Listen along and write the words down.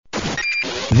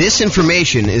This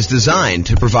information is designed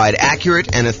to provide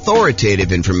accurate and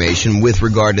authoritative information with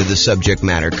regard to the subject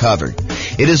matter covered.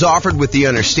 It is offered with the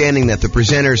understanding that the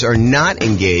presenters are not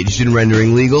engaged in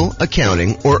rendering legal,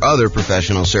 accounting, or other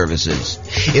professional services.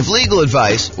 If legal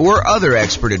advice or other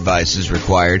expert advice is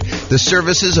required, the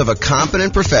services of a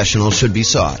competent professional should be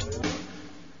sought.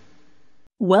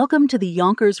 Welcome to the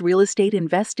Yonkers Real Estate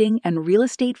Investing and Real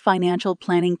Estate Financial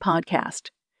Planning Podcast.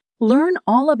 Learn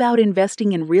all about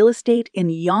investing in real estate in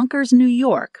Yonkers, New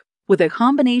York, with a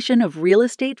combination of real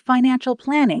estate financial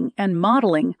planning and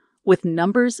modeling with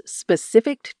numbers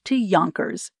specific to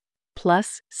Yonkers,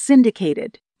 plus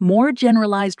syndicated, more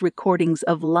generalized recordings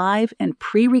of live and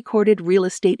pre-recorded real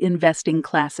estate investing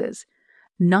classes,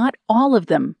 not all of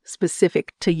them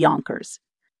specific to Yonkers.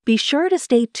 Be sure to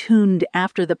stay tuned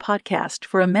after the podcast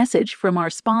for a message from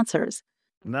our sponsors.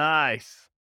 Nice.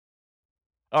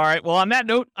 All right. Well, on that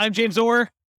note, I'm James Orr.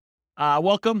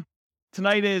 Welcome.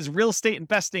 Tonight is Real Estate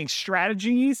Investing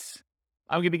Strategies.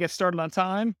 I'm going to get started on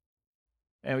time.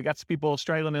 And we got some people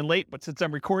straggling in late, but since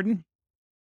I'm recording.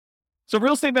 So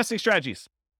Real Estate Investing Strategies.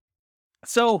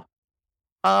 So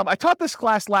I taught this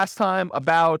class last time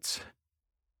about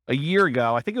a year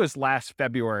ago. I think it was last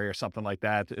February or something like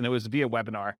that. And it was via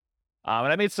webinar. And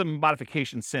I made some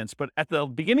modifications since. But at the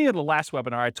beginning of the last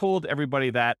webinar, I told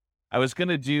everybody that I was going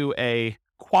to do a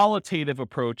qualitative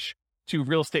approach to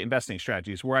real estate investing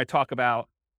strategies, where I talk about,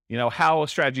 how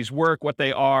strategies work, what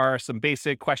they are, some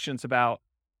basic questions about,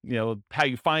 how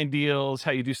you find deals,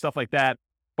 how you do stuff like that.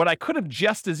 But I could have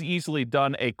just as easily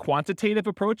done a quantitative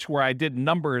approach where I did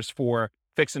numbers for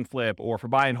fix and flip or for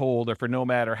buy and hold or for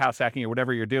nomad or house hacking or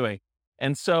whatever you're doing.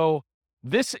 And so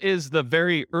this is the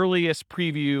very earliest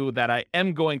preview that I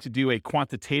am going to do a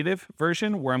quantitative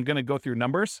version where I'm going to go through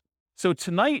numbers. So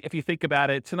tonight, if you think about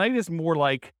it, tonight is more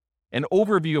like an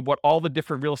overview of what all the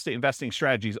different real estate investing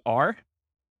strategies are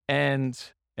and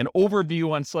an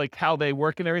overview on like how they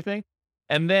work and everything.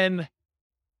 And then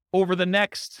over the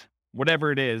next,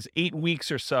 whatever it is, 8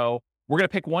 weeks or so, we're going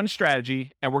to pick one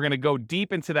strategy and we're going to go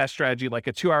deep into that strategy, like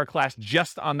a 2-hour class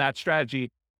just on that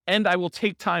strategy. And I will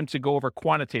take time to go over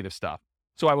quantitative stuff.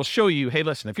 So I will show you, hey,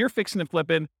 listen, if you're fixing and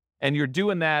flipping and you're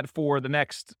doing that for the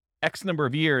next X number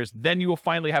of years, then you will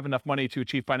finally have enough money to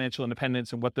achieve financial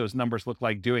independence and what those numbers look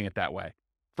like doing it that way.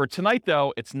 For tonight,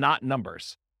 though, it's not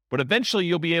numbers, but eventually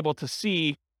you'll be able to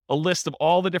see a list of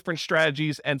all the different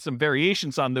strategies and some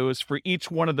variations on those for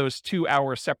each one of those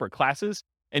 2-hour separate classes.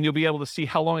 And you'll be able to see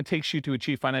how long it takes you to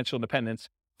achieve financial independence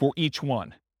for each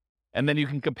one. And then you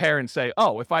can compare and say,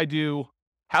 oh, if I do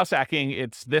house hacking,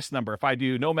 it's this number. If I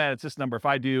do nomad, it's this number. If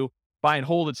I do buy and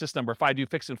hold, it's this number. If I do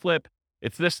fix and flip,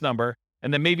 it's this number.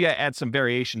 And then maybe I add some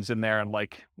variations in there and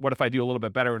like, what if I do a little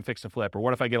bit better in fix and flip? Or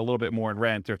what if I get a little bit more in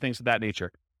rent or things of that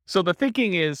nature? So the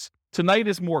thinking is tonight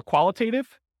is more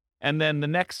qualitative. And then the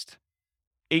next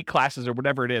 8 classes or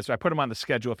whatever it is, I put them on the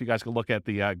schedule. If you guys can look at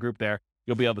the group there,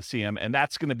 you'll be able to see them. And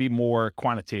that's going to be more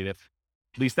quantitative.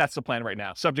 At least that's the plan right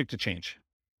now, subject to change.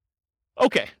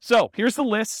 Okay, so here's the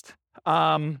list.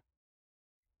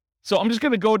 So I'm just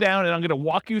going to go down and I'm going to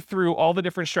walk you through all the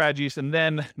different strategies. And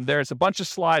then there's a bunch of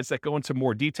slides that go into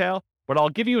more detail, but I'll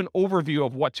give you an overview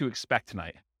of what to expect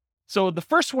tonight. So the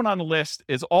first one on the list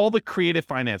is all the creative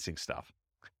financing stuff.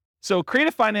 So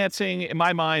creative financing, in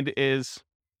my mind, is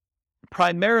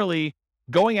primarily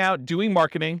going out, doing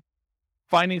marketing,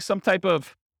 finding some type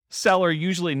of seller,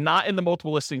 usually not in the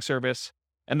multiple listing service,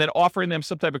 and then offering them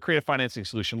some type of creative financing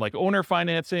solution like owner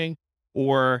financing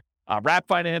or wrap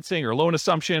financing or loan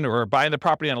assumption or buying the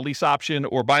property on a lease option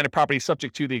or buying a property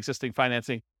subject to the existing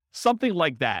financing, something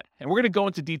like that. And we're going to go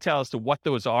into detail as to what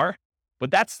those are,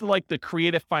 but that's the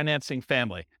creative financing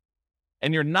family.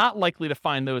 And you're not likely to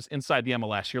find those inside the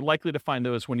MLS. You're likely to find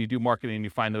those when you do marketing and you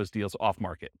find those deals off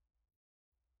market.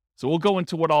 So we'll go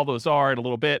into what all those are in a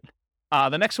little bit.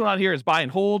 The next one on here is buy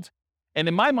and hold. And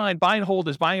in my mind, buy and hold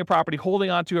is buying a property, holding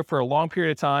onto it for a long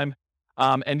period of time,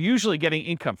 and usually getting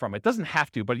income from it. It doesn't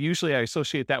have to, but usually I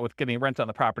associate that with getting rent on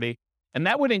the property. And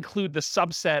that would include the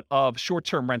subset of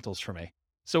short-term rentals for me.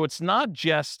 So it's not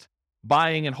just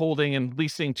buying and holding and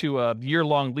leasing to a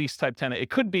year-long lease type tenant.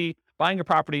 It could be buying a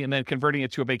property and then converting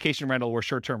it to a vacation rental or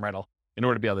short-term rental in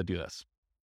order to be able to do this.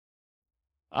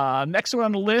 Next one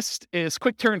on the list is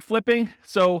quick turn flipping.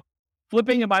 So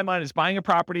flipping in my mind is buying a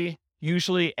property,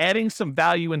 usually adding some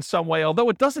value in some way, although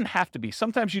it doesn't have to be.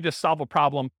 Sometimes you just solve a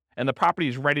problem and the property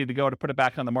is ready to go to put it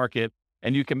back on the market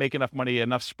and you can make enough money,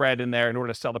 enough spread in there in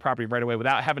order to sell the property right away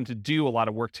without having to do a lot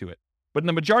of work to it. But in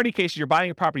the majority of cases, you're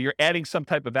buying a property, you're adding some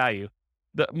type of value.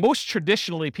 Most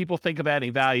traditionally, people think of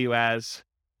adding value as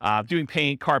doing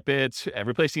paint, carpets,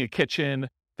 replacing a kitchen,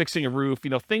 fixing a roof,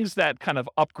 things that kind of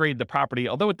upgrade the property,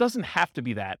 although it doesn't have to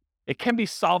be that. It can be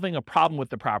solving a problem with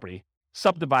the property,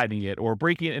 subdividing it or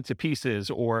breaking it into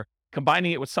pieces or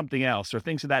combining it with something else or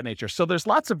things of that nature. So there's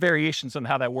lots of variations on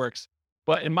how that works.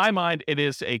 But in my mind, it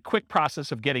is a quick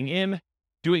process of getting in,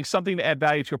 doing something to add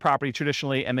value to a property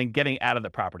traditionally, and then getting out of the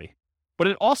property. But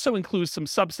it also includes some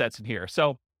subsets in here.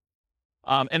 So,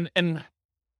 and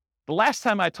the last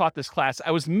time I taught this class,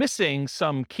 I was missing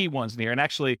some key ones in here. And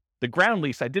actually, the ground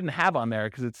lease I didn't have on there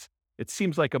because it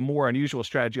seems like a more unusual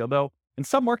strategy, although in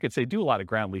some markets, they do a lot of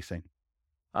ground leasing.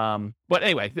 But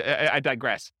anyway, I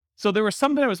digress. So there were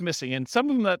some that I was missing, and some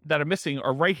of them that are missing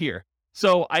are right here.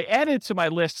 So I added to my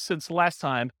list since the last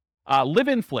time,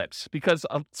 live-in flips, because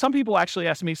some people actually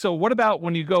ask me, so what about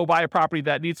when you go buy a property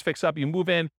that needs fix up, you move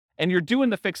in, and you're doing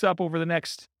the fix up over the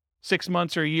next 6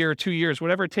 months or a year or 2 years,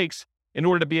 whatever it takes in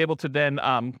order to be able to then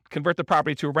convert the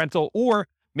property to a rental, or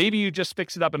maybe you just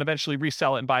fix it up and eventually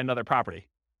resell it and buy another property.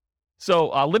 So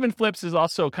live-in flips is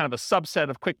also kind of a subset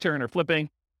of quick turn or flipping.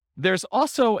 There's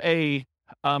also an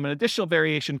additional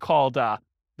variation called the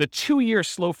 2-year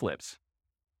slow flips.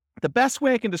 The best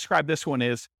way I can describe this one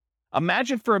is,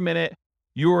 imagine for a minute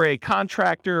you're a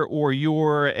contractor or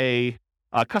you're a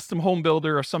custom home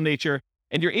builder of some nature,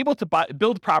 and you're able to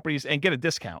build properties and get a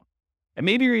discount. And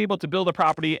maybe you're able to build a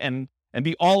property and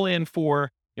be all in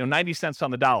for 90 cents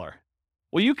on the dollar.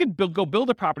 Well, you could go build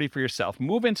a property for yourself,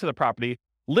 move into the property,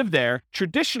 live there.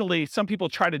 Traditionally, some people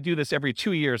try to do this every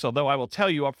 2 years, although I will tell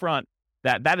you up front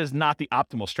that that is not the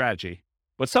optimal strategy.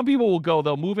 But some people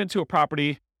they'll move into a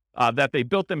property that they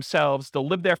built themselves. They'll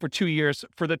live there for 2 years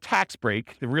for the tax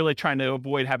break. They're really trying to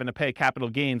avoid having to pay capital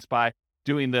gains by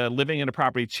doing the living in a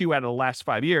property 2 out of the last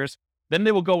 5 years. Then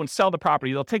they will go and sell the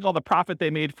property. They'll take all the profit they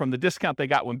made from the discount they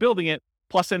got when building it,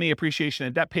 plus any appreciation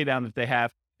and debt pay down that they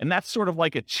have. And that's sort of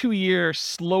like a 2-year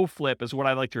slow flip is what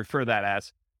I like to refer that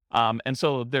as. And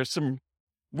so there's some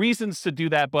reasons to do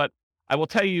that, but I will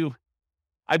tell you,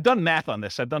 I've done math on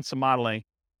this. I've done some modeling,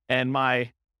 and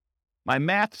my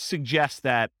math suggests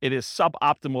that it is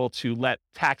suboptimal to let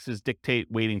taxes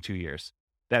dictate waiting 2 years.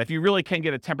 That if you really can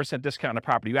get a 10% discount on a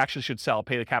property, you actually should sell,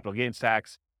 pay the capital gains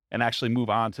tax, and actually move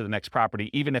on to the next property,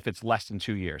 even if it's less than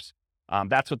 2 years.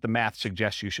 That's what the math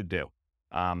suggests you should do.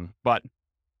 But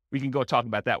we can go talk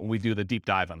about that when we do the deep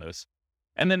dive on those.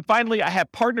 And then finally, I have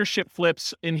partnership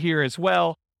flips in here as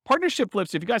well. Partnership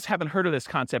flips, if you guys haven't heard of this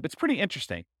concept, it's pretty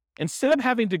interesting. Instead of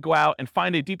having to go out and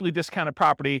find a deeply discounted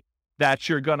property that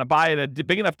you're going to buy at a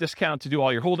big enough discount to do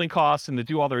all your holding costs and to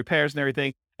do all the repairs and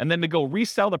everything, and then to go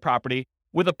resell the property,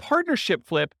 with a partnership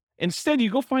flip, instead you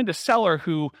go find a seller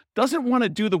who doesn't want to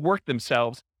do the work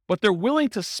themselves, but they're willing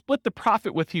to split the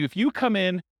profit with you if you come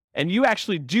in and you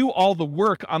actually do all the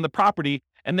work on the property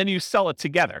and then you sell it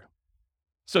together.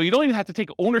 So you don't even have to take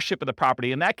ownership of the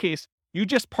property. In that case, you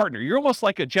just partner. You're almost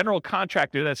like a general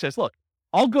contractor that says, look,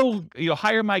 I'll go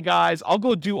hire my guys. I'll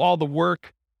go do all the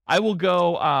work. I will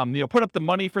go put up the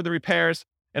money for the repairs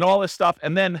and all this stuff.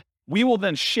 And then we will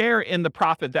then share in the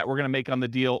profit that we're going to make on the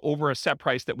deal over a set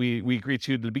price that we agreed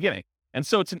to at the beginning. And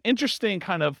so it's an interesting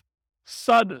kind of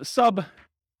sub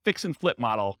fix and flip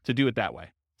model to do it that way.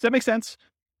 Does that make sense?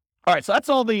 All right, so that's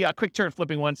all the quick turn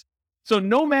flipping ones. So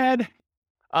Nomad,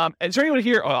 is there anyone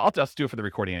here? Oh, I'll just do it for the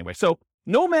recording anyway. So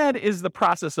Nomad is the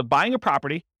process of buying a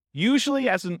property, usually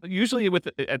as an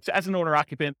owner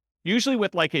occupant, usually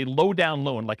with like a low down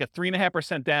loan, like a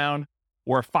 3.5% down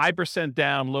or a 5%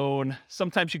 down loan.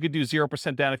 Sometimes you could do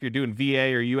 0% down if you're doing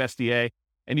VA or USDA.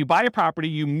 And you buy a property,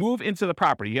 you move into the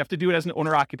property. You have to do it as an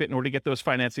owner occupant in order to get those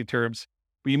financing terms.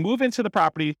 But you move into the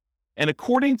property, and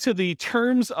according to the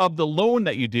terms of the loan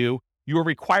that you do, you are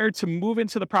required to move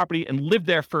into the property and live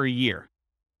there for a year.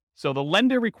 So the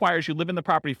lender requires you live in the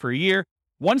property for a year.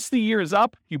 Once the year is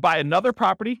up, you buy another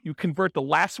property, you convert the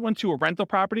last one to a rental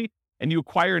property, and you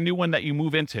acquire a new one that you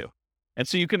move into. And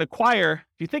so you can acquire,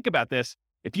 if you think about this,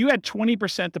 if you had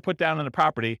 20% to put down on a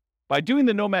property, by doing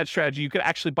the Nomad strategy, you could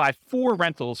actually buy 4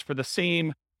 rentals for the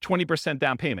same 20%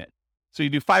 down payment. So you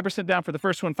do 5% down for the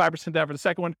first one, 5% down for the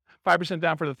second one, 5%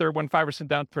 down for the third one, 5%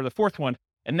 down for the fourth one.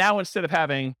 And now instead of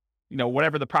having,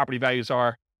 whatever the property values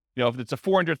are, if it's a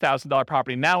 $400,000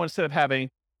 property, now instead of having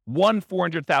one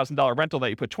 $400,000 rental that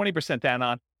you put 20% down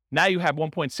on, now you have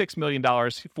 $1.6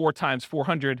 million, 4 times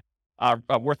 400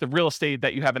 worth of real estate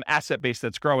that you have an asset base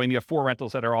that's growing. You have 4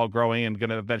 rentals that are all growing and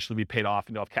going to eventually be paid off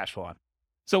and you'll have cash flow on.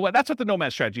 So that's what the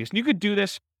Nomad strategy is. And you could do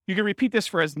this. You can repeat this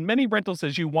for as many rentals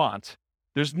as you want.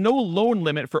 There's no loan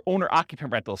limit for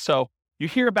owner-occupant rentals. So you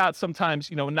hear about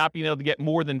sometimes, not being able to get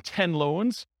more than 10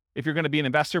 loans if you're going to be an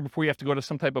investor before you have to go to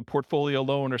some type of portfolio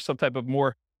loan or some type of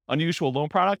more unusual loan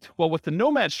product. Well, with the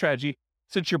Nomad strategy,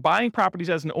 since you're buying properties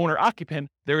as an owner occupant,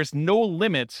 there is no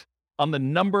limit on the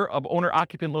number of owner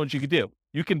occupant loans you could do.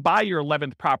 You can buy your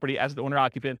 11th property as an owner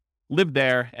occupant, live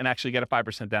there, and actually get a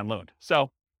 5% down loan. So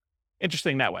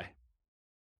interesting that way.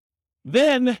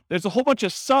 Then there's a whole bunch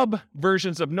of sub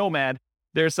versions of Nomad.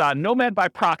 There's Nomad by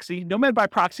proxy. Nomad by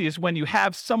proxy is when you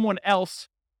have someone else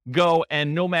go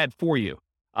and Nomad for you.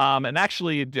 And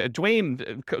actually,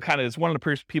 Dwayne kind of is one of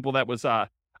the people that was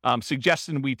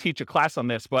suggesting we teach a class on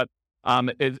this. But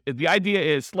the idea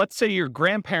is, let's say your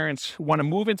grandparents want to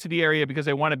move into the area because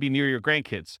they want to be near your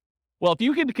grandkids. Well, if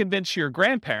you can convince your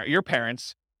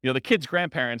parents, the kids'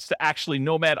 grandparents, to actually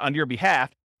Nomad on your behalf,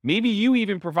 maybe you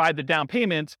even provide the down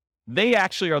payment. They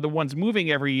actually are the ones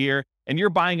moving every year, and you're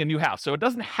buying a new house. So it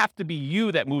doesn't have to be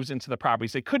you that moves into the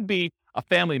properties. It could be a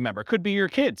family member, it could be your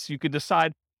kids. You could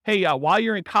decide, hey, while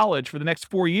you're in college for the next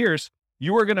 4 years,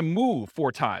 you are going to move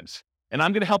 4 times. And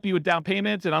I'm going to help you with down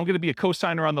payment, and I'm going to be a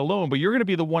co-signer on the loan, but you're going to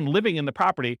be the one living in the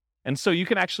property. And so you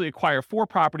can actually acquire 4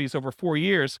 properties over 4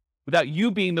 years without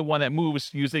you being the one that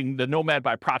moves using the Nomad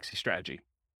by proxy strategy.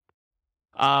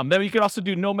 Then you can also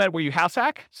do Nomad where you house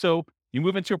hack. So you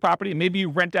move into a property and maybe you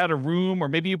rent out a room, or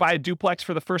maybe you buy a duplex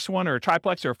for the first one, or a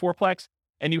triplex or a fourplex,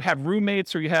 and you have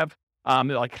roommates, or you have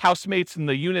like housemates in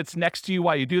the units next to you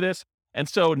while you do this. And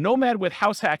so Nomad with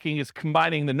house hacking is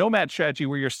combining the Nomad strategy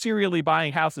where you're serially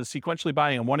buying houses, sequentially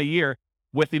buying them 1 a year,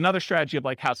 with another strategy of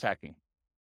like house hacking.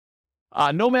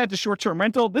 Nomad to short-term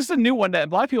rental. This is a new one that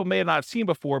a lot of people may not have seen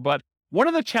before, but one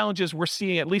of the challenges we're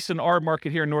seeing, at least in our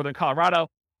market here in Northern Colorado,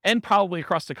 and probably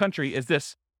across the country, is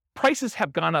this: prices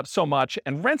have gone up so much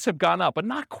and rents have gone up, but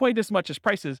not quite as much as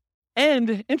prices.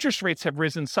 And interest rates have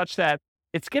risen such that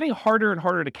it's getting harder and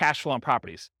harder to cash flow on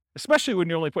properties, especially when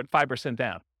you're only putting 5%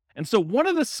 down. And so one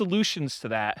of the solutions to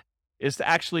that is to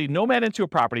actually Nomad into a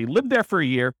property, live there for a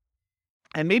year,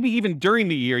 and maybe even during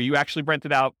the year, you actually rent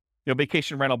it out,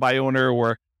 vacation rental by owner,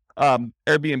 or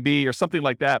Airbnb or something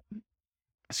like that.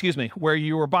 Where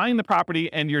you are buying the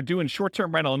property and you're doing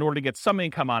short-term rental in order to get some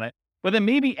income on it. But then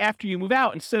maybe after you move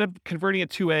out, instead of converting it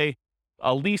to a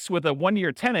lease with a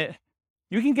 1-year tenant,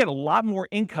 you can get a lot more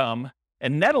income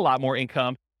and net a lot more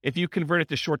income if you convert it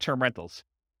to short-term rentals.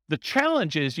 The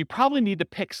challenge is you probably need to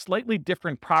pick slightly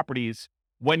different properties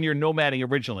when you're nomading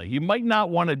originally. You might not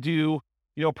want to do,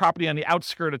 property on the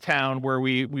outskirt of town where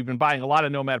we've been buying a lot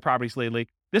of nomad properties lately.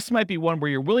 This might be one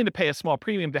where you're willing to pay a small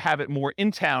premium to have it more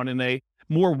in town in a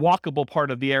more walkable part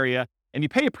of the area. And you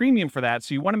pay a premium for that.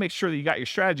 So you want to make sure that you got your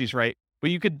strategies right, but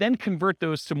you could then convert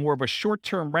those to more of a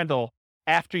short-term rental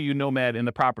after you nomad in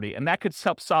the property. And that could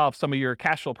help solve some of your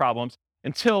cash flow problems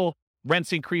until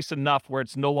rents increase enough where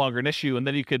it's no longer an issue. And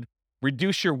then you could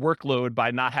reduce your workload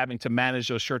by not having to manage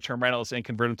those short-term rentals and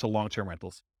convert them to long-term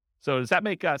rentals. So does that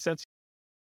make sense?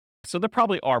 So there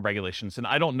probably are regulations, and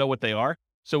I don't know what they are.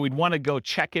 So we'd want to go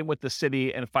check in with the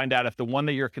city and find out if the one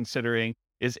that you're considering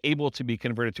is able to be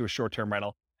converted to a short-term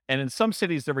rental. And in some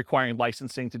cities, they're requiring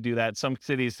licensing to do that. Some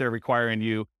cities, they're requiring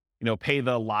you, pay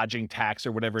the lodging tax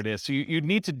or whatever it is. So you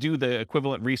need to do the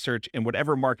equivalent research in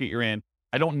whatever market you're in.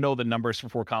 I don't know the numbers for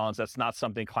Fort Collins. That's not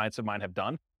something clients of mine have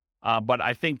done. But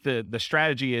I think the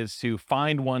strategy is to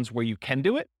find ones where you can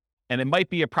do it. And it might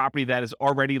be a property that is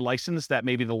already licensed, that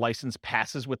maybe the license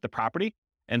passes with the property.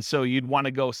 And so you'd want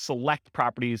to go select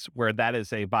properties where that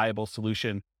is a viable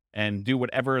solution and do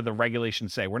whatever the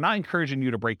regulations say. We're not encouraging you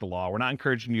to break the law. We're not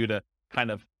encouraging you to kind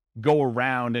of go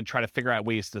around and try to figure out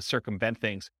ways to circumvent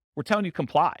things. We're telling you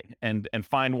comply and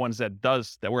find ones that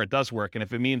where it does work. And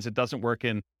if it means it doesn't work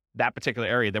in that particular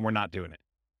area, then we're not doing it.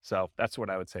 So that's what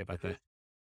I would say about that.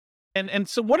 And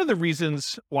so one of the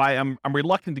reasons why I'm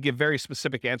reluctant to give very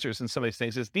specific answers in some of these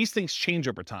things is these things change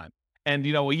over time. And,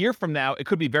 a year from now, it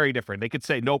could be very different. They could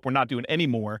say, nope, we're not doing any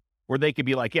more. Or they could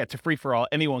be like, yeah, it's a free for all.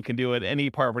 Anyone can do it. Any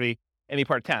property, any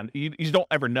part of town. You just don't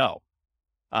ever know.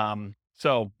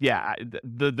 So yeah,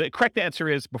 the correct answer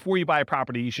is before you buy a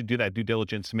property, you should do that due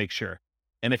diligence to make sure.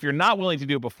 And if you're not willing to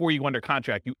do it before you go under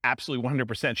contract, you absolutely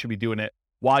 100% should be doing it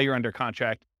while you're under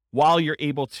contract, while you're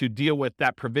able to deal with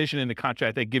that provision in the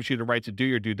contract that gives you the right to do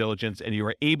your due diligence, and you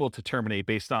are able to terminate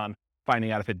based on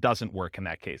finding out if it doesn't work in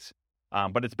that case.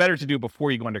 But it's better to do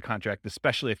before you go under contract,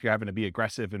 especially if you're having to be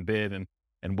aggressive and bid and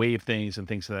waive things and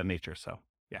things of that nature. So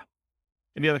yeah.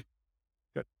 Any other?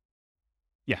 Good.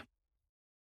 Yeah.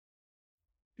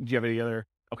 Do you have any other?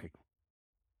 Okay.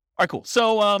 All right, cool.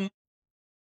 So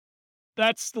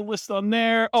that's the list on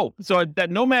there. Oh, so that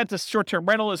Nomad to short-term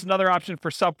rental is another option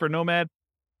for Nomad.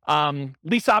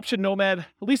 Lease option Nomad.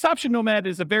 Lease option Nomad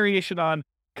is a variation on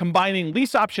combining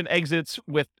lease option exits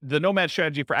with the Nomad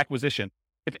strategy for acquisition.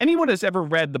 If anyone has ever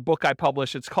read the book I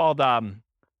published, it's called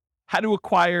how to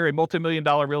acquire a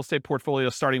multi-million-dollar real estate portfolio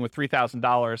starting with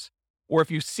 $3,000. Or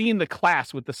if you've seen the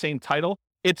class with the same title,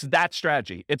 it's that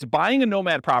strategy. It's buying a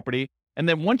nomad property, and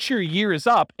then once your year is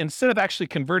up, instead of actually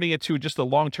converting it to just a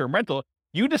long-term rental,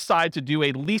 you decide to do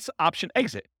a lease option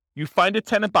exit. You find a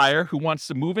tenant buyer who wants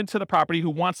to move into the property, who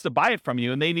wants to buy it from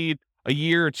you, and they need a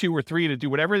year or 2 or 3 to do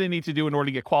whatever they need to do in order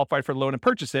to get qualified for the loan and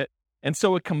purchase it. And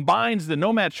so it combines the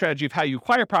nomad strategy of how you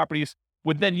acquire properties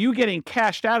with then you getting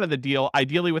cashed out of the deal,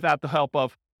 ideally without the help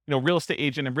of, real estate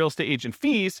agent and real estate agent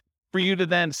fees, for you to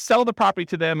then sell the property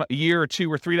to them a year or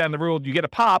 2 or 3 down the road. You get a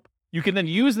pop. You can then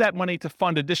use that money to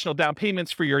fund additional down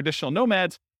payments for your additional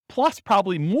nomads, plus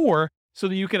probably more, so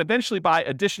that you can eventually buy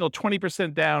additional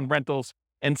 20% down rentals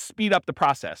and speed up the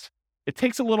process. It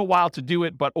takes a little while to do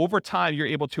it, but over time, you're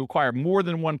able to acquire more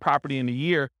than one property in a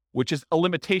year, which is a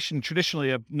limitation traditionally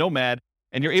of nomad.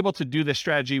 And you're able to do this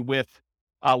strategy with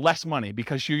less money,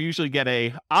 because you usually get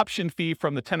a option fee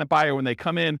from the tenant buyer when they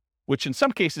come in, which in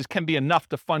some cases can be enough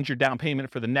to fund your down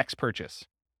payment for the next purchase.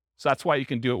 So that's why you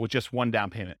can do it with just one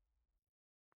down payment.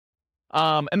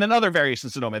 And then other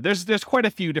variations of nomad. There's quite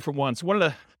a few different ones. One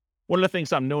of the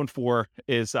things I'm known for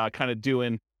is kind of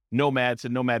doing nomads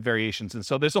and nomad variations. And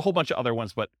so there's a whole bunch of other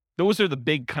ones, but those are the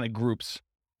big kind of groups.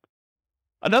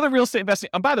 Another real estate investing.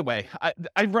 By the way,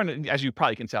 I run, as you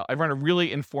probably can tell, I run a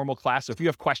really informal class. So if you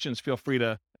have questions, feel free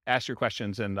to ask your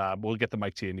questions, and we'll get the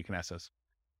mic to you and you can ask us.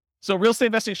 So real estate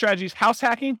investing strategies, house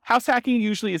hacking. House hacking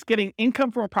usually is getting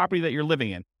income from a property that you're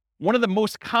living in. One of the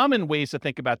most common ways to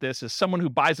think about this is someone who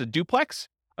buys a duplex,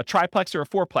 a triplex, or a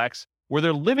fourplex, where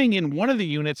they're living in one of the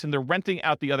units and they're renting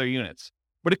out the other units.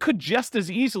 But it could just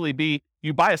as easily be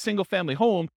you buy a single family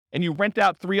home and you rent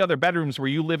out 3 other bedrooms where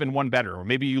you live in one bedroom, or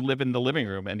maybe you live in the living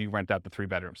room and you rent out the 3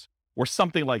 bedrooms, or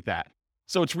something like that.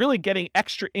 So it's really getting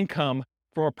extra income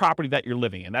from a property that you're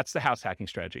living in. That's the house hacking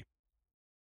strategy.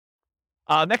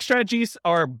 Next strategies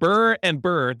are BRRRR and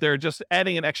BRRRR. They're just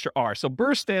adding an extra R. So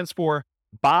BRRRR stands for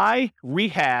buy,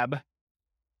 rehab,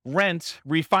 rent,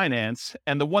 refinance.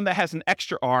 And the one that has an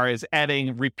extra R is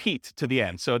adding repeat to the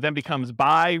end. So it then becomes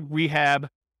buy, rehab,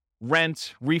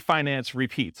 rent, refinance,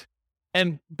 repeat.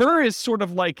 And BRRRR is sort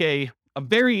of like a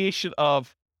variation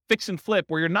of fix and flip,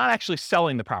 where you're not actually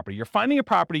selling the property. You're finding a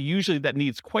property usually that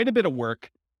needs quite a bit of work.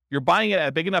 You're buying it at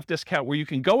a big enough discount where you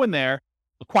can go in there,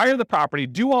 acquire the property,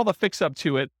 do all the fix up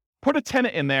to it, put a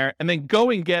tenant in there, and then go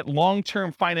and get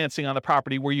long-term financing on the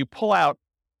property, where you pull out,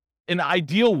 in an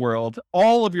ideal world,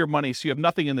 all of your money so you have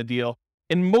nothing in the deal.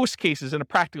 In most cases, in a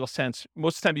practical sense,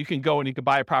 most of the time you can go and you can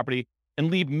buy a property and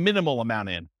leave minimal amount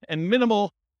in. And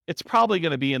minimal, it's probably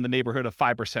going to be in the neighborhood of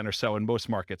 5% or so in most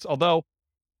markets. Although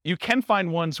you can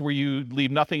find ones where you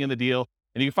leave nothing in the deal,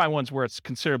 and you can find ones where it's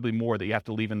considerably more that you have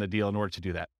to leave in the deal in order to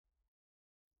do that.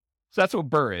 So that's what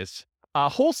BRRRR is.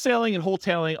 Wholesaling and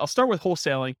wholetailing. I'll start with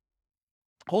wholesaling.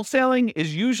 Wholesaling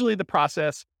is usually the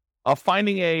process of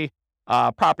finding a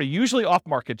property, usually off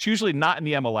market. It's usually not in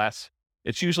the MLS.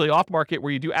 It's usually off market,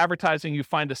 where you do advertising, you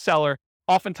find a seller,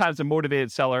 oftentimes a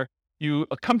motivated seller. You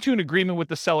come to an agreement with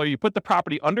the seller, you put the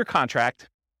property under contract,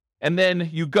 and then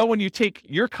you go and you take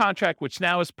your contract, which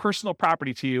now is personal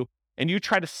property to you, and you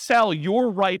try to sell your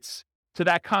rights to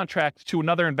that contract to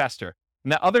another investor.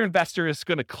 And that other investor is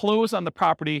going to close on the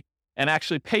property and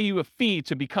actually pay you a fee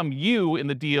to become you in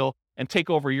the deal and take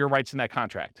over your rights in that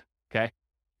contract. Okay.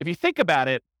 If you think about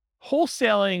it,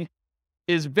 wholesaling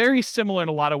is very similar in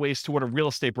a lot of ways to what a real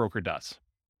estate broker does.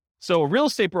 So a real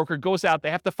estate broker goes out,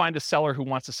 they have to find a seller who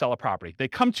wants to sell a property. They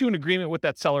come to an agreement with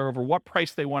that seller over what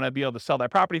price they want to be able to sell that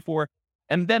property for.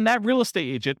 And then that real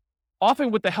estate agent,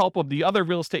 often with the help of the other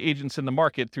real estate agents in the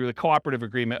market through the cooperative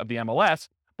agreement of the MLS,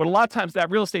 but a lot of times that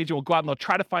real estate agent will go out and they'll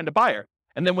try to find a buyer.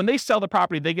 And then when they sell the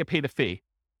property, they get paid a fee.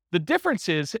 The difference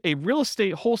is a real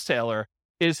estate wholesaler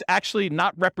is actually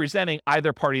not representing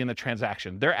either party in the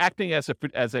transaction. They're acting as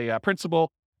a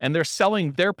principal, and they're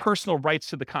selling their personal rights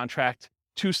to the contract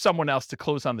to someone else to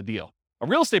close on the deal. A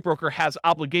real estate broker has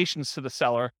obligations to the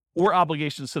seller or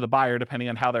obligations to the buyer, depending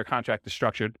on how their contract is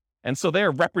structured. And so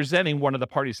they're representing one of the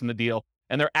parties in the deal,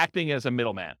 and they're acting as a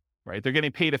middleman, right? They're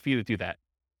getting paid a fee to do that.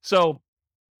 So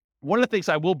one of the things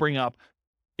I will bring up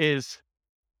is,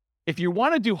 if you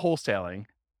want to do wholesaling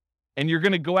and you're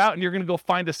going to go out and you're going to go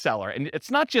find a seller, and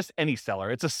it's not just any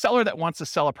seller, it's a seller that wants to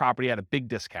sell a property at a big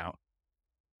discount.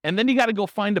 And then you got to go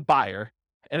find a buyer.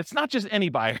 And it's not just any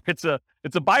buyer. It's a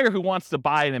buyer who wants to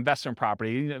buy an investment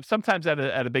property. You know, sometimes at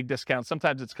a big discount.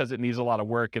 Sometimes it's because it needs a lot of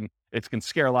work and it can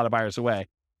scare a lot of buyers away.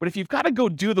 But if you've got to go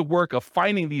do the work of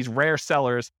finding these rare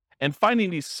sellers and finding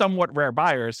these somewhat rare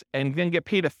buyers and then get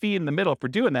paid a fee in the middle for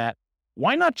doing that,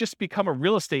 why not just become a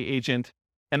real estate agent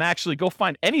and actually go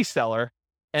find any seller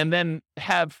and then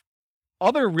have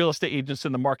other real estate agents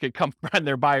in the market come find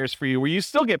their buyers for you, where you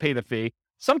still get paid a fee.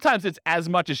 Sometimes it's as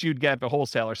much as you'd get if a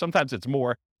wholesaler. Sometimes it's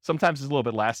more. Sometimes it's a little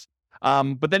bit less.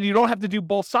 But then you don't have to do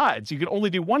both sides. You can only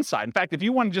do one side. In fact, if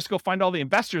you want to just go find all the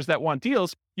investors that want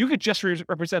deals, you could just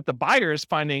represent the buyers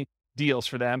finding deals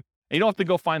for them. And you don't have to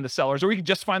go find the sellers, or you can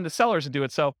just find the sellers and do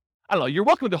it. So I don't know. You're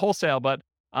welcome to wholesale, but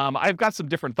I've got some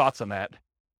different thoughts on that.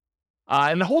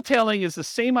 And the wholesaling is the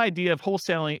same idea of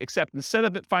wholesaling, except instead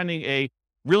of it finding a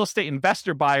real estate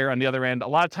investor buyer on the other end, a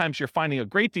lot of times you're finding a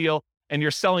great deal and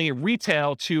you're selling it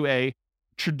retail to a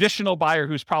traditional buyer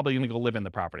who's probably going to go live in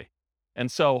the property.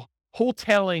 And so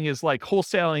wholesaling is like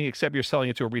wholesaling, except you're selling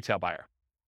it to a retail buyer.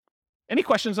 Any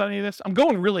questions on any of this? I'm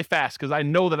going really fast because I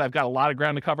know that I've got a lot of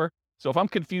ground to cover. So if I'm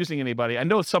confusing anybody, I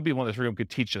know some people in this room could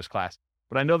teach this class,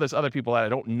 but I know there's other people that I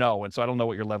don't know. And so I don't know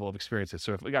what your level of experience is.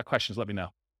 So if we got questions, let me know.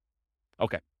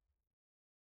 Okay.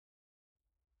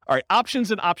 All right. Options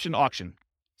and option auction.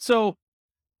 So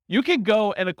you can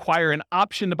go and acquire an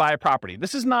option to buy a property.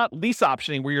 This is not lease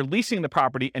optioning where you're leasing the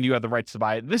property and you have the rights to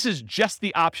buy it. This is just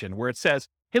the option where it says,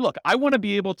 hey, look, I want to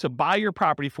be able to buy your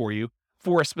property for you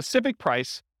for a specific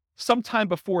price sometime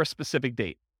before a specific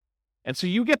date. And so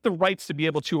you get the rights to be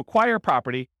able to acquire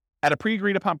property at a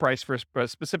pre-agreed upon price for a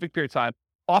specific period of time,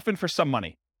 often for some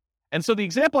money. And so the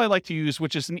example I like to use,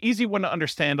 which is an easy one to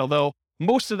understand, although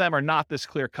most of them are not this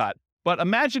clear cut, but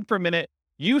imagine for a minute,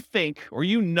 you think, or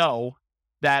you know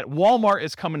that Walmart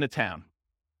is coming to town,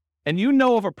 and you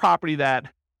know of a property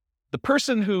that the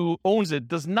person who owns it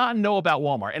does not know about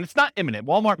Walmart, and it's not imminent.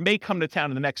 Walmart may come to town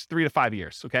in the next 3 to 5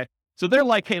 years, okay? So they're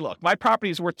like, hey, look, my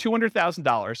property is worth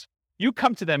 $200,000. You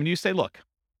come to them and you say, look,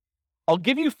 I'll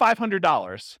give you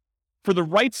 $500 for the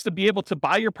rights to be able to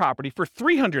buy your property for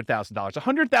 $300,000,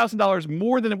 $100,000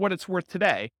 more than what it's worth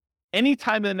today,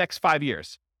 anytime in the next 5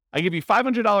 years. I give you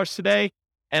 $500 today,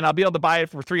 and I'll be able to buy it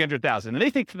for $300,000. And they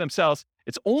think to themselves,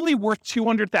 it's only worth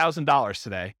 $200,000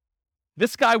 today.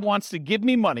 This guy wants to give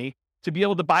me money to be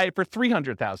able to buy it for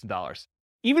 $300,000.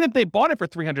 Even if they bought it for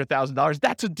 $300,000,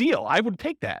 that's a deal. I would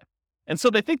take that. And so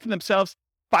they think to themselves,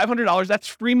 $500, that's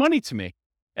free money to me.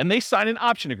 And they sign an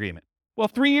option agreement. Well,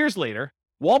 3 years later,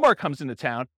 Walmart comes into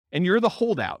town and you're the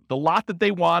holdout. The lot that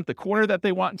they want, the corner that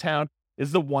they want in town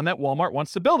is the one that Walmart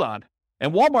wants to build on.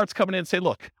 And Walmart's coming in and say,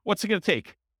 look, what's it going to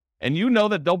take? And you know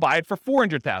that they'll buy it for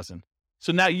 $400,000.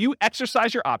 So now you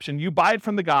exercise your option. You buy it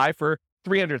from the guy for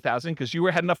 $300,000 because you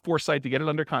had enough foresight to get it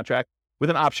under contract with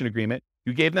an option agreement.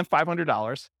 You gave them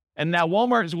 $500. And now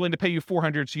Walmart is willing to pay you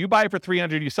 $400. So you buy it for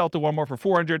 $300, you sell it to Walmart for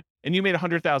 $400, and you made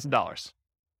 $100,000.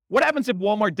 What happens if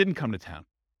Walmart didn't come to town?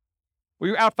 Well,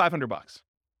 you're out $500.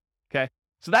 Okay.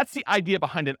 So that's the idea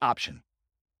behind an option.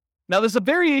 Now there's a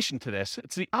variation to this.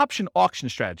 It's the option auction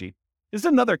strategy. This is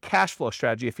another cash flow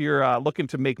strategy if you're looking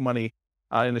to make money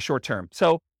in the short term.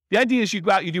 So the idea is you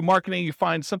go out, you do marketing, you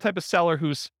find some type of seller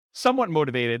who's somewhat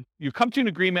motivated. You come to an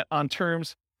agreement on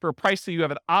terms for a price that you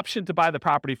have an option to buy the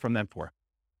property from them for.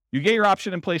 You get your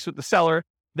option in place with the seller.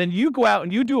 Then you go out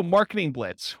and you do a marketing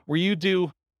blitz where you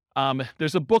do,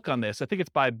 there's a book on this. I think it's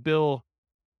by Bill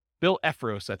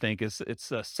Efros, I think. It's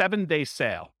a 7-day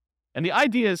sale. And the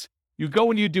idea is you go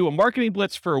and you do a marketing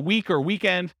blitz for a week or a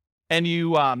weekend, and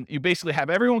you basically have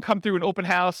everyone come through an open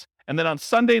house. And then on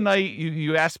Sunday night,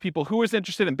 you ask people who is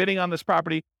interested in bidding on this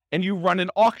property, and you run an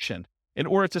auction in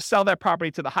order to sell that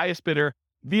property to the highest bidder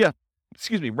via,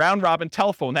 round robin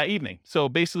telephone that evening. So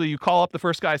basically you call up the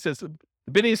first guy, says, the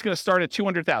bidding is going to start at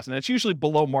 $200,000. And it's usually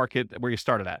below market where you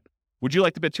started at. Would you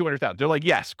like to bid $200,000? They're like,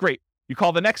 yes, great. You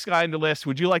call the next guy in the list.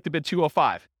 Would you like to bid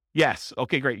 $205,000? Yes.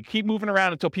 Okay, great. You keep moving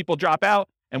around until people drop out,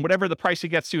 and whatever the price it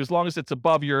gets to, as long as it's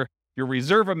above your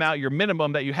reserve amount, your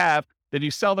minimum that you have, then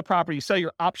you sell the property, you sell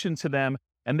your option to them,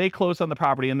 and they close on the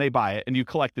property and they buy it, and you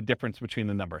collect the difference between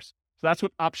the numbers. So that's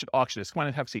what option auction is. Come on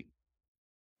and have a seat.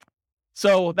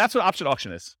 So that's what option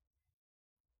auction is.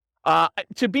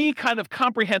 To be kind of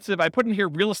comprehensive, I put in here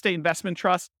real estate investment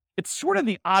trust. It's sort of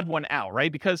the odd one out,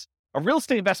 right? Because a real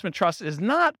estate investment trust is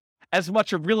not as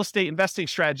much a real estate investing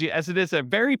strategy as it is a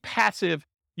very passive,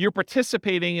 you're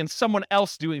participating in someone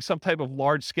else doing some type of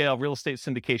large scale real estate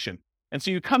syndication. And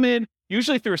so you come in,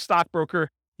 usually through a stockbroker,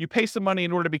 you pay some money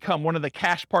in order to become one of the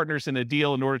cash partners in a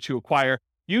deal in order to acquire,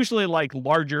 usually like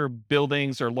larger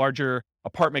buildings or larger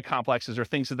apartment complexes or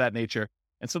things of that nature.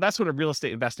 And so that's what a real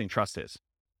estate investing trust is.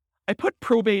 I put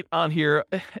probate on here.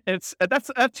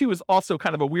 That too is also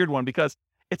kind of a weird one because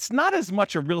it's not as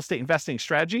much a real estate investing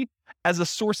strategy as a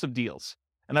source of deals.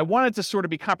 And I wanted to sort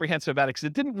of be comprehensive about it because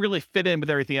it didn't really fit in with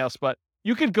everything else. But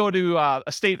you could go to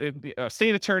state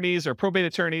attorneys or probate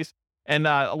attorneys, and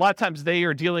a lot of times they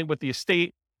are dealing with the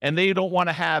estate and they don't want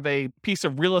to have a piece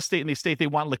of real estate in the estate. They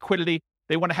want liquidity.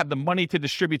 they want to have the money to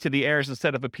distribute to the heirs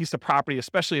instead of a piece of property,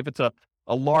 especially if it's a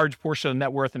large portion of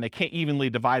net worth and they can't evenly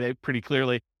divide it pretty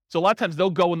clearly. So a lot of times they'll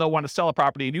go and they'll want to sell a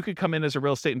property, and you could come in as a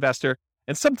real estate investor.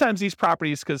 And sometimes these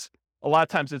properties, because a lot of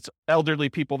times it's elderly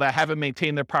people that haven't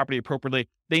maintained their property appropriately,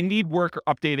 they need work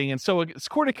or updating. And so it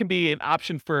sort of can be an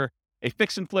option for a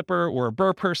fix and flipper or a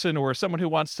burr person or someone who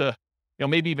wants to,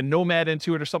 maybe even nomad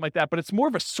into it or something like that. But it's more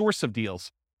of a source of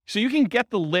deals. So you can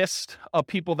get the list of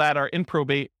people that are in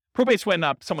probate. Probate's when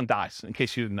someone dies, in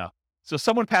case you didn't know. So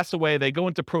someone passed away, they go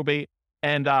into probate,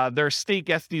 and their estate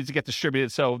needs to get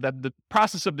distributed. So that the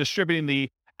process of distributing the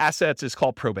assets is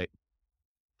called probate.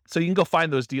 So you can go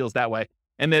find those deals that way.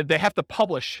 And then they have to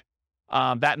publish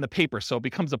that in the paper. So it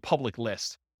becomes a public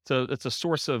list. So it's a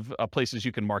source of places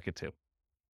you can market to.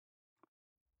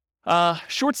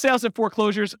 Short sales and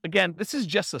foreclosures. Again, this is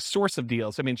just a source of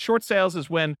deals. I mean, short sales is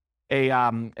when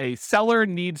a seller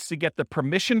needs to get the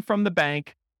permission from the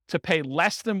bank to pay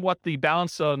less than what the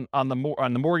balance on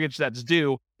the mortgage that's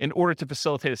due in order to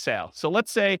facilitate a sale. So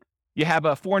let's say you have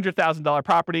a $400,000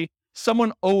 property.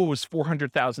 Someone owes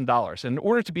 $400,000. In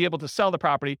order to be able to sell the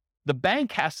property, the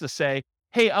bank has to say,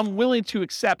 hey, I'm willing to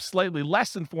accept slightly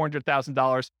less than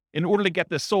 $400,000 in order to get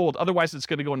this sold. Otherwise, it's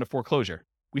going to go into foreclosure.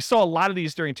 We saw a lot of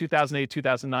these during 2008,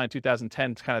 2009,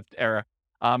 2010 kind of era.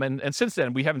 And since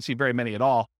then, we haven't seen very many at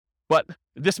all. But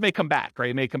this may come back, right?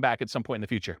 It may come back at some point in the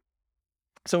future.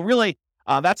 So really,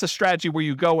 that's a strategy where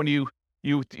you go and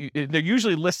they're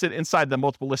usually listed inside the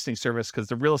multiple listing service because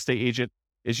the real estate agent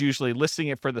is usually listing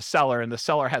it for the seller, and the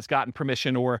seller has gotten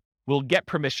permission or will get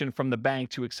permission from the bank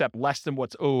to accept less than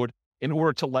what's owed in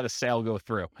order to let a sale go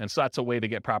through. And so that's a way to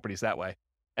get properties that way.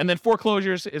 And then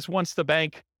foreclosures is once the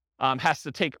bank has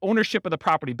to take ownership of the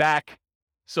property back.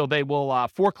 So they will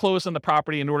foreclose on the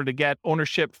property in order to get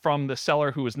ownership from the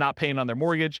seller who is not paying on their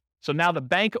mortgage. So now the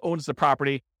bank owns the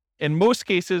property. In most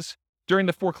cases, during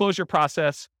the foreclosure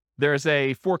process, there's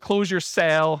a foreclosure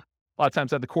sale, a lot of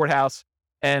times at the courthouse,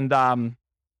 and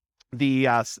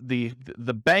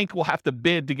the bank will have to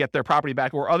bid to get their property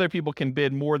back, or other people can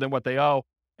bid more than what they owe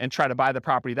and try to buy the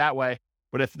property that way.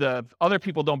 But if the other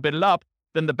people don't bid it up,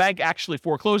 then the bank actually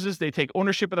forecloses. They take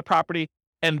ownership of the property,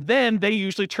 and then they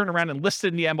usually turn around and list it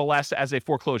in the MLS as a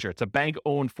foreclosure. It's a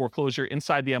bank-owned foreclosure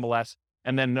inside the MLS,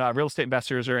 and then real estate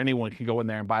investors or anyone can go in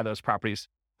there and buy those properties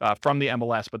from the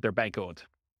MLS, but they're bank-owned.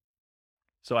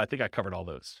 So I think I covered all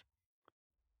those.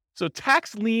 So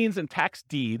tax liens and tax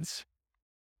deeds.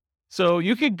 So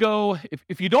you could go,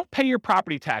 if you don't pay your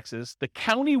property taxes, the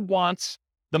county wants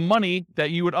the money that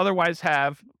you would otherwise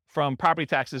have from property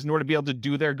taxes in order to be able to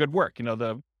do their good work,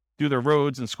 do their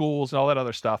roads and schools and all that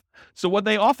other stuff. So what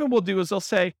they often will do is they'll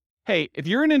say, hey, if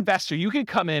you're an investor, you can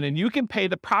come in and you can pay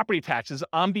the property taxes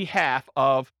on behalf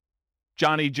of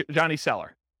Johnny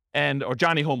Seller or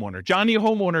Johnny Homeowner. Johnny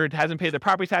Homeowner hasn't paid the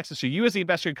property taxes, so you as the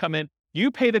investor come in,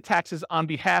 you pay the taxes on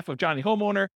behalf of Johnny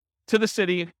Homeowner to the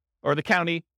city or the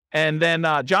county, and then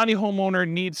Johnny Homeowner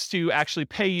needs to actually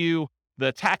pay you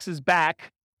the taxes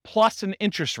back plus an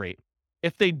interest rate.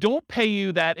 If they don't pay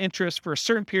you that interest for a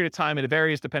certain period of time, and it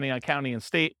varies depending on county and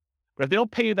state, but if they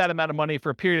don't pay you that amount of money for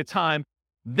a period of time,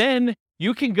 then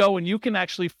you can go and you can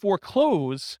actually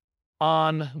foreclose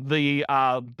on the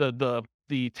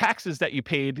taxes that you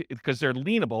paid because they're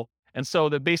lienable. And so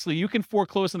that basically you can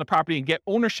foreclose on the property and get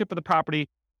ownership of the property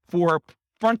for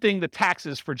fronting the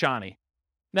taxes for Johnny.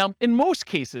 Now, in most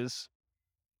cases,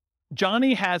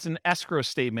 Johnny has an escrow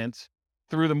statement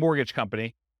through the mortgage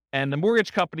company, and the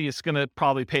mortgage company is going to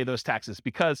probably pay those taxes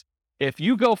because if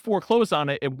you go foreclose on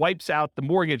it, it wipes out the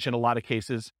mortgage in a lot of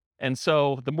cases. And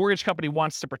so the mortgage company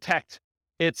wants to protect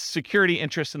its security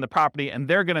interest in the property, and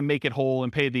they're going to make it whole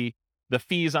and pay the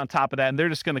fees on top of that. And they're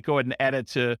just going to go ahead and add it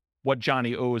to what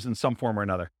Johnny owes in some form or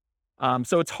another.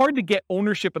 So it's hard to get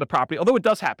ownership of the property, although it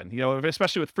does happen,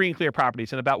 especially with free and clear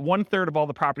properties. And about 1/3 of all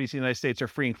the properties in the United States are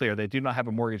free and clear. They do not have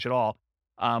a mortgage at all.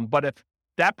 But if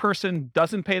that person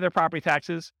doesn't pay their property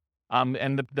taxes,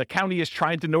 and the county is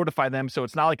trying to notify them, so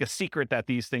it's not like a secret that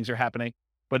these things are happening.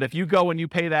 But if you go and you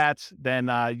pay that, then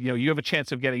you have a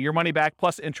chance of getting your money back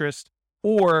plus interest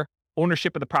or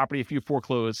ownership of the property if you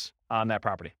foreclose on that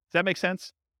property. Does that make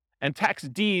sense? And tax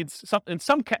deeds, in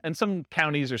some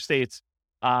counties or states,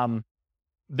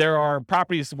 there are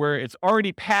properties where it's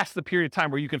already past the period of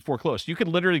time where you can foreclose. You could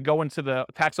literally go into the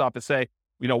tax office, say,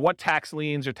 what tax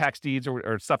liens or tax deeds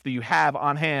or stuff that you have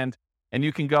on hand, and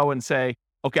you can go and say,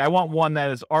 okay, I want one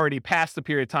that is already past the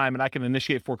period of time, and I can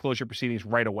initiate foreclosure proceedings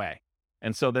right away.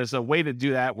 And so there's a way to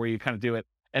do that where you kind of do it.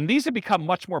 And these have become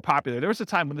much more popular. There was a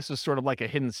time when this was sort of like a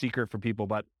hidden secret for people,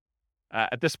 but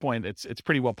at this point, it's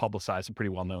pretty well publicized and pretty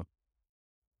well known.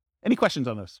 Any questions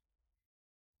on this?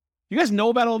 You guys know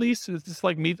about all these? Is this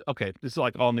like me? Okay, this is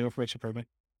like all new information for everybody.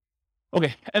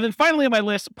 Okay, and then finally on my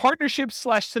list,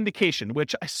 partnerships/syndication,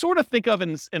 which I sort of think of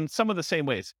in some of the same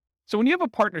ways. So when you have a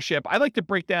partnership, I like to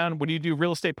break down when you do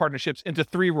real estate partnerships into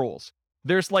 3 roles.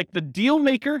 There's like the deal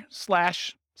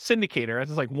maker/syndicator.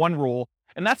 That's like one role.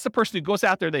 And that's the person who goes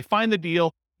out there, they find the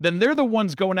deal, then they're the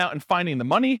ones going out and finding the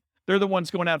money. They're the ones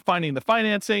going out finding the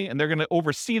financing, and they're going to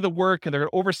oversee the work, and they're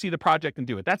going to oversee the project and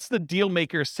do it. That's the deal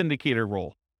maker syndicator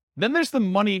role. Then there's the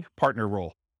money partner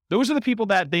role. Those are the people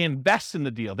that they invest in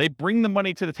the deal. They bring the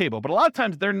money to the table, but a lot of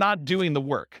times they're not doing the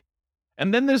work.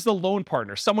 And then there's the loan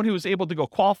partner, someone who is able to go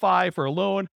qualify for a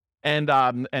loan and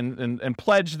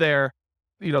pledge their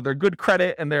good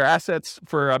credit and their assets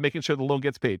for making sure the loan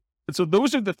gets paid. And so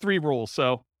those are the 3 roles.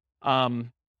 So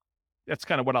that's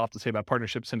kind of what I'll have to say about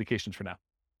partnership syndications for now.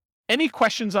 Any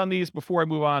questions on these before I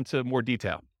move on to more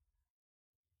detail?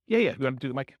 Yeah. You want to do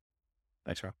the mic?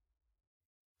 Thanks, Rob.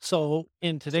 So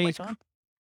in today's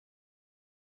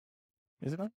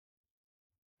Is it on?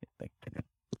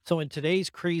 So in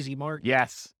today's crazy market,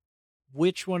 Yes.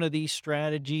 which one of these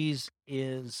strategies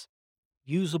is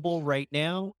usable right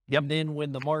now? Yep. And then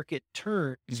when the market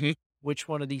turns, Mhm. which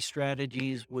one of these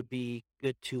strategies would be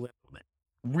good to implement?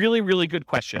 Really, really good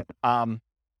question.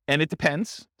 And it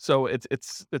depends. So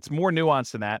it's more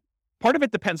nuanced than that. Part of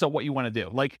it depends on what you want to do.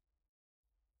 Like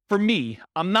for me,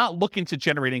 I'm not looking to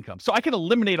generate income. So I can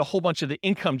eliminate a whole bunch of the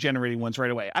income generating ones right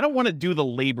away. I don't want to do the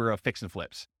labor of fix and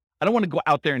flips. I don't want to go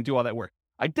out there and do all that work.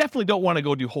 I definitely don't want to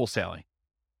go do wholesaling,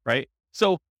 right?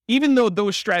 So even though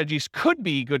those strategies could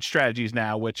be good strategies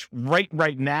now, which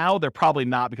right now, they're probably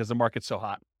not because the market's so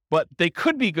hot, but they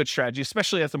could be good strategies,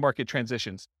 especially as the market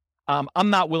transitions. I'm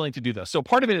not willing to do those. So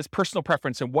part of it is personal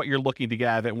preference and what you're looking to get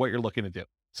out of it and what you're looking to do.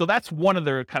 So that's one of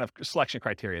the kind of selection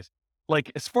criteria. Like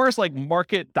as far as like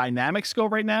market dynamics go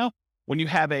right now, when you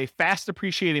have a fast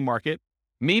appreciating market,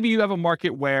 maybe you have a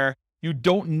market where you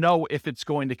don't know if it's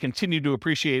going to continue to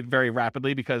appreciate very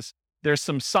rapidly because there's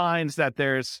some signs that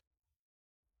there's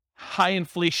high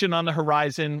inflation on the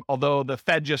horizon, although the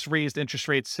Fed just raised interest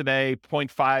rates today,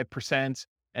 0.5%.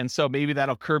 And so maybe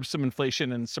that'll curb some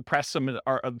inflation and suppress some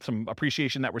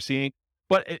appreciation that we're seeing.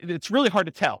 But it's really hard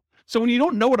to tell. So when you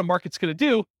don't know what a market's going to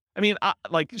do, I mean,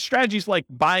 like strategies like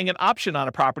buying an option on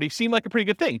a property seem like a pretty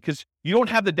good thing because you don't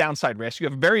have the downside risk. You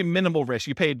have very minimal risk.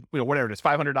 You paid, whatever it is,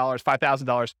 $500,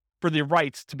 $5,000 for the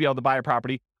rights to be able to buy a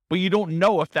property, but you don't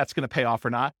know if that's going to pay off or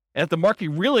not. And if the market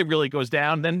really, really goes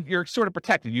down, then you're sort of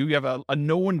protected. You have a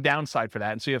known downside for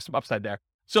that. And so you have some upside there.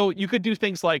 So you could do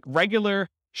things like regular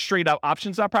straight up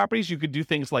options on properties. You could do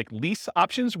things like lease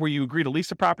options where you agree to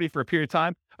lease a property for a period of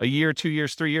time, a year, 2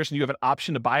 years, 3 years, and you have an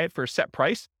option to buy it for a set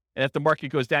price. And if the market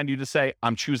goes down, you just say,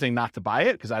 I'm choosing not to buy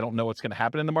it because I don't know what's going to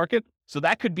happen in the market. So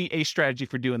that could be a strategy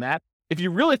for doing that. If you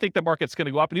really think the market's going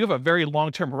to go up and you have a very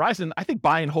long-term horizon, I think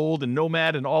buy and hold and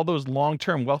nomad and all those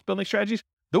long-term wealth building strategies,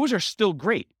 those are still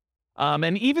great.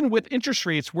 And even with interest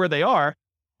rates where they are,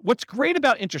 what's great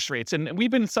about interest rates, and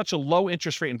we've been in such a low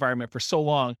interest rate environment for so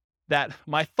long that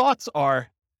my thoughts are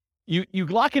you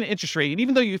lock in an interest rate, and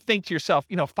even though you think to yourself,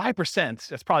 5%,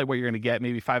 that's probably what you're going to get,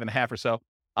 maybe 5.5 or so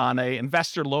on a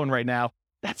investor loan right now,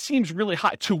 that seems really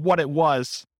high to what it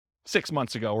was 6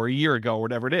 months ago or a year ago or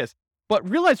whatever it is. But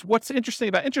realize what's interesting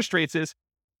about interest rates is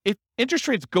if interest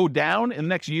rates go down in the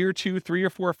next year, 2, 3, or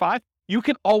 4, or 5, you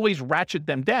can always ratchet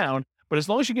them down. But as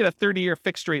long as you get a 30-year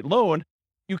fixed rate loan,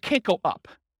 you can't go up,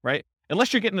 right?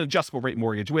 Unless you're getting an adjustable rate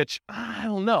mortgage, which I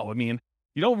don't know. I mean,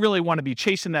 you don't really want to be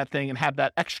chasing that thing and have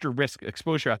that extra risk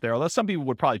exposure out there. Although some people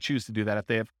would probably choose to do that if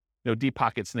they have, deep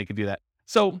pockets and they could do that.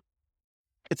 So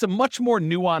it's a much more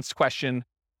nuanced question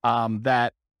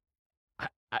that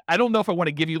I don't know if I want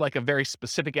to give you like a very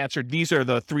specific answer. These are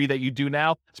the 3 that you do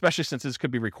now, especially since this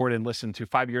could be recorded and listened to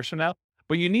 5 years from now.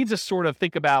 But you need to sort of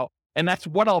think about, and that's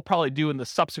what I'll probably do in the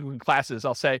subsequent classes.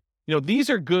 I'll say, these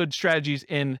are good strategies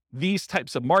in these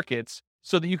types of markets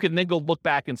so that you can then go look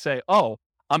back and say, oh,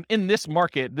 I'm in this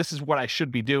market. This is what I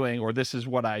should be doing, or this is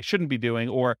what I shouldn't be doing,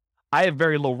 or I have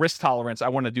very low risk tolerance. I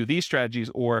want to do these strategies,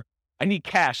 or I need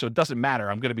cash, so it doesn't matter.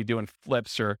 I'm going to be doing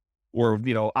flips or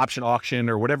option auction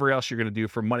or whatever else you're going to do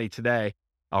for money today,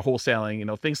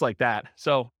 wholesaling, things like that.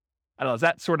 So I don't know, is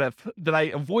that sort of, did I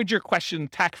avoid your question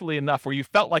tactfully enough where you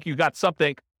felt like you got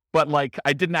something, but like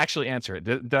I didn't actually answer it?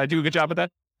 Did I do a good job with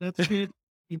that? That's it.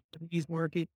 He's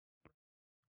market.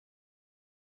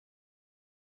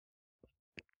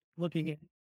 Looking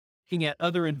at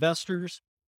other investors,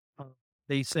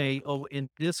 they say, oh, in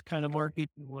this kind of market,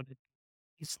 you want to,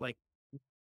 it's like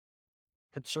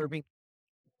conserving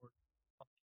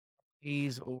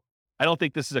or I don't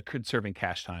think this is a conserving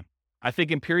cash time. I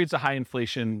think in periods of high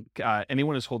inflation,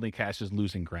 anyone who's holding cash is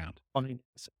losing ground.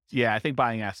 Yeah, I think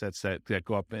buying assets that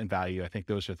go up in value, I think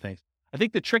those are things. I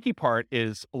think the tricky part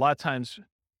is a lot of times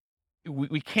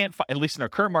we can't, at least in our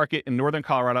current market in Northern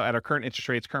Colorado, at our current interest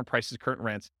rates, current prices, current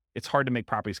rents, it's hard to make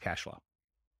properties cash flow.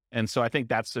 And so I think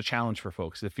that's the challenge for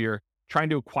folks. If you're trying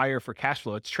to acquire for cash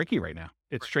flow, it's tricky right now.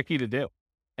 It's tricky to do.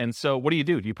 And so what do?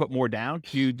 Do you put more down?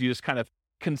 Do you just kind of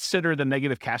consider the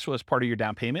negative cash flow as part of your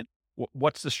down payment?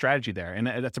 What's the strategy there? And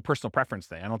that's a personal preference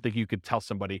thing. I don't think you could tell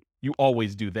somebody you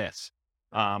always do this.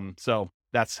 So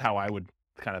that's how I would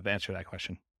kind of answer that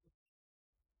question.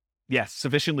 Yes,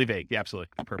 sufficiently vague. Yeah, absolutely.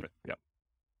 Perfect. Yep.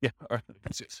 Yeah. All right.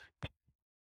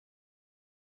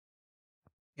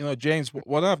 James,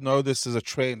 what I've noticed is a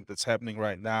trend that's happening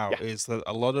right now is that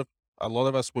a lot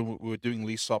of us, when we were doing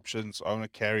lease options, owner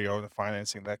carry, owner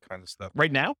financing, that kind of stuff.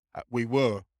 Right now?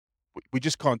 We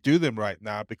just can't do them right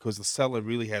now because the seller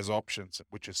really has options,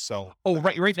 which is sell. Oh,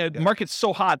 right now, the market's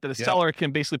so hot that a seller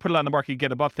can basically put it on the market and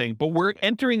get above thing. But we're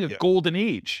entering a golden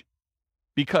age,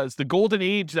 because the golden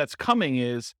age that's coming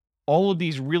is all of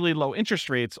these really low interest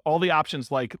rates, all the options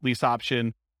like lease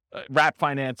option, wrap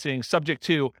financing, subject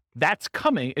to, that's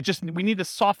coming. We need a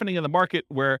softening of the market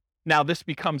where now this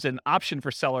becomes an option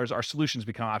for sellers. Our solutions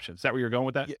become options. Is that where you're going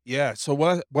with that? Yeah. So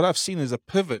what I've seen is a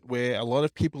pivot where a lot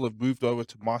of people have moved over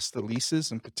to master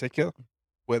leases in particular,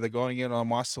 where they're going in on a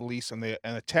master lease and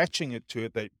attaching it to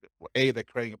it. They're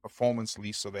creating a performance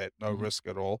lease so that no risk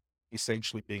at all,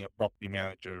 essentially being a property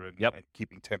manager and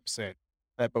keeping 10%.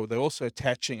 But they're also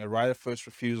attaching a right of first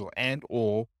refusal and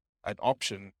or an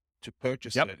option to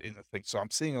purchase it in the thing. So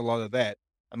I'm seeing a lot of that.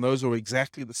 And those are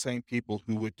exactly the same people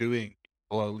who were doing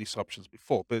a lot of lease options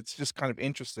before. But it's just kind of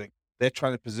interesting. They're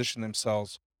trying to position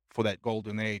themselves for that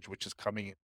golden age, which is coming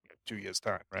in 2 years'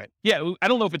 time, right? Yeah, I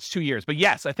don't know if it's 2 years, but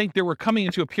yes, I think we're coming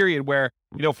into a period where,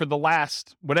 for the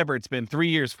last, whatever it's been, 3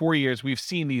 years, 4 years, we've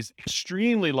seen these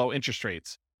extremely low interest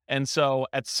rates. And so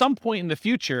at some point in the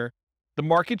future, the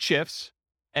market shifts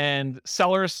and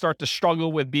sellers start to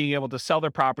struggle with being able to sell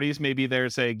their properties. Maybe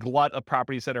there's a glut of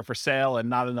properties that are for sale and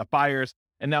not enough buyers.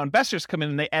 And now investors come in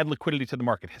and they add liquidity to the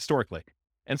market historically.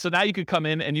 And so now you could come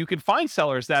in and you could find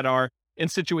sellers that are in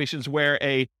situations where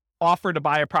a offer to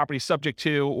buy a property subject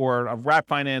to, or a wrap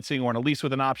financing, or a lease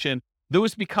with an option,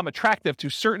 those become attractive to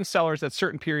certain sellers at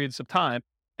certain periods of time.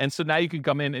 And so now you can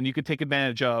come in and you could take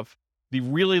advantage of the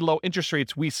really low interest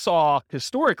rates we saw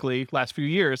historically last few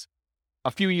years, a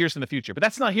few years in the future. But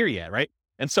that's not here yet, right?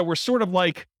 And so we're sort of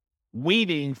like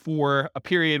waiting for a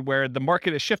period where the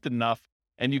market has shifted enough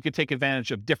and you could take advantage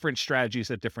of different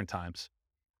strategies at different times.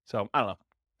 So I don't know.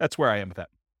 That's where I am with that.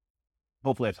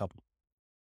 Hopefully that's helpful.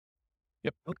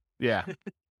 Yep. Yeah.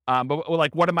 But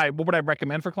like, what would I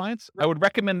recommend for clients? I would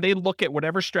recommend they look at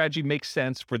whatever strategy makes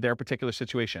sense for their particular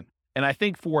situation. And I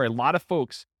think for a lot of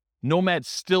folks, Nomad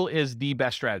still is the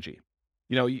best strategy.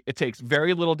 It takes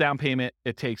very little down payment.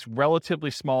 It takes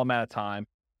relatively small amount of time.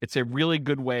 It's a really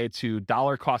good way to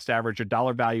dollar cost average or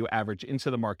dollar value average into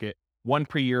the market, one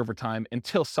per year over time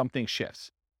until something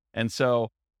shifts. And so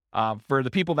for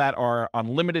the people that are on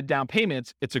limited down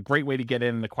payments, it's a great way to get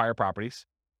in and acquire properties.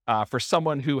 For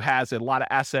someone who has a lot of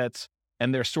assets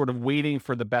and they're sort of waiting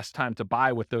for the best time to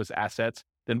buy with those assets,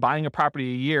 then buying a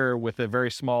property a year with a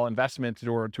very small investment in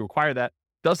order to acquire that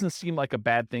doesn't seem like a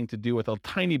bad thing to do with a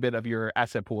tiny bit of your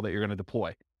asset pool that you're going to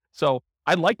deploy. So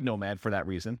I like Nomad for that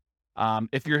reason.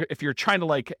 If you're trying to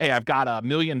like, hey, I've got $1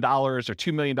 million or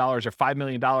 $2 million or $5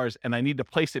 million and I need to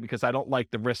place it because I don't like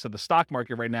the risks of the stock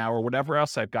market right now or whatever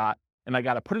else I've got, and I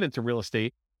got to put it into real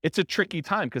estate, it's a tricky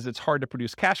time because it's hard to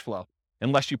produce cash flow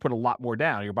unless you put a lot more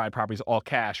down. You're buying properties all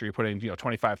cash or you're putting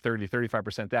 25, 30,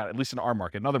 35% down, at least in our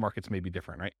market. In other markets may be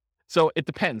different, right? So it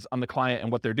depends on the client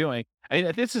and what they're doing. You're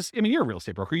a real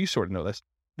estate broker. You sort of know this.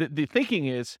 The thinking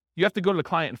is you have to go to the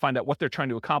client and find out what they're trying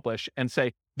to accomplish and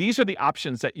say, these are the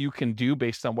options that you can do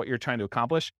based on what you're trying to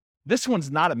accomplish. This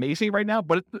one's not amazing right now,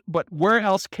 but where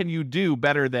else can you do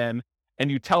better than,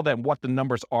 and you tell them what the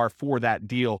numbers are for that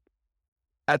deal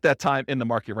at that time in the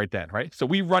market right then, right? So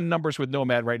we run numbers with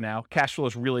Nomad right now. Cash flow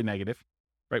is really negative,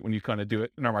 right? When you kind of do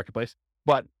it in our marketplace,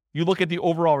 but you look at the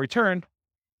overall return.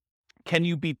 Can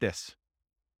you beat this?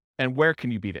 And where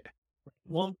can you beat it?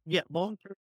 Long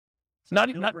term.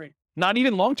 Not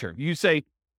even long term. You say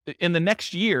in the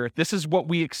next year, this is what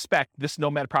we expect this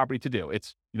Nomad property to do.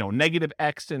 It's, negative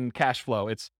X in cash flow.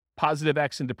 It's positive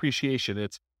X in depreciation.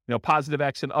 It's, positive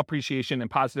X in appreciation and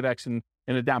positive X in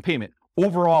a down payment.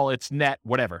 Overall, it's net,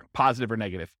 whatever, positive or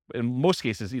negative. In most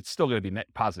cases, it's still going to be net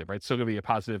positive, right? It's still going to be a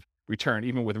positive return,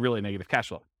 even with really negative cash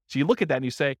flow. So you look at that and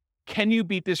you say, can you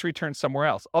beat this return somewhere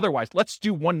else? Otherwise, let's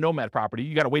do one Nomad property.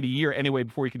 You got to wait a year anyway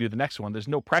before you can do the next one. There's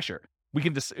no pressure. We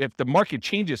can just, if the market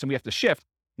changes and we have to shift,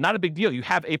 not a big deal. You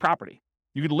have a property.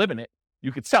 You could live in it.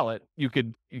 You could sell it. You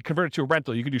convert it to a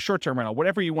rental. You could do short-term rental,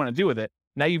 whatever you want to do with it.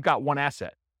 Now you've got one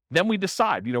asset. Then we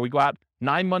decide, we go out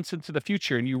 9 months into the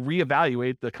future and you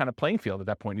reevaluate the kind of playing field at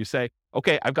that point. You say,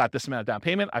 okay, I've got this amount of down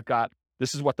payment.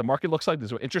 This is what the market looks like. This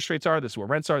is what interest rates are. This is what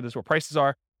rents are. This is what prices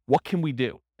are. What can we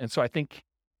do? And so I think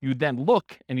you then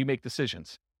look and you make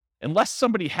decisions. Unless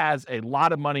somebody has a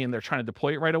lot of money and they're trying to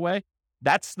deploy it right away,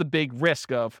 that's the big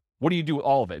risk of what do you do with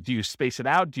all of it? Do you space it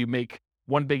out? Do you make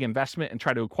one big investment and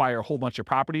try to acquire a whole bunch of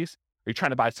properties? Are you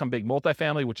trying to buy some big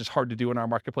multifamily, which is hard to do in our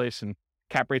marketplace and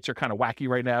cap rates are kind of wacky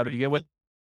right now to begin with?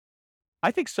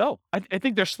 I think so. I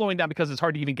think they're slowing down because it's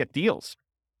hard to even get deals.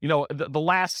 The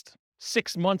last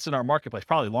 6 months in our marketplace,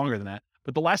 probably longer than that,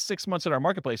 but the last 6 months in our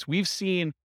marketplace, we've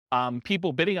seen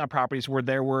people bidding on properties where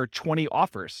there were 20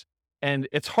 offers. And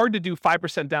it's hard to do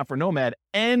 5% down for Nomad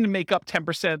and make up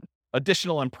 10%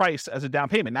 additional in price as a down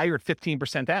payment. Now you're at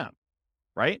 15% down,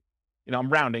 right? I'm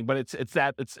rounding, but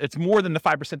it's more than the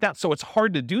 5% down. So it's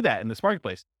hard to do that in this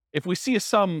marketplace. If we see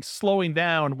some slowing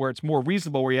down where it's more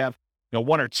reasonable, where you have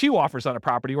 1 or 2 offers on a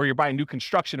property, or you're buying new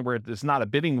construction where there's not a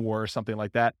bidding war or something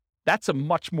like that, that's a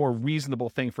much more reasonable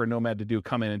thing for a Nomad to do,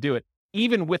 come in and do it,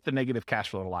 even with the negative cash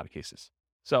flow in a lot of cases.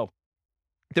 So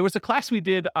there was a class we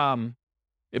did,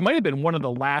 it might have been one of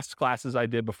the last classes I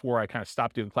did before I kind of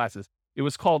stopped doing classes. It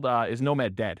was called, Is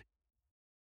Nomad Dead?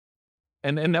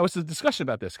 And that was a discussion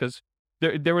about this, because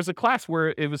there was a class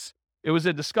where it was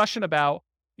a discussion about,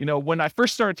 when I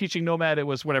first started teaching Nomad, it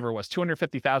was whatever it was,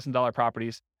 $250,000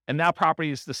 properties. And now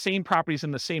properties, the same properties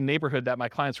in the same neighborhood that my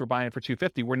clients were buying for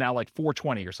 $250 were now like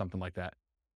 $420 or something like that.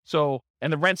 So,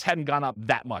 and the rents hadn't gone up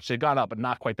that much. They'd gone up, but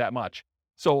not quite that much.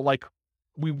 So like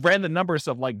we ran the numbers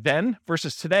of like then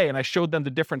versus today. And I showed them the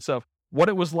difference of what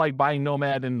it was like buying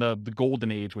Nomad in the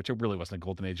golden age, which it really wasn't a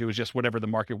golden age. It was just whatever the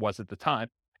market was at the time.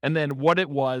 And then what it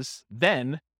was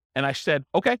then. And I said,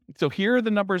 okay, so here are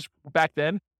the numbers back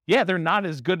then. Yeah, they're not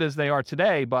as good as they are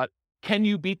today, but can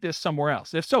you beat this somewhere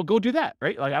else? If so, go do that,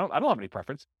 right? Like I don't have any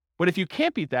preference. But if you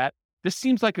can't beat that, this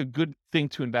seems like a good thing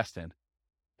to invest in.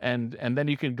 And then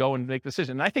you can go and make a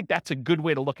decision. And I think that's a good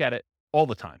way to look at it all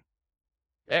the time.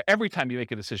 Every time you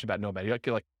make a decision about Nomad,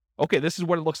 you're like, okay, this is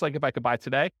what it looks like if I could buy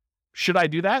today. Should I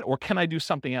do that? Or can I do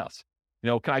something else?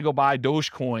 Can I go buy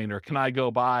Dogecoin, or can I go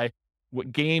buy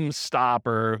GameStop,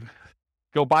 or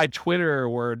go buy Twitter,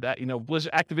 or that,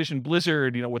 Activision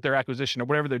Blizzard, with their acquisition or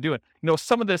whatever they're doing.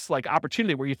 Some of this like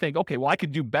opportunity where you think, okay, well, I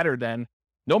could do better than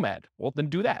Nomad. Well, then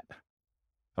do that.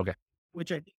 Okay.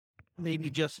 Which I think maybe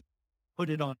just put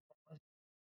it on.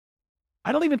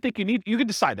 I don't even think you could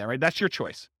decide that, right? That's your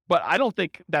choice. But I don't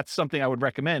think that's something I would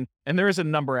recommend. And there is a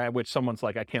number at which someone's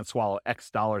like, I can't swallow X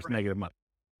dollars negative money.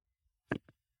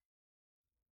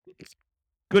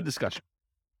 Good discussion.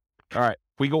 All right.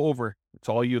 If we go over, it's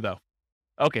all you though.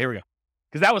 Okay, here we go.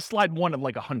 Because that was slide 1 of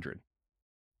like 100.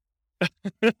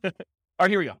 All right,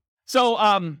 here we go. So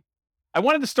I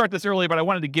wanted to start this early, but I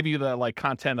wanted to give you the like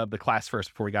content of the class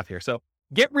first before we got here. So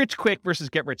get rich quick versus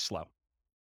get rich slow.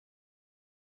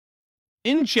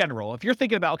 In general, if you're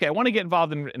thinking about, okay, I want to get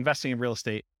involved in investing in real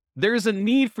estate, there's a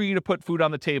need for you to put food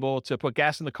on the table, to put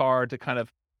gas in the car, to kind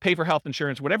of pay for health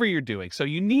insurance, whatever you're doing. So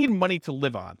you need money to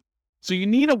live on. So you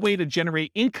need a way to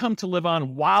generate income to live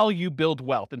on while you build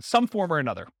wealth in some form or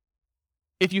another.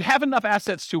 If you have enough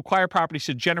assets to acquire properties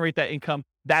to generate that income,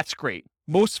 that's great.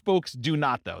 Most folks do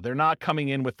not, though. They're not coming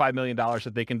in with $5 million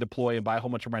that they can deploy and buy a whole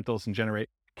bunch of rentals and generate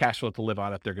cash flow to live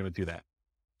on if they're going to do that.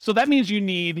 So that means you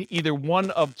need either one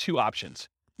of 2 options.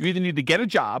 You either need to get a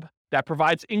job that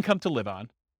provides income to live on,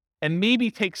 and maybe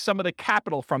take some of the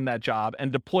capital from that job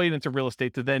and deploy it into real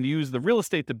estate to then use the real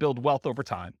estate to build wealth over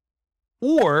time.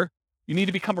 Or you need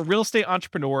to become a real estate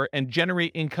entrepreneur and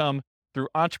generate income through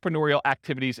entrepreneurial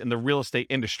activities in the real estate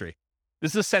industry.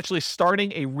 This is essentially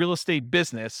starting a real estate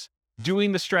business,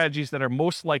 doing the strategies that are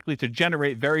most likely to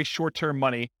generate very short-term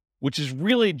money, which is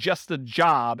really just a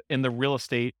job in the real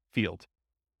estate field.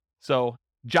 So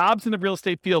jobs in the real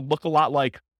estate field look a lot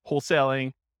like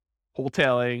wholesaling,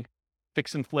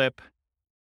 fix and flip,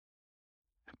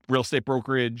 real estate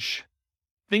brokerage,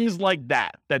 things like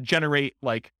that generate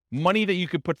like money that you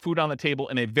could put food on the table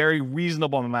in a very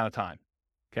reasonable amount of time.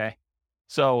 Okay.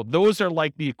 So those are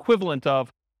like the equivalent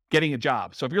of getting a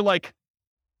job. So if you're like,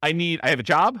 I have a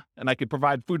job and I could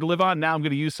provide food to live on. Now I'm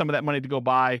going to use some of that money to go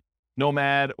buy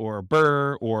Nomad or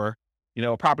Burr or,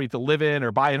 a property to live in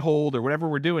or buy and hold or whatever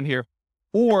we're doing here.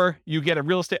 Or you get a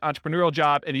real estate entrepreneurial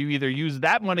job and you either use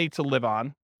that money to live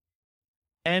on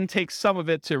and take some of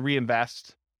it to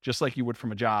reinvest, just like you would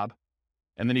from a job.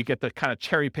 And then you get to kind of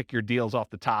cherry pick your deals off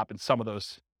the top in some of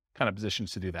those kind of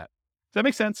positions to do that. Does that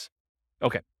make sense?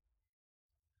 Okay.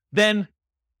 Then,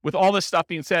 with all this stuff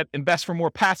being said, invest for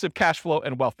more passive cash flow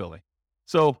and wealth building.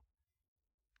 So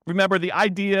remember, the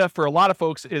idea for a lot of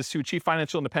folks is to achieve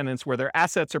financial independence where their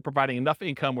assets are providing enough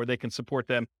income where they can support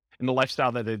them in the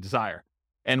lifestyle that they desire.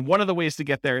 And one of the ways to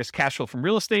get there is cash flow from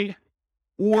real estate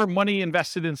or money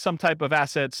invested in some type of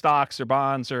asset, stocks or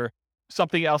bonds or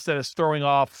something else that is throwing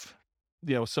off,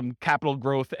 some capital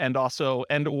growth and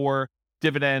or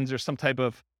dividends or some type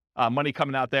of money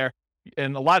coming out there.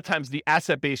 And a lot of times the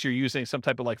asset base, you're using some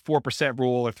type of like 4%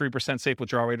 rule or 3% safe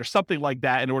withdrawal rate or something like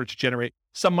that in order to generate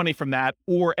some money from that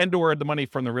or the money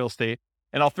from the real estate.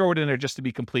 And I'll throw it in there just to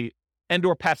be complete,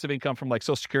 or passive income from like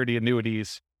Social Security,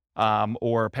 annuities,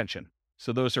 or pension.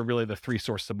 So those are really the three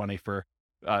sources of money for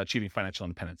achieving financial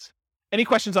independence. Any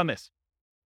questions on this?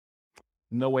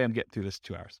 No way I'm getting through this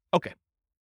 2 hours. Okay.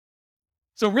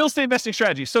 So real estate investing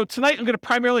strategy. So tonight I'm going to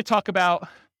primarily talk about,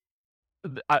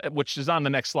 which is on the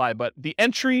next slide, but the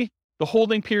entry, the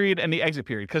holding period, and the exit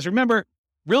period. Because remember,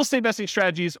 real estate investing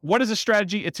strategies, what is a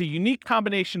strategy? It's a unique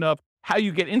combination of how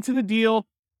you get into the deal,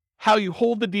 how you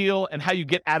hold the deal, and how you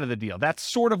get out of the deal. That's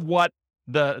sort of what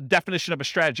the definition of a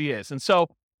strategy is. And so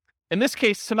in this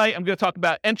case, tonight, I'm going to talk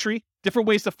about entry, different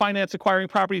ways to finance acquiring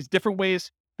properties, different ways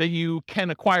that you can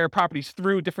acquire properties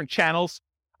through different channels,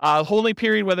 holding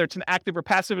period, whether it's an active or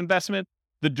passive investment,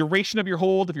 the duration of your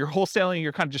hold, if you're wholesaling,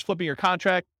 you're kind of just flipping your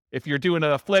contract, if you're doing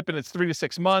a flip and it's 3 to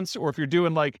 6 months, or if you're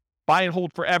doing like buy and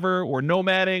hold forever or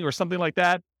nomading or something like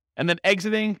that. And then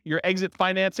exiting, your exit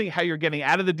financing, how you're getting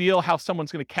out of the deal, how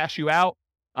someone's going to cash you out,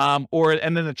 and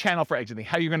then the channel for exiting,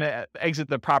 how you're going to exit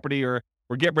the property or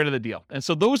get rid of the deal. And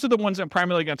so those are the ones I'm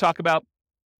primarily going to talk about.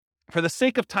 For the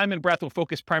sake of time and breath, we'll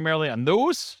focus primarily on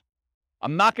those.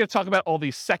 I'm not going to talk about all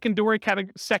these secondary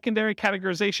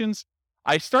categorizations.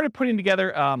 I started putting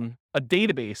together a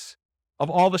database of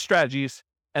all the strategies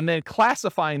and then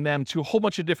classifying them to a whole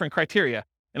bunch of different criteria.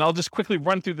 And I'll just quickly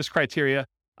run through this criteria,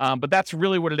 but that's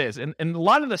really what it is. And a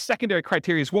lot of the secondary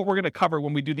criteria is what we're going to cover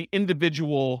when we do the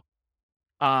individual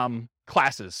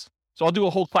classes. So I'll do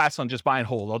a whole class on just buy and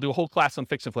hold. I'll do a whole class on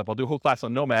fix and flip. I'll do a whole class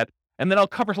on nomad. And then I'll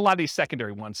cover a lot of these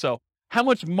secondary ones. So how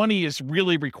much money is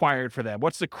really required for them?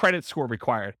 What's the credit score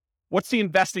required? What's the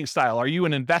investing style? Are you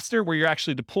an investor where you're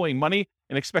actually deploying money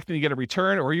and expecting to get a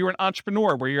return? Or are you an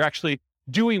entrepreneur where you're actually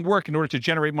doing work in order to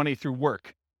generate money through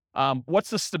work? What's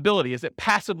the stability? Is it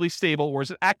passively stable or is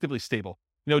it actively stable?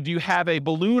 Do you have a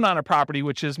balloon on a property,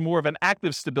 which is more of an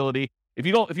active stability? If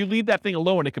you leave that thing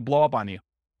alone, it could blow up on you.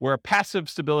 Where a passive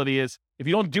stability is, if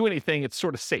you don't do anything, it's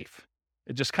sort of safe.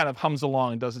 It just kind of hums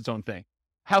along and does its own thing.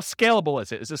 How scalable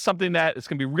is it? Is this something that is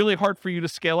going to be really hard for you to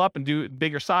scale up and do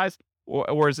bigger size?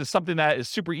 Or is this something that is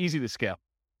super easy to scale?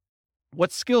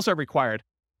 What skills are required?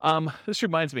 This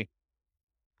reminds me,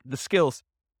 the skills.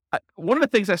 One of the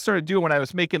things I started doing when I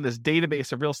was making this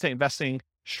database of real estate investing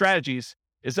strategies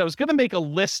is I was going to make a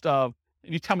list of,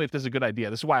 and you tell me if this is a good idea.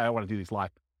 This is why I want to do these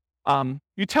live.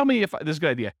 You tell me if this is a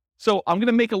good idea. So I'm going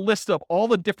to make a list of all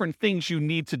the different things you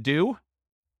need to do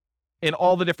in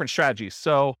all the different strategies.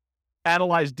 So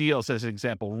analyze deals as an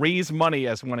example, raise money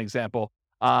as one example,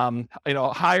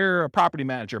 hire a property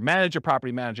manager, manage a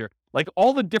property manager, like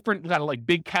all the different kind of like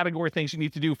big category things you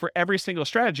need to do for every single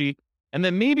strategy. And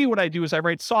then maybe what I do is I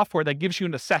write software that gives you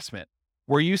an assessment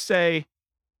where you say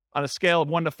on a scale of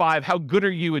 1 to 5, how good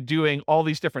are you at doing all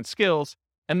these different skills?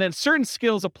 And then certain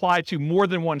skills apply to more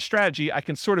than one strategy. I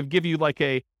can sort of give you like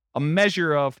a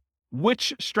measure of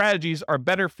which strategies are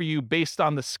better for you based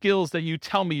on the skills that you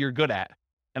tell me you're good at.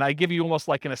 And I give you almost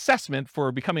like an assessment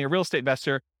for becoming a real estate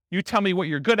investor. You tell me what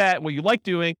you're good at, what you like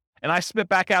doing, and I spit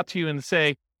back out to you and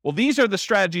say, well, these are the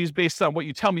strategies based on what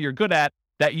you tell me you're good at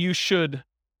that you should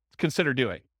consider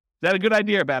doing. Is that a good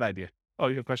idea or a bad idea? Oh,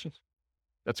 you have questions?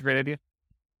 That's a great idea.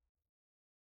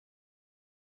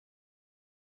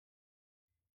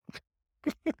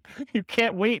 You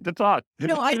can't wait to talk.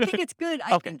 No, I think it's good.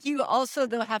 I Okay. think you also,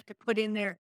 though, have to put in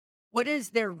there, what is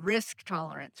their risk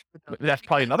tolerance for those? That's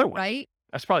probably another one. Right?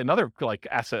 That's probably another like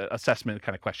asset assessment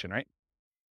kind of question, right?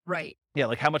 Right. Yeah,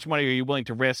 like how much money are you willing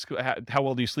to risk? How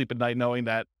well do you sleep at night knowing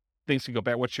that things can go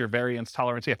bad? What's your variance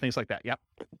tolerance? Yeah, things like that. Yep.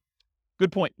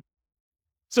 Good point.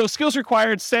 So skills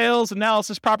required, sales,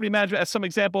 analysis, property management as some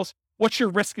examples. What's your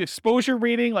risk exposure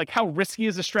rating? Like how risky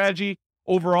is the strategy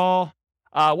overall?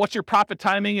 What's your profit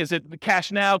timing? Is it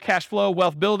cash now, cash flow,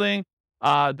 wealth building?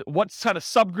 What kind of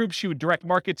subgroups you would direct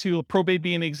market to? Probate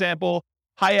being an example,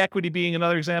 high equity being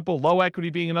another example, low equity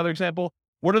being another example.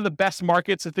 What are the best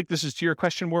markets? I think this is to your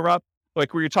question more up,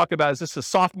 like where you're talking about, is this a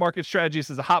soft market strategy? Is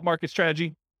this a hot market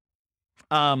strategy?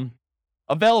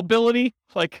 Availability,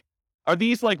 like, are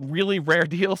these like really rare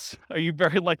deals? Are you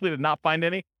very likely to not find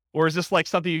any? Or is this like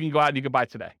something you can go out and you can buy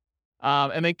today?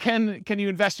 And then can you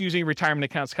invest using retirement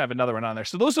accounts? Kind of another one on there.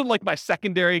 So those are like my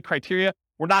secondary criteria.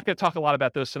 We're not going to talk a lot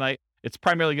about those tonight. It's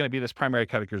primarily going to be this primary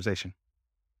categorization.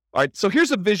 All right, so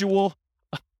here's a visual.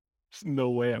 There's no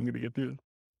way I'm going to get through this.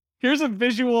 Here's a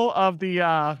visual of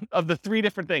the three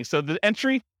different things. So the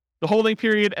entry, the holding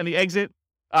period, and the exit.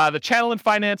 The channel and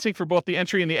financing for both the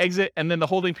entry and the exit, and then the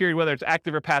holding period, whether it's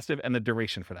active or passive, and the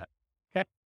duration for that. Okay,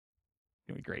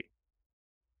 gonna be great.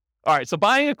 All right, so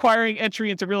buying, acquiring, entry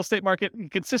into real estate market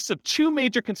consists of two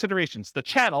major considerations: the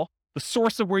channel, the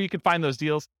source of where you can find those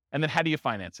deals, and then how do you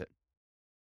finance it?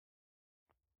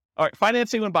 All right,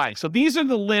 financing when buying. So these are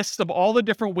the lists of all the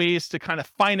different ways to kind of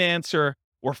finance or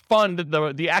fund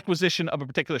the acquisition of a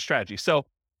particular strategy. So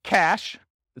cash,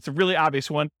 it's a really obvious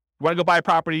one. You want to go buy a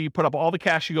property, you put up all the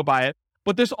cash, you go buy it.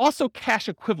 But there's also cash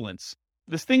equivalents.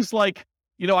 There's things like,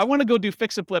 I want to go do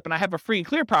fix and flip and I have a free and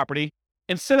clear property.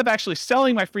 Instead of actually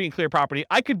selling my free and clear property,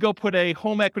 I could go put a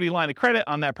home equity line of credit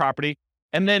on that property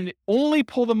and then only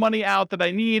pull the money out that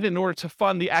I need in order to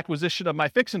fund the acquisition of my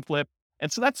fix and flip.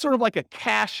 And so that's sort of like a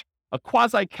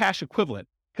quasi-cash equivalent,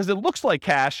 because it looks like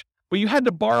cash, but you had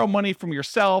to borrow money from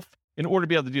yourself in order to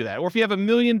be able to do that. Or if you have $1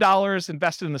 million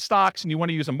invested in the stocks and you want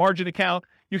to use a margin account,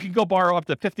 you can go borrow up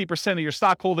to 50% of your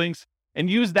stock holdings and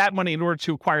use that money in order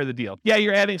to acquire the deal. Yeah,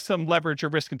 you're adding some leverage or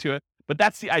risk into it, but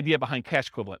that's the idea behind cash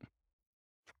equivalent.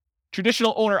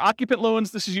 Traditional owner-occupant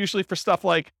loans, this is usually for stuff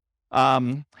like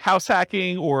house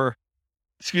hacking or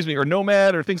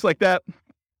Nomad or things like that.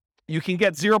 You can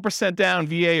get 0% down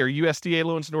VA or USDA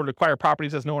loans in order to acquire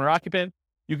properties as an owner-occupant.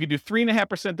 You can do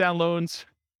 3.5% down loans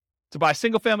to buy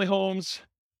single-family homes,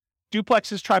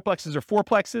 duplexes, triplexes, or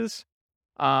fourplexes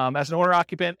as an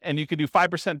owner-occupant, and you can do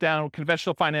 5% down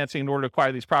conventional financing in order to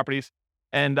acquire these properties.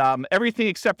 And everything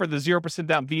except for the 0%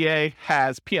 down VA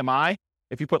has PMI.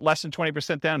 If you put less than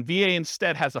 20% down, VA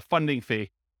instead has a funding fee,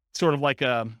 sort of like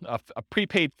a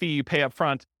prepaid fee you pay up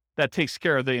front that takes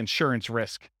care of the insurance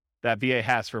risk that VA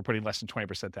has for putting less than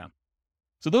 20% down.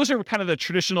 So those are kind of the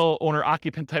traditional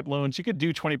owner-occupant type loans. You could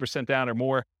do 20% down or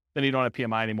more, then you don't have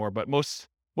PMI anymore, but most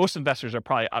investors are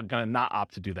probably going to not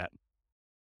opt to do that.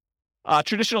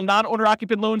 Traditional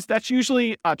non-owner-occupant loans, that's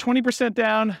usually 20%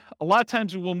 down. A lot of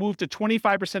times we'll move to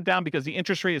 25% down because the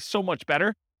interest rate is so much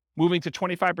better, moving to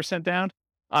 25% down.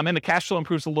 And the cash flow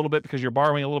improves a little bit because you're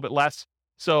borrowing a little bit less.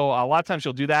 So a lot of times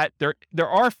you'll do that. There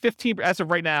are 15, as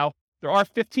of right now, there are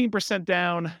 15%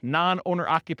 down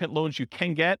non-owner-occupant loans you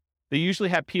can get. They usually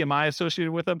have PMI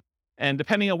associated with them. And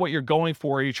depending on what you're going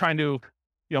for, you're trying to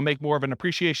make more of an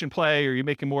appreciation play or you're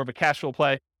making more of a cash flow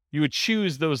play, you would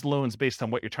choose those loans based on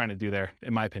what you're trying to do there,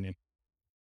 in my opinion.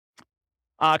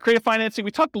 Creative financing,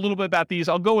 we talked a little bit about these.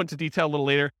 I'll go into detail a little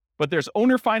later, but there's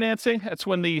owner financing. That's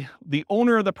when the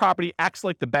owner of the property acts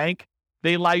like the bank.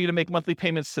 They allow you to make monthly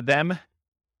payments to them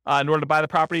in order to buy the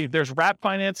property. There's wrap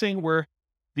financing, where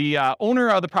the owner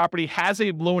of the property has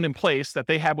a loan in place that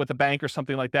they have with a bank or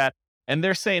something like that. And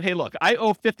they're saying, hey, look, I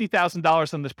owe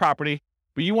 $50,000 on this property,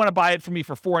 but you want to buy it from me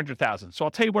for $400,000. So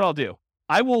I'll tell you what I'll do.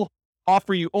 I will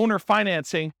offer you owner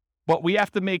financing, but we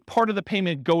have to make part of the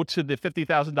payment go to the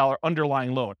 $50,000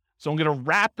 underlying loan. So I'm going to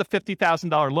wrap the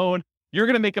 $50,000 loan. You're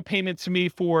going to make a payment to me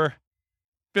for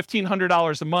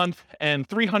 $1,500 a month, and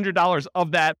 $300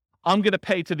 of that I'm going to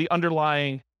pay to the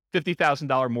underlying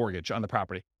 $50,000 mortgage on the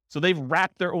property. So they've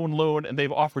wrapped their own loan and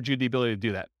they've offered you the ability to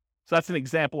do that. So that's an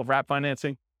example of wrap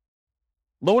financing.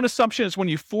 Loan assumption is when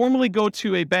you formally go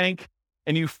to a bank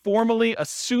and you formally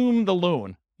assume the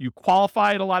loan. You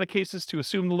qualify in a lot of cases to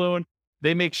assume the loan.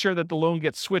 They make sure that the loan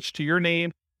gets switched to your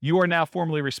name. You are now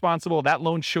formally responsible. That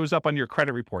loan shows up on your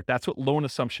credit report. That's what loan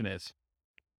assumption is.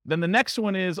 Then the next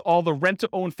one is all the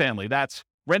rent-to-own family. That's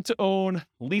rent-to-own,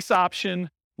 lease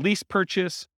option, lease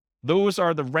purchase. Those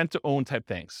are the rent-to-own type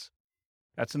things.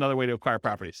 That's another way to acquire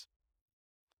properties.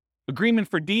 Agreement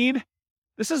for deed.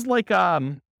 This is like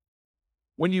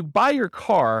when you buy your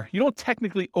car, you don't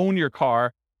technically own your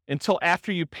car until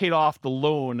after you paid off the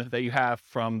loan that you have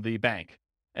from the bank.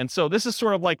 And so this is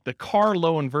sort of like the car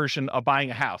loan version of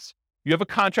buying a house. You have a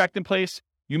contract in place,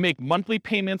 you make monthly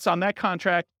payments on that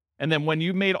contract, and then when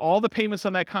you made all the payments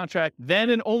on that contract, then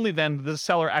and only then the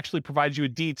seller actually provides you a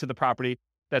deed to the property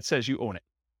that says you own it.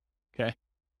 Okay.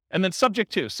 And then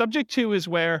subject to. Subject to is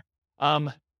where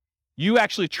you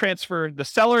actually transfer, the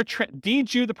seller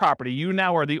deeds you the property. You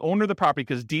now are the owner of the property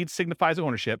because deed signifies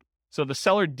ownership. So the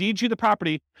seller deeds you the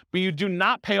property, but you do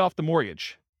not pay off the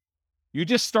mortgage. You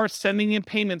just start sending in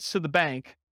payments to the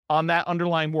bank on that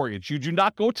underlying mortgage. You do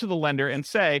not go to the lender and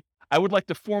say, I would like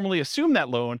to formally assume that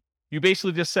loan. You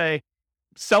basically just say,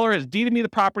 seller has deeded me the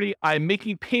property. I'm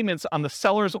making payments on the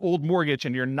seller's old mortgage,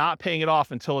 and you're not paying it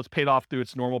off until it's paid off through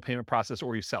its normal payment process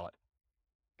or you sell it.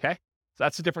 Okay? So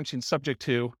that's the difference between subject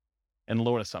to and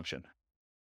loan assumption.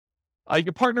 You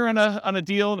can partner on a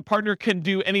deal. The partner can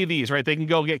do any of these, right? They can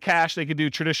go get cash. They can do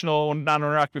traditional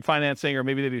non-owner occupied financing, or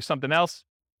maybe they do something else.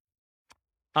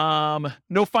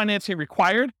 No financing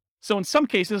required. So in some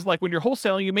cases, like when you're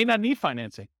wholesaling, you may not need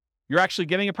financing. You're actually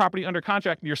getting a property under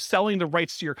contract and you're selling the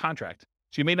rights to your contract.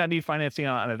 So you may not need financing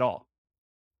on it at all.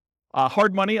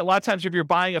 Hard money. A lot of times if you're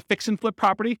buying a fix and flip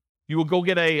property, you will go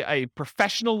get a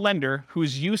professional lender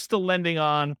who's used to lending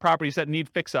on properties that need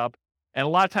fix up. And a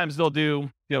lot of times they'll do,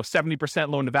 70%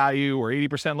 loan to value or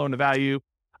 80% loan to value,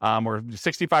 or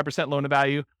 65% loan to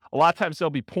value. A lot of times there'll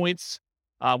be points.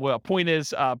 A point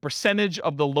is percentage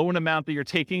of the loan amount that you're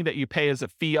taking that you pay as a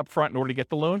fee up front in order to get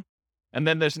the loan. And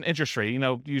then there's an interest rate,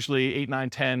 usually 8, 9,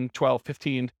 10, 12,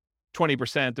 15,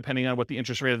 20%, depending on what the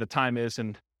interest rate at the time is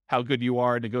and how good you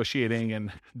are negotiating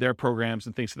and their programs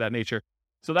and things of that nature.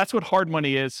 So that's what hard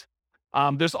money is.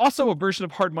 There's also a version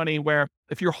of hard money where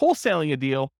if you're wholesaling a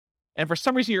deal and for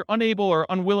some reason you're unable or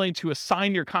unwilling to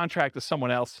assign your contract to someone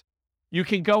else, you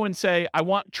can go and say, I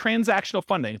want transactional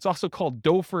funding. It's also called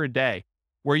dough for a day,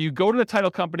 where you go to the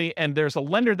title company and there's a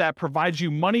lender that provides you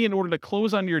money in order to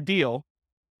close on your deal.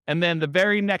 And then the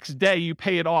very next day you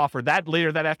pay it off, or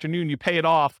later that afternoon, you pay it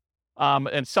off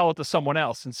and sell it to someone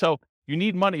else. And so you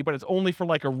need money, but it's only for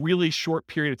like a really short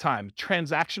period of time.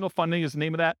 Transactional funding is the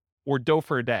name of that, or dough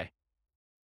for a day.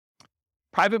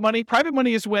 Private money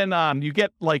is when you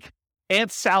get like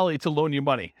Aunt Sally to loan you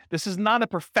money. This is not a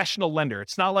professional lender.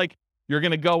 It's not like you're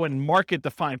going to go and market to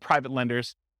find private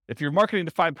lenders. If you're marketing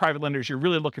to find private lenders, you're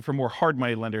really looking for more hard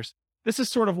money lenders. This is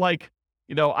sort of like,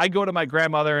 I go to my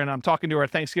grandmother and I'm talking to her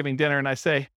at Thanksgiving dinner and I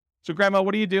say, so Grandma,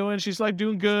 what are you doing? She's like,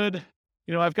 doing good.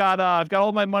 I've got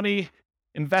all my money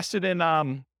invested in,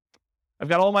 CDs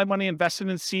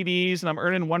and I'm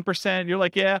earning 1%. You're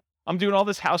like, yeah, I'm doing all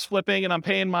this house flipping and I'm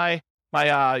paying my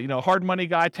hard money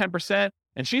guy 10%.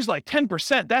 And she's like,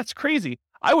 10%? That's crazy.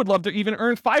 I would love to even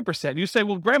earn 5%. You say,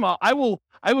 well, Grandma, I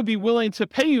would be willing to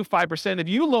pay you 5% if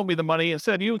you loan me the money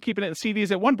instead of you keeping it in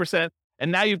CDs at 1%.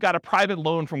 And now you've got a private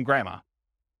loan from Grandma.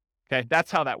 Okay,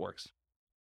 that's how that works.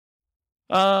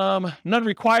 None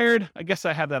required. I guess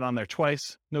I have that on there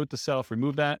twice. Note to self,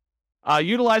 remove that.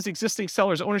 Utilize existing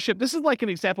seller's ownership. This is like an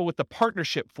example with the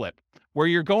partnership flip, where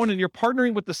you're going and you're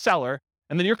partnering with the seller,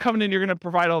 and then you're coming in, you're going to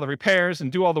provide all the repairs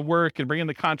and do all the work and bring in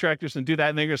the contractors and do that,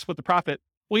 and then you're going to split the profit.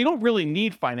 Well, you don't really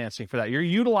need financing for that. You're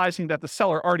utilizing that the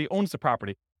seller already owns the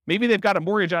property. Maybe they've got a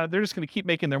mortgage on it. They're just going to keep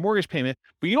making their mortgage payment,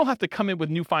 but you don't have to come in with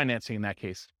new financing in that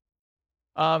case.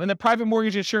 And then private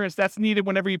mortgage insurance, that's needed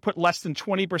whenever you put less than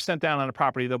 20% down on a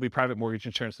property. There'll be private mortgage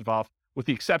insurance involved, with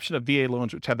the exception of VA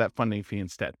loans, which have that funding fee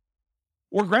instead.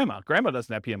 Or Grandma. Grandma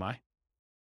doesn't have PMI.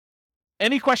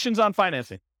 Any questions on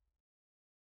financing?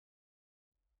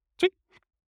 Sweet.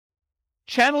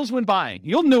 Channels when buying.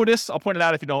 You'll notice, I'll point it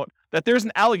out if you don't, that there's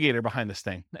an alligator behind this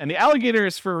thing. And the alligator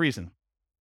is for a reason.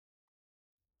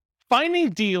 Finding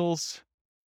deals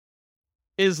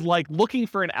is like looking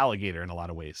for an alligator in a lot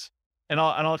of ways. And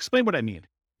I'll explain what I mean.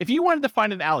 If you wanted to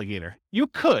find an alligator, you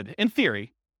could, in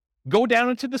theory, go down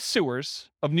into the sewers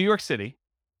of New York City,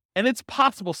 and it's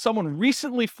possible someone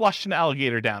recently flushed an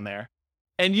alligator down there,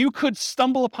 and you could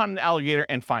stumble upon an alligator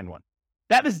and find one.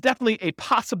 That is definitely a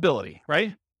possibility,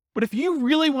 right? But if you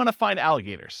really want to find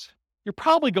alligators, you're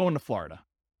probably going to Florida.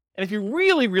 And if you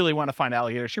really, really want to find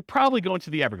alligators, you're probably going to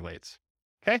the Everglades,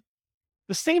 okay?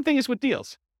 The same thing is with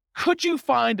deals. Could you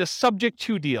find a subject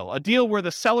to deal, a deal where the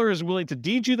seller is willing to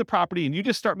deed you the property and you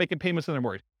just start making payments on their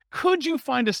mortgage? Could you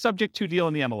find a subject to deal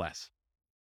in the MLS?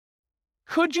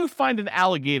 Could you find an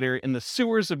alligator in the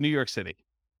sewers of New York City?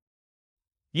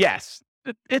 Yes,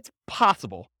 it's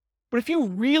possible. But if you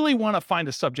really want to find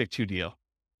a subject to deal,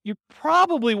 you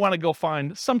probably want to go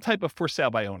find some type of for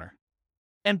sale by owner.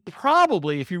 And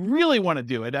probably, if you really want to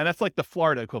do it, and that's like the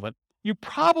Florida equivalent, you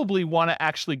probably want to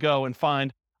actually go and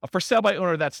find a for sale by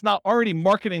owner that's not already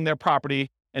marketing their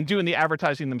property and doing the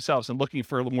advertising themselves and looking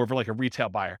for more of like a retail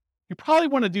buyer. You probably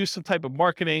want to do some type of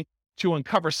marketing to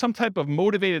uncover some type of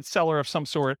motivated seller of some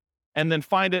sort, and then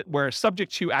find it where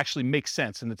subject to actually makes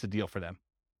sense and it's a deal for them.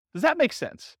 Does that make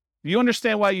sense? Do you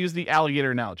understand why I use the alligator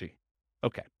analogy?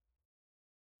 Okay.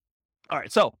 All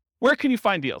right, so where can you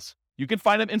find deals? You can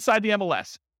find them inside the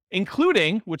MLS,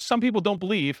 including, which some people don't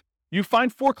believe, you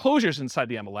find foreclosures inside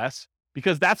the MLS,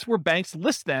 because that's where banks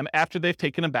list them after they've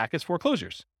taken them back as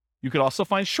foreclosures. You could also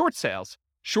find short sales.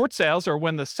 Short sales are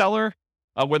when the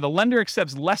lender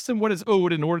accepts less than what is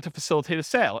owed in order to facilitate a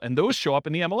sale, and those show up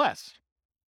in the MLS.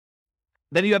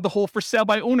 Then you have the whole for sale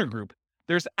by owner group.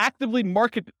 there's actively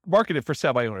marketed for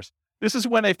sale by owners. This is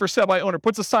when a for sale by owner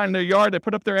puts a sign in their yard, they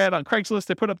put up their ad on Craigslist,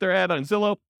 they put up their ad on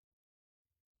Zillow,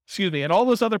 and all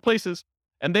those other places,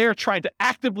 and they are trying to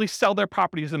actively sell their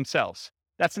properties themselves.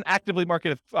 That's an actively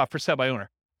marketed for sale by owner.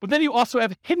 But then you also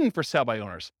have hidden for sale by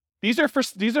owners. These are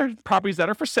properties that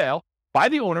are for sale by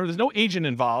the owner. There's no agent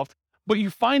involved, but you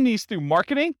find these through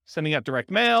marketing, sending out direct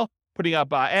mail, putting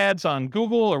up ads on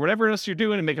Google or whatever else you're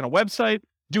doing, and making a website,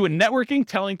 doing networking,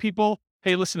 telling people,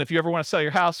 hey, listen, if you ever want to sell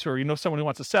your house or you know someone who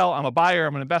wants to sell, I'm a buyer,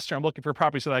 I'm an investor, I'm looking for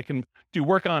properties that I can do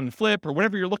work on and flip or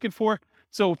whatever you're looking for.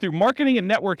 So through marketing and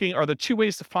networking are the two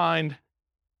ways to find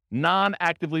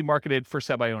non-actively marketed for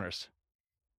sale by owners.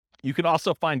 You can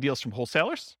also find deals from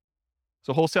wholesalers.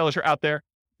 So wholesalers are out there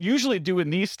usually doing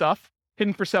these stuff,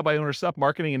 hidden for sale by owner stuff,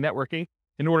 marketing and networking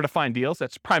in order to find deals.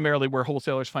 That's primarily where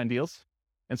wholesalers find deals.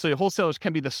 And so the wholesalers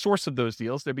can be the source of those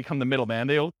deals. They become the middleman.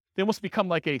 They almost become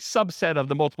like a subset of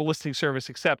the multiple listing service,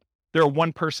 except they're a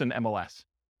one-person MLS.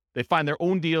 They find their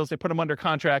own deals, they put them under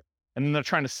contract, and then they're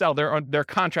trying to sell their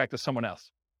contract to someone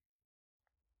else.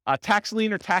 Tax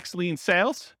lien or tax lien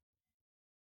sales.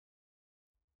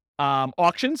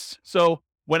 Auctions. So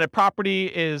when a property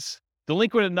is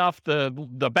delinquent enough,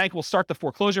 the bank will start the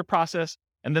foreclosure process,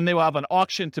 and then they will have an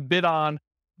auction to bid on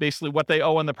basically what they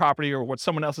owe on the property or what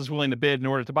someone else is willing to bid in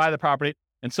order to buy the property.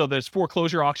 And so there's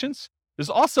foreclosure auctions. There's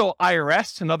also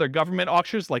IRS and other government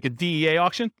auctions, like a DEA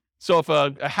auction. So if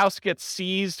a house gets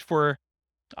seized for,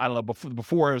 I don't know,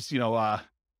 before it was,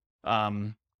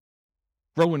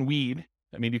 growing weed,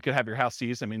 I mean, you could have your house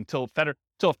seized. I mean, until it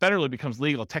federally becomes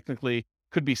legal, technically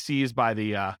could be seized by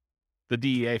the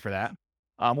DEA for that.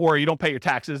 Or you don't pay your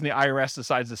taxes and the IRS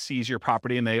decides to seize your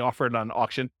property and they offer it on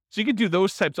auction. So you could do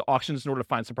those types of auctions in order to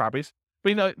find some properties.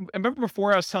 But, I remember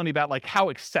before I was telling you about like how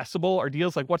accessible are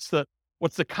deals, like what's the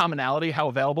commonality, how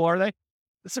available are they?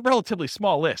 It's a relatively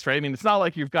small list, right? I mean, it's not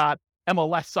like you've got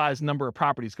MLS size number of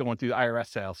properties going through the IRS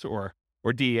sales or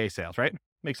DEA sales, right?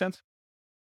 Make sense?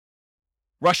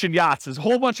 Russian yachts. There's a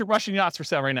whole bunch of Russian yachts for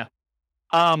sale right now.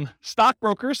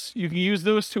 Stockbrokers, you can use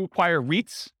those to acquire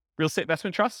REITs, real estate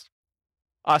investment trusts.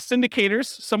 Syndicators,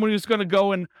 someone who's going to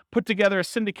go and put together a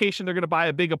syndication. They're going to buy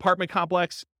a big apartment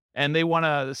complex and they want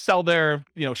to sell their,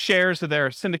 shares of their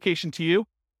syndication to you.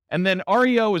 And then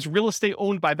REO is real estate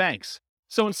owned by banks.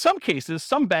 So in some cases,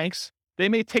 some banks, they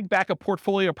may take back a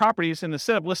portfolio of properties and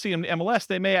instead of listing them in MLS,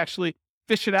 they may actually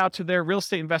fish it out to their real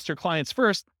estate investor clients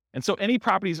first. And so any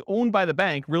properties owned by the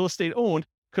bank, real estate owned,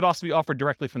 could also be offered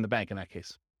directly from the bank in that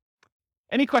case.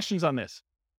 Any questions on this?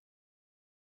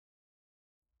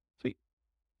 Sweet.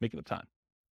 Making up time.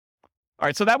 All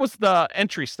right, so that was the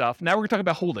entry stuff. Now we're going to talk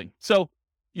about holding. So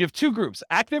you have two groups,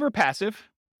 active or passive,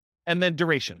 and then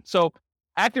duration. So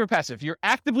active or passive, you're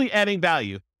actively adding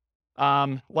value,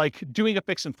 like doing a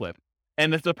fix and flip.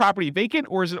 And is the property vacant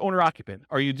or is it owner occupant?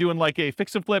 Are you doing like a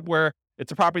fix and flip where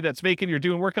it's a property that's vacant, you're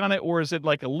doing work on it, or is it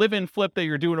like a live-in flip that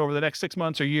you're doing over the next 6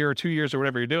 months or year or 2 years or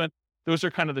whatever you're doing? Those are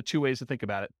kind of the two ways to think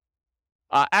about it.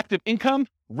 Active income,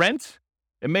 rent.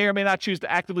 It may or may not choose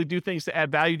to actively do things to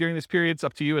add value during this period. It's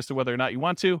up to you as to whether or not you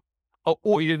want to.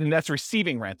 And that's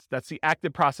receiving rent. That's the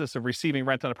active process of receiving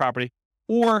rent on a property.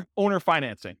 Or owner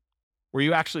financing, where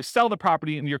you actually sell the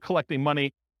property and you're collecting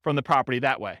money from the property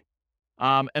that way.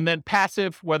 And then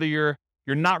passive, whether you're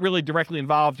not really directly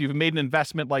involved, you've made an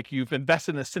investment, like you've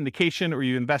invested in a syndication or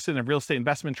you invested in a real estate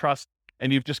investment trust,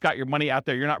 and you've just got your money out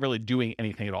there. You're not really doing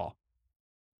anything at all.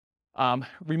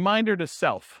 Reminder to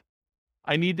self,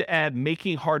 I need to add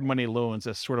making hard money loans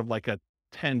as sort of like a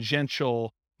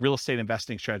tangential real estate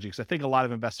investing strategy, because I think a lot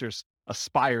of investors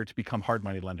aspire to become hard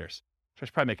money lenders. So I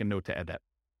should probably make a note to add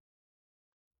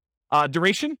that.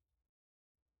 Duration.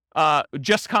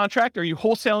 Just contract. Are you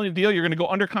wholesaling a deal? You're going to go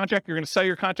under contract. You're going to sell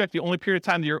your contract. The only period of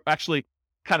time that you're actually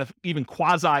kind of even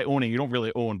quasi owning, you don't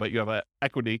really own, but you have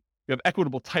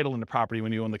equitable title in the property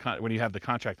when you own when you have the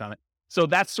contract on it. So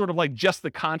that's sort of like just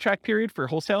the contract period for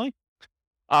wholesaling.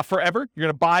 Forever. You're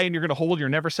going to buy and you're going to hold. You're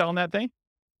never selling that thing.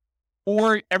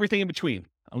 Or everything in between.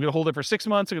 I'm going to hold it for 6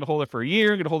 months. I'm going to hold it for a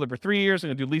year. I'm going to hold it for 3 years. I'm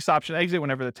going to do lease option exit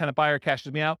whenever the tenant buyer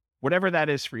cashes me out. Whatever that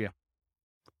is for you.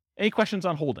 Any questions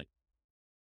on holding?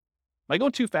 Am I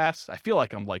going too fast? I feel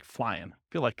like I'm like flying. I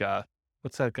feel like,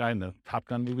 what's that guy in the Top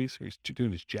Gun movies where he's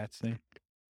doing his jets thing?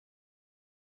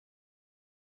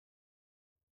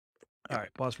 All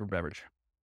right, pause for beverage.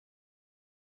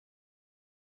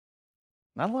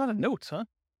 Not a lot of notes, huh?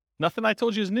 Nothing I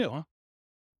told you is new, huh?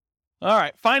 All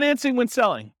right, financing when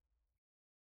selling.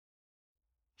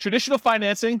 Traditional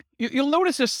financing, you'll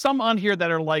notice there's some on here that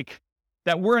are like,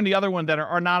 that were in the other one that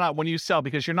are not out when you sell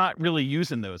because you're not really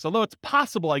using those. Although it's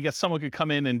possible, I guess someone could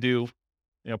come in and do,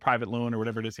 private loan or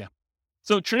whatever it is. Yeah.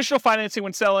 So traditional financing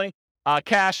when selling,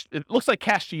 cash, it looks like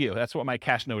cash to you. That's what my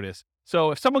cash note is.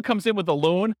 So if someone comes in with a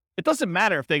loan, it doesn't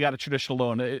matter if they got a traditional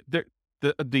loan.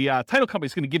 The title company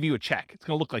is going to give you a check. It's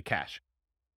going to look like cash.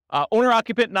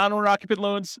 Owner-occupant, non-owner-occupant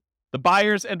loans, the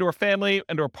buyers and/or family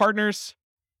and/or partners,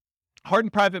 hard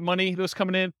and private money, those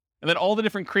coming in, and then all the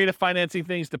different creative financing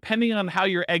things, depending on how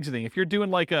you're exiting. If you're doing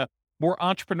like a more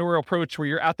entrepreneurial approach where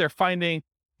you're out there finding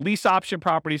lease option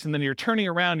properties and then you're turning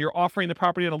around, you're offering the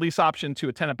property on a lease option to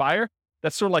a tenant buyer,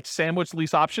 that's sort of like sandwich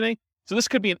lease optioning. So this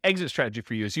could be an exit strategy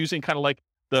for you, is using kind of like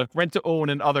the rent to own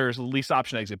and others, lease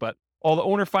option exit. But all the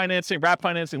owner financing, wrap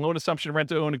financing, loan assumption, rent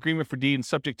to own, agreement for deed, and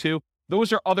subject to,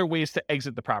 those are other ways to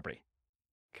exit the property.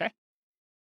 Okay.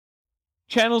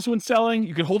 Channels when selling,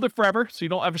 you can hold it forever, so you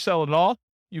don't ever sell it at all.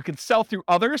 You can sell through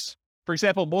others. For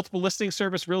example, multiple listing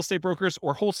service, real estate brokers,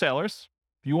 or wholesalers.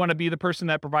 If you want to be the person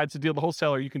that provides the deal, the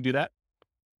wholesaler, you can do that.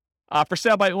 For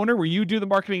sale by owner, where you do the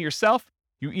marketing yourself,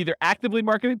 you either actively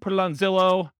market it, put it on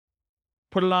Zillow,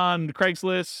 put it on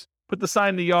Craigslist, put the sign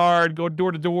in the yard, go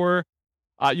door to door.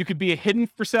 You could be a hidden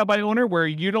for sale by owner where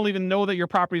you don't even know that your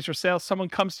property is for sale. Someone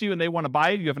comes to you and they want to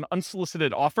buy it. You have an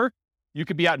unsolicited offer. You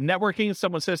could be out networking and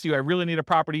someone says to you, I really need a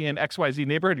property in XYZ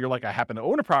neighborhood. You're like, I happen to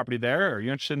own a property there. Are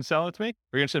you interested in selling it to me?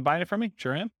 Are you interested in buying it from me?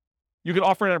 Sure am. You could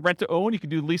offer it at rent to own. You could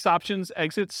do lease options,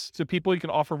 exits to people. You can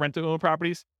offer rent to own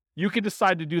properties. You could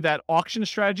decide to do that auction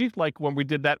strategy, like when we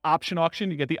did that option auction.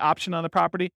 You get the option on the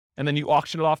property and then you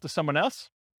auction it off to someone else.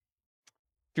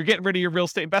 If you're getting rid of your real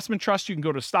estate investment trust, you can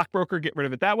go to a stockbroker, get rid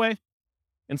of it that way.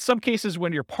 In some cases,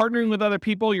 when you're partnering with other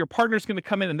people, your partner's going to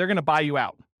come in and they're going to buy you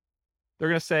out. They're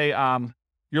going to say,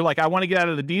 you're like, I want to get out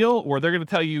of the deal, or they're going to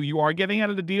tell you you are getting out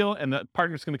of the deal, and the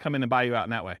partner's going to come in and buy you out in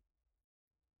that way.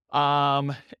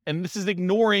 And this is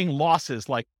ignoring losses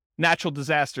like natural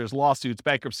disasters, lawsuits,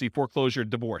 bankruptcy, foreclosure,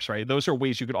 divorce, right? Those are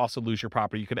ways you could also lose your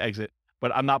property. You could exit,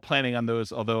 but I'm not planning on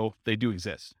those, although they do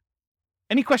exist.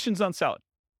 Any questions on selling?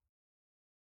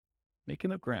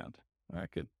 Making up ground. All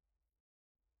right, good.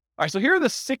 All right, so here are the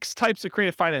 6 types of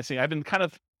creative financing. I've been kind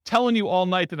of telling you all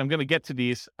night that I'm going to get to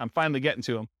these. I'm finally getting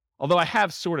to them, although I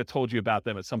have sort of told you about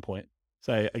them at some point.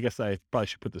 So I guess I probably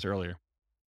should put this earlier.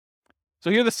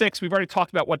 So here are the 6. We've already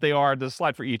talked about what they are. There's a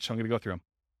slide for each, so I'm going to go through them.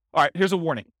 All right, here's a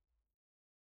warning.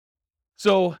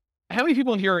 So how many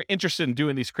people in here are interested in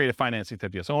doing these creative financing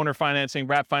type deals? Owner financing,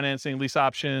 wrap financing, lease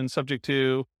option, subject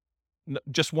to,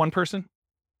 just one person?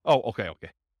 Oh, okay.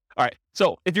 All right,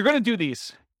 so if you're going to do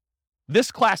these, this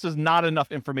class is not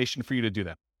enough information for you to do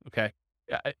them, okay?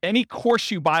 Any course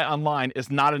you buy online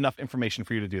is not enough information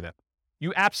for you to do that.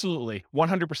 You absolutely,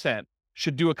 100%,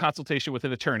 should do a consultation with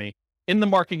an attorney in the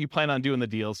market you plan on doing the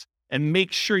deals and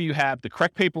make sure you have the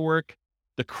correct paperwork,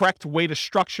 the correct way to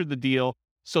structure the deal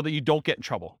so that you don't get in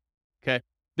trouble, okay?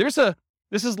 There's a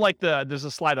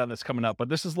slide on this coming up, but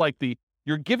this is like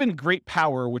you're given great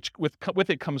power, which with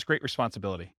it comes great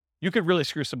responsibility. You could really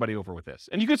screw somebody over with this.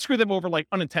 And you could screw them over like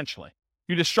unintentionally.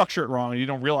 You just structure it wrong and you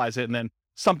don't realize it, and then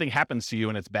something happens to you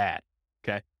and it's bad,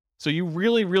 okay? So you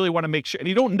really, really want to make sure, and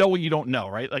you don't know what you don't know,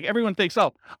 right? Like everyone thinks,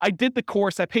 oh, I did the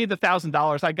course, I paid the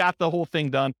 $1,000, I got the whole thing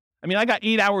done. I mean, I got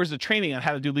 8 hours of training on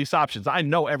how to do lease options. I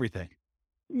know everything.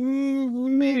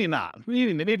 Maybe not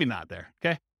there,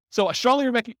 okay? So I strongly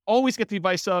recommend you always get the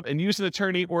advice of and use an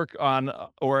attorney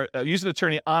use an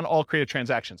attorney on all creative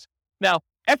transactions. Now,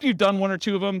 after you've done 1 or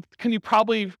 2 of them, can you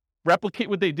probably replicate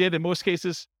what they did in most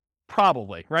cases?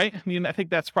 Probably, right? I mean, I think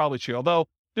that's probably true. Although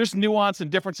there's nuance and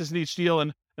differences in each deal,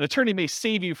 and an attorney may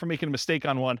save you from making a mistake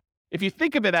on one. If you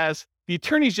think of it as the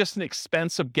attorney's just an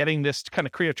expense of getting this kind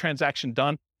of creative transaction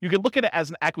done, you could look at it as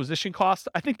an acquisition cost.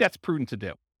 I think that's prudent to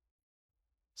do.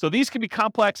 So these can be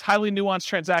complex, highly nuanced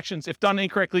transactions. If done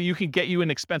incorrectly, you can get you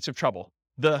in expensive trouble.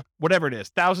 Whatever it is,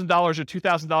 $1,000 or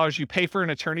 $2,000 you pay for an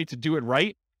attorney to do it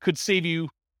right could save you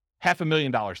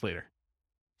 $500,000 later.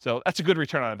 So that's a good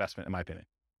return on investment, in my opinion.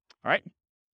 All right.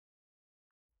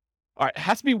 It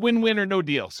has to be win-win or no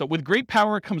deal. So with great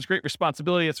power comes great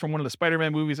responsibility. It's from one of the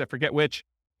Spider-Man movies. I forget which,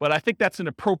 but I think that's an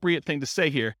appropriate thing to say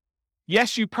here.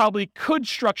 Yes, you probably could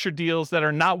structure deals that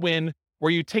are not win,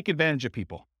 where you take advantage of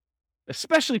people,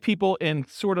 especially people in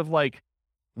sort of like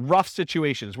rough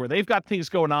situations where they've got things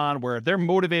going on, where they're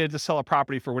motivated to sell a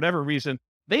property for whatever reason.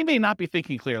 They may not be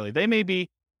thinking clearly. They may be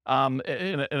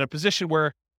in a position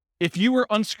where if you were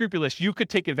unscrupulous, you could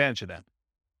take advantage of them.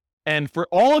 And for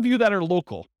all of you that are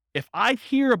local, if I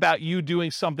hear about you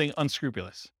doing something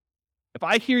unscrupulous, if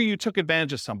I hear you took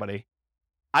advantage of somebody,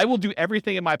 I will do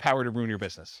everything in my power to ruin your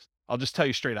business. I'll just tell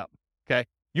you straight up, okay?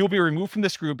 You'll be removed from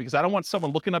this group because I don't want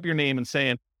someone looking up your name and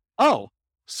saying, oh,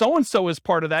 so-and-so is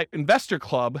part of that investor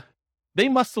club. They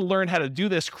must have learned how to do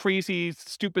this crazy,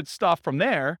 stupid stuff from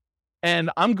there.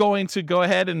 And I'm going to go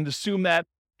ahead and assume that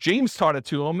James taught it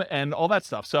to him and all that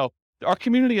stuff. So our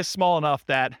community is small enough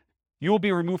that you will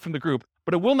be removed from the group,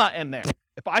 but it will not end there.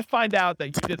 If I find out that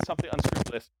you did something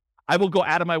unscrupulous, I will go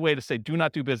out of my way to say, do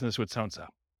not do business with so-and-so.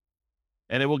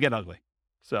 And it will get ugly.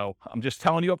 So I'm just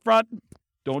telling you up front,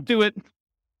 don't do it.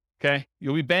 Okay.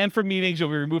 You'll be banned from meetings. You'll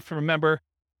be removed from a member.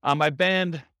 I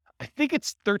banned, I think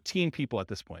it's 13 people at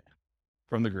this point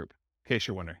from the group, in case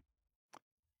you're wondering.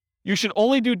 You should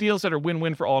only do deals that are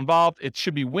win-win for all involved. It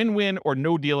should be win-win or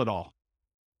no deal at all.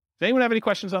 Does anyone have any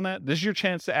questions on that? This is your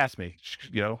chance to ask me.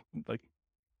 Yeah,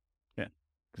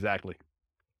 exactly.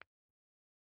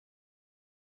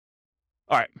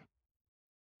 All right.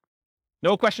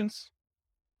 No questions?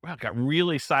 Wow, it got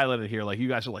really silent in here. Like, you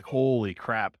guys are like, holy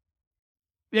crap.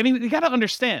 I mean, you got to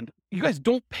understand, you guys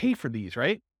don't pay for these,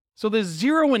 right? So there's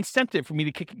zero incentive for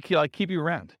me to keep you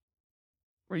around.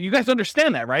 You guys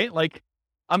understand that, right? Like,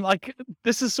 I'm like,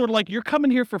 this is sort of like, you're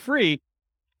coming here for free.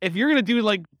 If you're going to do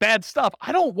like bad stuff,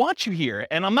 I don't want you here.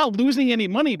 And I'm not losing any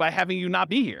money by having you not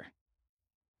be here.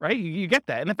 Right? You get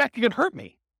that. And in fact, you could hurt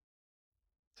me.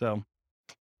 So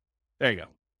there you go.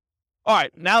 All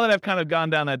right. Now that I've kind of gone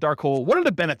down that dark hole, what are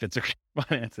the benefits of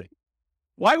financing?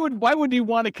 Why would you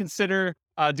want to consider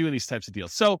doing these types of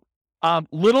deals? So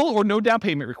little or no down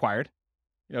payment required.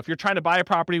 You know, if you're trying to buy a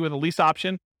property with a lease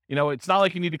option, you know, it's not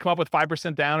like you need to come up with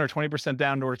 5% down or 20%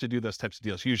 down in order to do those types of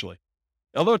deals usually.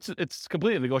 Although it's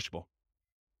completely negotiable.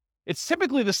 It's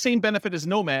typically the same benefit as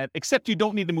Nomad, except you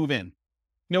don't need to move in.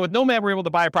 You know, with Nomad, we're able to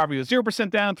buy a property with 0%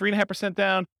 down, 3.5%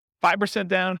 down, 5%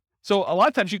 down. So a lot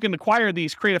of times you can acquire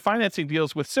these creative financing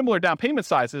deals with similar down payment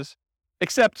sizes,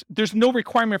 except there's no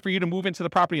requirement for you to move into the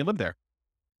property and live there.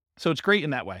 So it's great in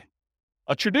that way.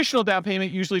 A traditional down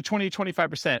payment, usually 20 to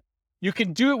 25%. You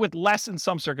can do it with less in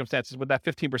some circumstances with that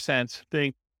 15%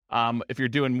 thing. If you're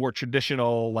doing more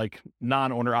traditional, like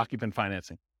non-owner occupant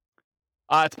financing.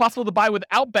 It's possible to buy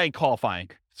without bank qualifying.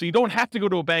 So you don't have to go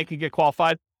to a bank and get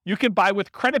qualified. You can buy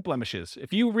with credit blemishes.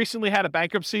 If you recently had a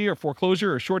bankruptcy or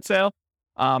foreclosure or short sale,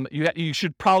 you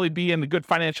should probably be in a good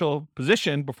financial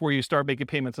position before you start making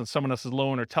payments on someone else's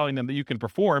loan or telling them that you can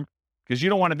perform, because you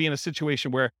don't want to be in a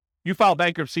situation where you file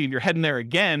bankruptcy and you're heading there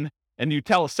again and you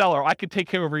tell a seller, I could take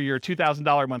care of your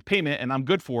 $2,000 a month payment and I'm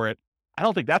good for it. I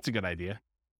don't think that's a good idea.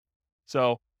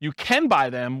 So you can buy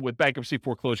them with bankruptcy,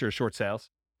 foreclosure, or short sales,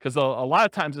 because a lot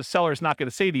of times the seller is not going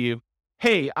to say to you,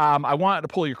 hey, I want to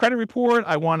pull your credit report.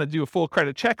 I want to do a full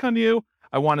credit check on you.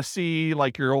 I want to see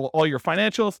like all your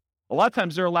financials. A lot of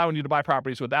times they're allowing you to buy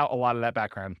properties without a lot of that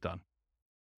background done.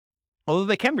 Although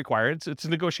they can require it, it's a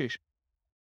negotiation.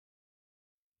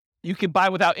 You can buy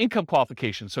without income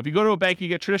qualification. So if you go to a bank, you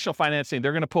get traditional financing,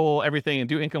 they're going to pull everything and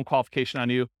do income qualification on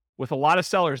you. With a lot of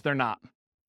sellers, they're not.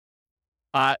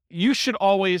 You should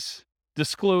always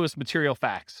disclose material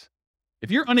facts. If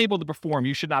you're unable to perform,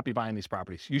 you should not be buying these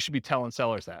properties. You should be telling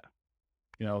sellers that,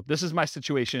 you know, this is my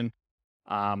situation.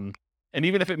 And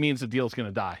even if it means the deal is going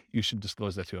to die, you should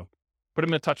disclose that to them. Put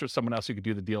them in touch with someone else who could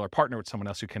do the deal or partner with someone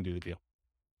else who can do the deal.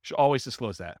 You should always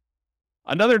disclose that.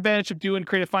 Another advantage of doing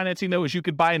creative financing, though, is you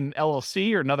could buy an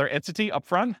LLC or another entity up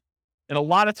front. And a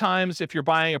lot of times, if you're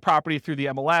buying a property through the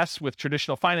MLS with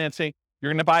traditional financing,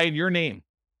 you're going to buy in your name.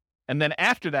 And then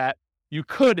after that, you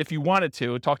could, if you wanted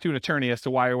to, talk to an attorney as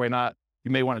to why or why not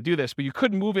you may want to do this, but you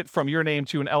could move it from your name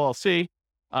to an LLC.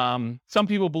 Some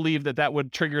people believe that that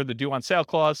would trigger the due on sale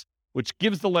clause, which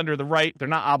gives the lender the right, they're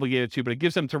not obligated to, but it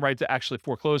gives them the right to actually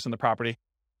foreclose on the property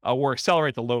or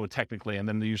accelerate the loan technically, and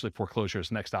then usually foreclosure is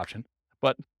the next option.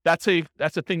 But that's a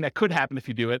thing that could happen if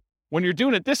you do it. When you're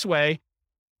doing it this way,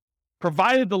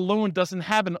 provided the loan doesn't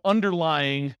have an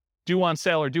underlying due on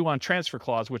sale or due on transfer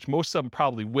clause, which most of them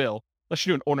probably will, unless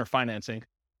you're doing owner financing.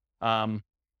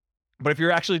 But if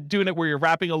you're actually doing it where you're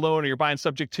wrapping a loan or you're buying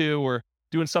subject to or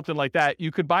doing something like that,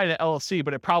 you could buy an LLC,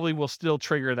 but it probably will still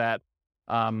trigger that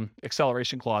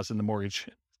acceleration clause in the mortgage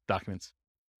documents.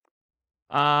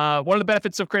 One of the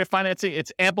benefits of creative financing,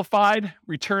 it's amplified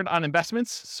return on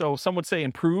investments. So some would say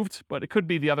improved, but it could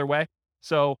be the other way.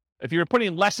 So if you're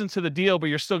putting less into the deal, but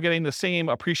you're still getting the same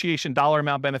appreciation dollar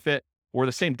amount benefit or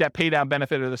the same debt pay down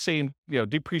benefit or the same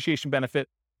depreciation benefit,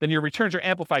 then your returns are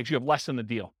amplified because you have less in the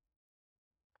deal.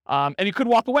 And you could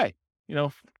walk away. You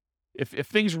know, if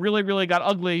things really, really got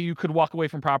ugly, you could walk away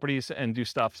from properties and do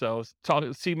stuff. So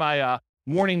see my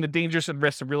warning the dangers and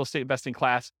risks of real estate investing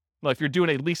class. Well, if you're doing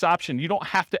a lease option, you don't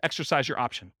have to exercise your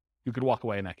option. You could walk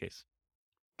away in that case.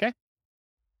 Okay.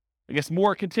 I guess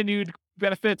more continued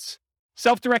benefits,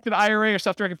 self-directed IRA or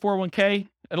self-directed 401k.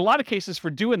 In a lot of cases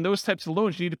for doing those types of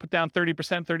loans, you need to put down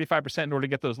 30%, 35% in order to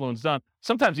get those loans done.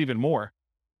 Sometimes even more.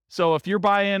 So if you're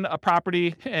buying a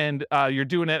property and you're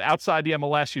doing it outside the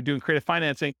MLS, you're doing creative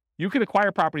financing, you can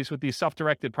acquire properties with these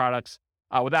self-directed products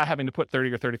without having to put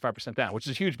 30 or 35% down, which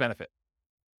is a huge benefit.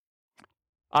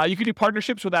 You can do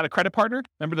partnerships without a credit partner.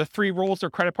 Remember the 3 roles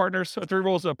of credit partners, 3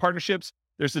 roles of partnerships.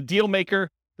 There's the deal maker,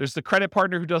 there's the credit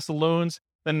partner who does the loans,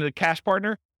 then the cash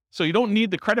partner. So you don't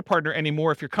need the credit partner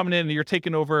anymore if you're coming in and you're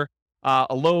taking over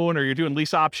a loan, or you're doing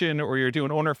lease option, or you're doing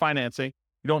owner financing.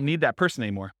 You don't need that person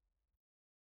anymore.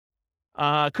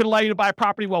 Could allow you to buy a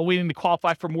property while waiting to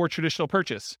qualify for more traditional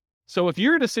purchase. So if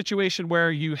you're in a situation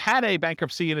where you had a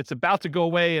bankruptcy and it's about to go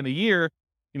away in a year,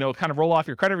 kind of roll off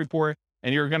your credit report,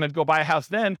 and you're going to go buy a house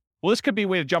then, well, this could be a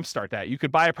way to jumpstart that. You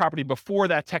could buy a property before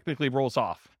that technically rolls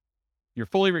off. You're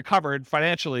fully recovered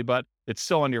financially, but it's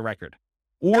still on your record.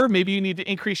 Or maybe you need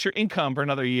to increase your income for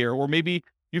another year, or maybe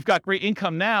you've got great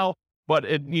income now, but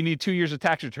you need 2 years of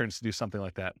tax returns to do something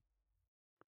like that.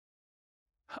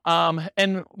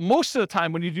 And most of the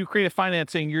time when you do creative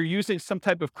financing, you're using some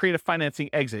type of creative financing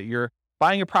exit. You're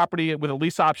buying a property with a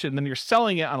lease option, and then you're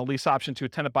selling it on a lease option to a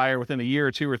tenant buyer within a year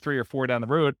or 2 or 3 or 4 down the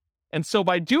road. And so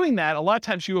by doing that, a lot of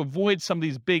times you avoid some of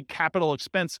these big capital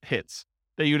expense hits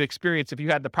that you'd experience if you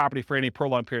had the property for any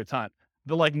prolonged period of time.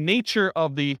 The nature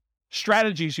of the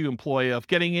strategies you employ of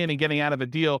getting in and getting out of a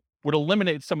deal would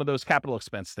eliminate some of those capital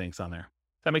expense things on there.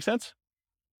 Does that make sense?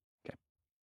 Okay.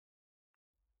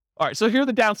 All right, so here are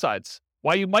the downsides,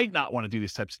 why you might not want to do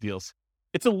these types of deals.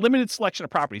 It's a limited selection of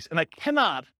properties, and I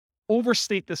cannot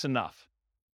overstate this enough.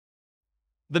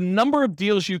 The number of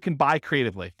deals you can buy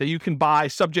creatively, that you can buy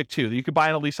subject to, that you can buy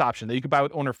on a lease option, that you can buy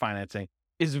with owner financing,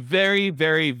 is very,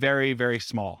 very, very, very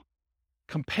small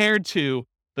compared to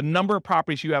the number of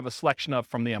properties you have a selection of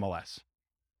from the MLS.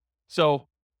 So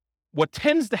what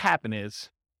tends to happen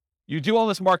is you do all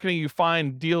this marketing, you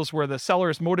find deals where the seller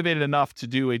is motivated enough to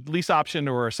do a lease option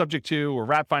or a subject to or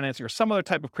wrap financing or some other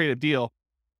type of creative deal.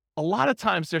 A lot of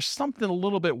times there's something a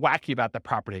little bit wacky about the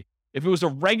property. If it was a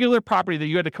regular property that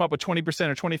you had to come up with 20%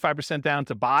 or 25% down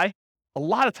to buy, a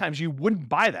lot of times you wouldn't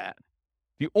buy that.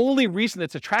 The only reason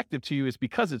it's attractive to you is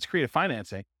because it's creative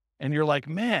financing. And you're like,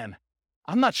 man,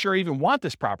 I'm not sure I even want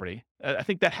this property. I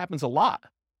think that happens a lot.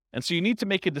 And so you need to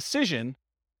make a decision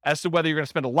as to whether you're going to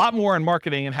spend a lot more on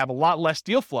marketing and have a lot less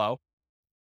deal flow,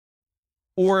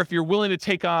 or if you're willing to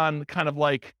take on kind of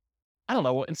like, I don't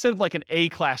know, instead of like an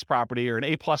A-class property or an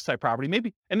A-plus type property,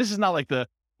 maybe, and this is not like the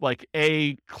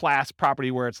A-class property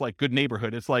where it's like good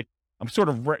neighborhood. It's like, I'm sort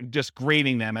of just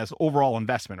grading them as overall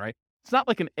investment, right? It's not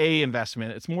like an A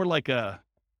investment. It's more like a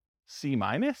C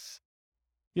minus.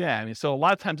 Yeah, I mean, so a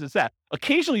lot of times it's that.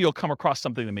 Occasionally you'll come across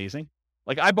something amazing.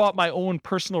 Like I bought my own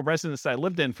personal residence that I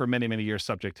lived in for many, many years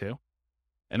subject to.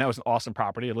 And that was an awesome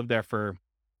property. I lived there for,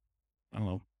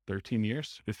 13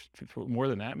 years, more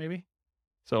than that maybe.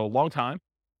 So a long time,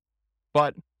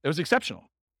 but it was exceptional.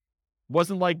 It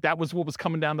wasn't like that was what was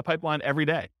coming down the pipeline every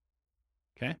day.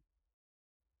 Okay.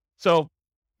 So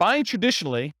buying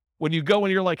traditionally, when you go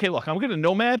and you're like, hey, look, I'm going to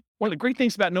Nomad. One of the great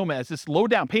things about Nomad is this low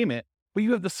down payment, but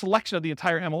you have the selection of the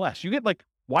entire MLS. You get like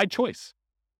wide choice.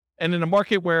 And in a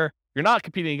market where you're not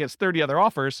competing against 30 other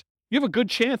offers, you have a good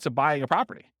chance of buying a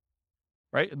property,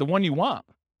 right? The one you want.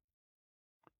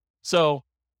 So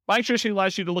buying traditionally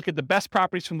allows you to look at the best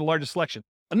properties from the largest selection.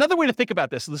 Another way to think about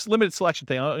this limited selection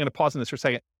thing, I'm going to pause on this for a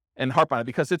second and harp on it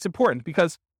because it's important,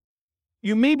 because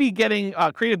you may be getting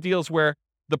creative deals where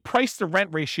the price to rent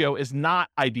ratio is not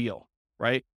ideal,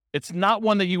 right? It's not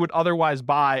one that you would otherwise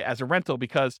buy as a rental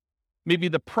because maybe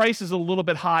the price is a little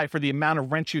bit high for the amount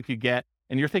of rent you could get.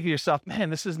 And you're thinking to yourself, man,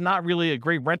 this is not really a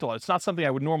great rental. It's not something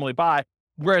I would normally buy.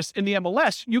 Whereas in the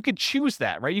MLS, you could choose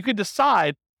that, right? You could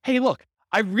decide, hey, look,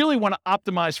 I really want to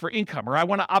optimize for income, or I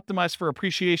want to optimize for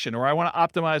appreciation, or I want to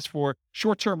optimize for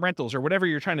short-term rentals, or whatever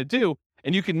you're trying to do.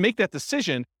 And you can make that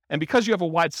decision. And because you have a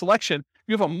wide selection,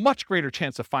 you have a much greater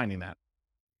chance of finding that.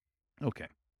 Okay.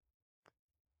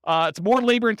 It's more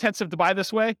labor intensive to buy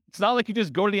this way. It's not like you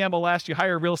just go to the MLS, you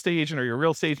hire a real estate agent or you're a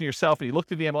real estate agent yourself, and you look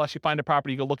through the MLS, you find a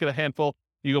property, you go look at a handful,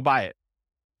 you go buy it.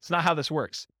 It's not how this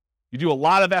works. You do a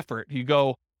lot of effort. You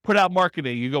go put out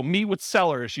marketing, you go meet with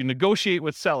sellers, you negotiate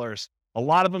with sellers. A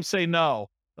lot of them say no.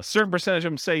 A certain percentage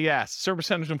of them say yes. A certain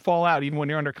percentage of them fall out even when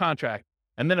you're under contract.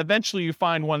 And then eventually you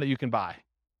find one that you can buy.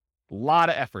 A lot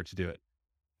of effort to do it.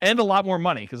 And a lot more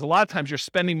money, because a lot of times you're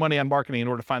spending money on marketing in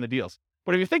order to find the deals.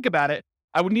 But if you think about it,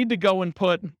 I would need to go and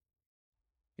put,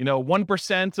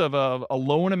 1% of a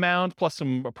loan amount plus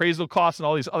some appraisal costs and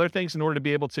all these other things in order to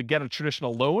be able to get a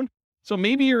traditional loan. So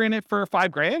maybe you're in it for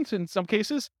 $5,000 in some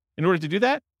cases. In order to do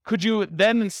that, could you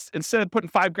then, instead of putting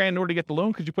 $5,000 in order to get the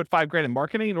loan, could you put $5,000 in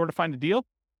marketing in order to find a deal?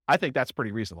 I think that's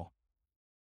pretty reasonable.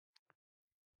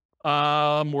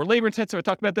 More labor intensive. I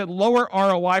talked about that. Lower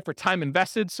ROI for time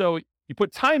invested. So you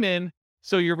put time in,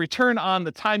 so your return on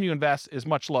the time you invest is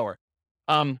much lower.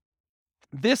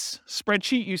 This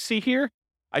spreadsheet you see here,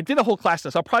 I did a whole class on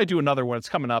this. I'll probably do another one. It's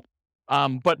coming up.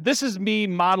 But this is me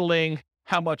modeling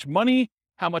how much money,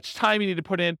 how much time you need to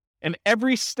put in, and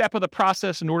every step of the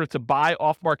process in order to buy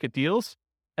off-market deals,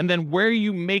 and then where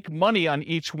you make money on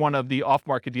each one of the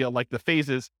off-market deal, like the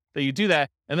phases that you do that.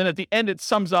 And then at the end, it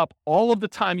sums up all of the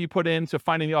time you put into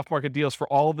finding the off-market deals for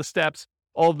all of the steps,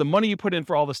 all of the money you put in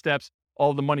for all the steps,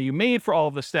 all of the money you made for all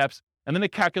of the steps. And then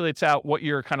it calculates out what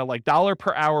your kind of like dollar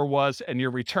per hour was and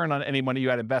your return on any money you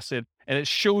had invested. And it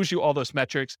shows you all those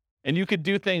metrics. And you could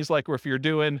do things like, or if you're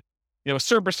doing, a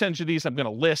certain percentage of these I'm going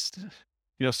to list,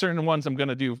 certain ones I'm going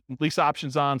to do lease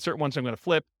options on, certain ones I'm going to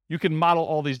flip. You can model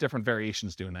all these different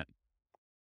variations doing that.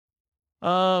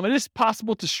 It is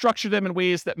possible to structure them in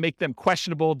ways that make them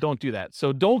questionable. Don't do that.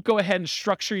 So don't go ahead and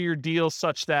structure your deals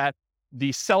such that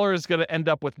the seller is going to end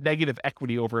up with negative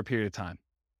equity over a period of time,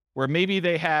 where maybe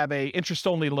they have a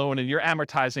interest-only loan and you're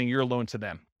amortizing your loan to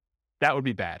them. That would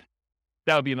be bad.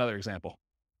 That would be another example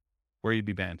where you'd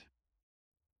be banned.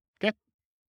 Okay.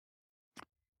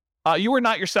 You are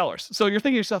not your sellers. So you're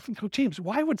thinking to yourself, James,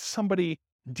 why would somebody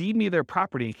deed me their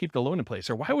property and keep the loan in place?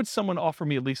 Or why would someone offer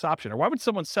me a lease option? Or why would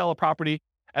someone sell a property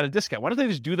at a discount? Why don't they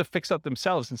just do the fix up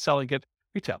themselves and sell and get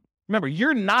retail? Remember,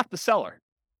 you're not the seller.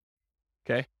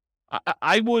 Okay.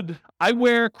 I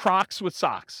wear Crocs with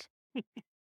socks.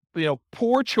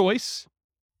 Poor choice.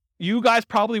 You guys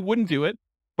probably wouldn't do it,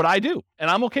 but I do, and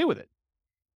I'm okay with it.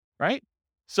 Right?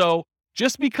 So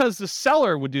just because the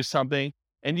seller would do something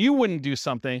and you wouldn't do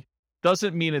something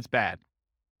doesn't mean it's bad.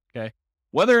 Okay?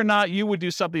 Whether or not you would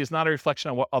do something is not a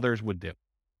reflection on what others would do.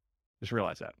 Just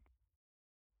realize that.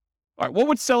 All right, why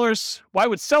would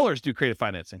sellers do creative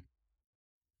financing?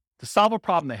 To solve a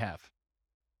problem they have.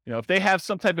 If they have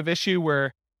some type of issue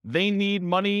where they need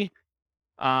money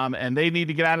and they need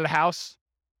to get out of the house,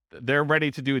 they're ready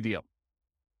to do a deal.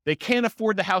 They can't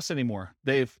afford the house anymore.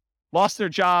 They've lost their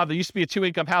job. They used to be a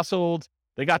 2-income household.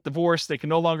 They got divorced. They can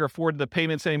no longer afford the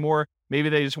payments anymore. Maybe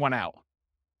they just went out.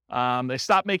 They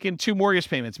stopped making 2 mortgage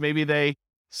payments. Maybe they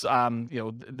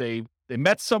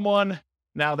met someone.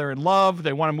 Now they're in love.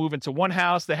 They want to move into one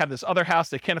house. They have this other house.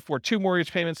 They can't afford 2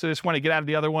 mortgage payments. So they just want to get out of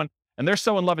the other one. And they're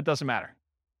so in love, it doesn't matter.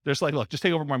 They're just like, look, just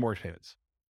take over my mortgage payments.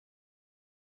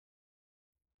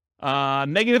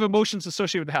 Negative emotions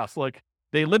associated with the house. Like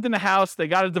they lived in the house, they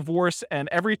got a divorce, and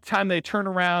every time they turn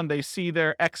around, they see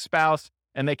their ex-spouse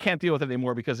and they can't deal with it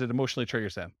anymore because it emotionally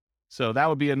triggers them. So that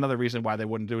would be another reason why they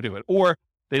wouldn't do it. Or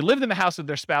they lived in the house with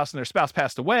their spouse and their spouse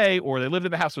passed away, or they lived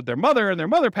in the house with their mother and their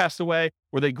mother passed away,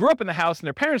 or they grew up in the house and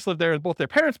their parents lived there and both their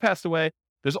parents passed away.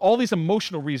 There's all these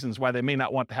emotional reasons why they may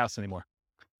not want the house anymore.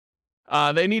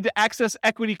 They need to access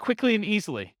equity quickly and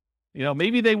easily.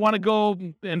 Maybe they want to go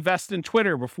invest in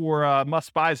Twitter before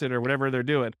Musk buys it or whatever they're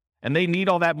doing, and they need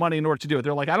all that money in order to do it.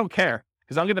 They're like, I don't care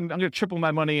because I'm gonna triple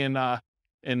my money in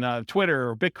Twitter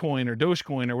or Bitcoin or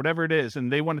Dogecoin or whatever it is,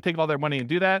 and they want to take all their money and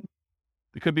do that.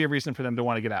 There could be a reason for them to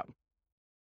want to get out.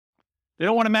 They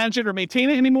don't want to manage it or maintain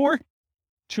it anymore.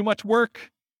 Too much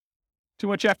work, too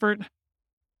much effort.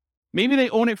 Maybe they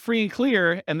own it free and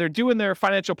clear and they're doing their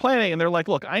financial planning and they're like,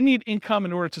 look, I need income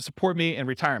in order to support me in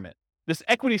retirement. This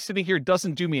equity sitting here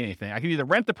doesn't do me anything. I can either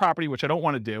rent the property, which I don't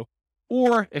want to do,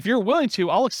 or if you're willing to,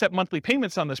 I'll accept monthly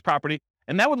payments on this property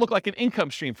and that would look like an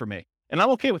income stream for me. And I'm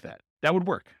okay with that. That would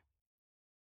work.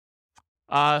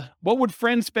 What would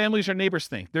friends, families, or neighbors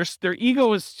think? Their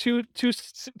ego is too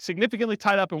significantly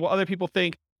tied up in what other people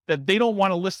think that they don't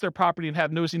want to list their property and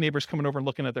have nosy neighbors coming over and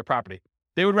looking at their property.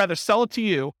 They would rather sell it to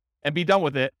you and be done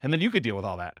with it, and then you could deal with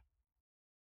all that.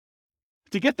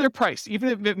 To get their price, even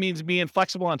if it means being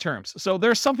flexible on terms. So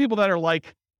there are some people that are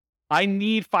like, I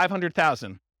need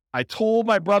 $500,000. I told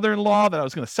my brother-in-law that I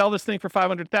was going to sell this thing for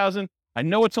 $500,000. I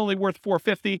know it's only worth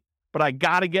 $450,000, but I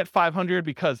got to get $500,000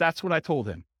 because that's what I told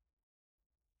him.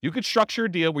 You could structure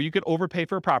a deal where you could overpay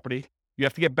for a property. You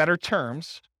have to get better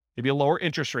terms, maybe a lower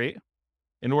interest rate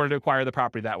in order to acquire the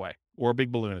property that way, or a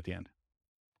big balloon at the end.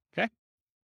 Okay?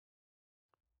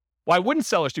 Why wouldn't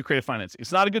sellers do creative financing?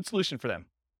 It's not a good solution for them.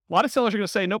 A lot of sellers are going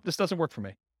to say, nope, this doesn't work for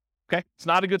me. Okay? It's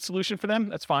not a good solution for them.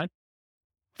 That's fine.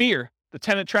 Fear, the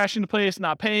tenant trashing the place,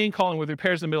 not paying, calling with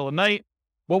repairs in the middle of the night.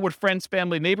 What would friends,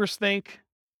 family, neighbors think?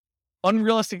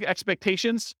 Unrealistic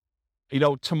expectations.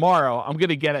 Tomorrow I'm going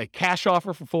to get a cash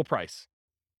offer for full price.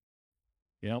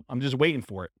 I'm just waiting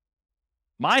for it.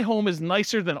 My home is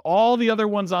nicer than all the other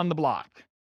ones on the block.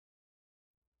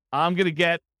 I'm going to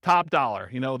get top dollar.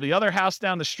 The other house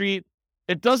down the street,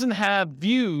 it doesn't have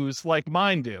views like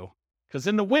mine do. Because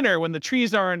in the winter, when the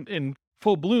trees are in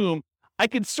full bloom, I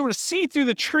can sort of see through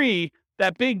the tree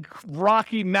that big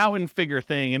rocky mountain figure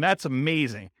thing, and that's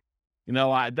amazing.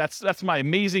 That's my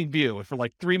amazing view for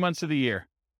like 3 months of the year,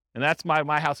 and that's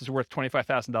my house is worth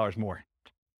 $25,000 more.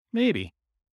 Maybe.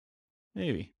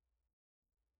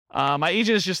 My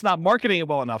agent is just not marketing it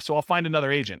well enough, so I'll find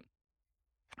another agent.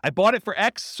 I bought it for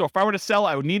X, so if I were to sell,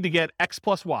 I would need to get X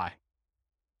plus Y.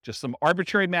 Just some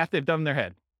arbitrary math they've done in their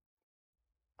head.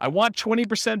 I want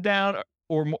 20% down,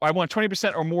 or I want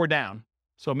 20% or more down.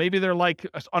 So maybe they're like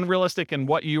unrealistic in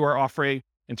what you are offering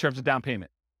in terms of down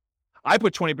payment. I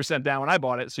put 20% down when I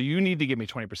bought it, so you need to give me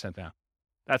 20% down.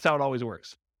 That's how it always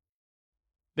works.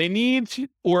 They need to,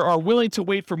 or are willing to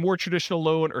wait for more traditional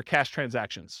loan or cash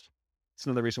transactions. It's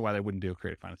another reason why they wouldn't do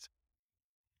creative finance.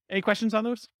 Any questions on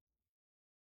those?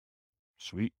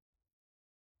 Sweet.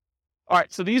 All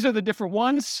right, so these are the different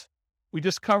ones we're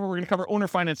going to cover owner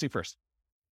financing first.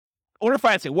 Owner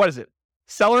financing, what is it?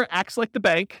 Seller acts like the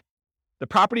bank. The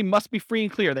property must be free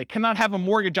and clear. They cannot have a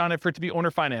mortgage on it for it to be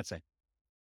owner financing.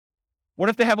 What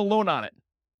if they have a loan on it?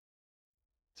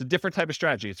 It's a different type of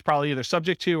strategy. It's probably either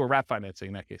subject to or wrap financing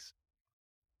in that case.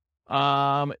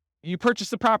 You purchase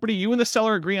the property. You and the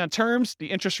seller agree on terms,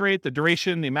 the interest rate, the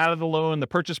duration, the amount of the loan, the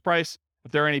purchase price,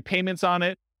 if there are any payments on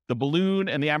it, the balloon,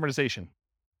 and the amortization.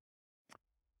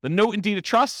 The note and deed of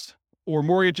trust or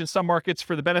mortgage in some markets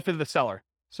for the benefit of the seller.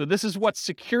 So this is what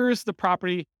secures the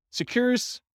property,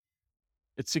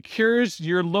 it secures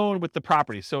your loan with the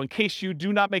property. So in case you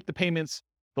do not make the payments,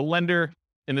 the lender,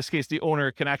 in this case, the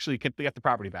owner, can actually get the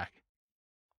property back.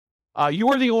 You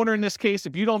are the owner in this case.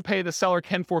 If you don't pay, the seller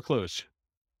can foreclose.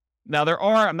 Now I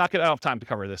don't have time to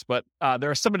cover this, but there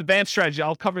are some advanced strategies.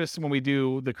 I'll cover this when we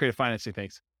do the creative financing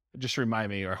things. Just remind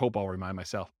me, or I hope I'll remind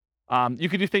myself. You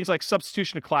can do things like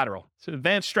substitution of collateral. It's an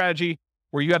advanced strategy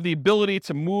where you have the ability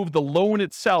to move the loan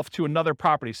itself to another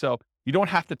property. So you don't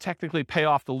have to technically pay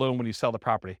off the loan when you sell the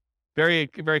property. Very,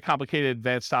 very complicated,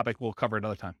 advanced topic we'll cover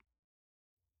another time.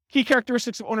 Key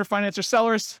characteristics of owner finance or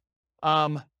sellers.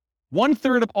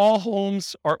 1/3 of all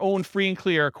homes are owned free and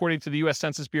clear, according to the U.S.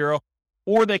 Census Bureau,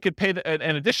 or they could pay,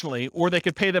 they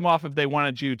could pay them off if they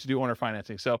wanted you to do owner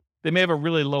financing. So they may have a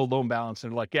really low loan balance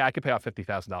and they're like, yeah, I could pay off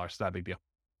 $50,000. It's not a big deal.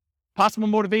 Possible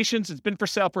motivations. It's been for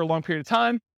sale for a long period of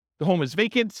time. The home is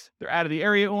vacant. They're out of the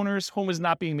area owners. Home is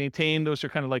not being maintained. Those are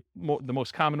kind of like the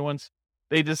most common ones.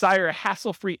 They desire a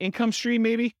hassle-free income stream,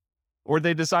 maybe, or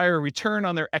they desire a return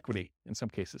on their equity in some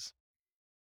cases.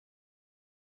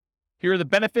 Here are the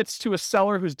benefits to a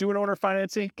seller who's doing owner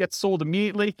financing. Gets sold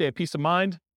immediately. They have peace of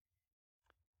mind.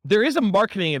 There is a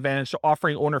marketing advantage to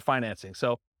offering owner financing.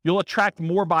 So you'll attract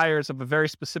more buyers of a very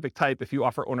specific type if you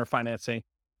offer owner financing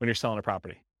when you're selling a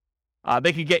property.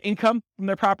 They can get income from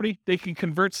their property. They can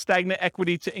convert stagnant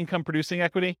equity to income producing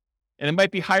equity. And it might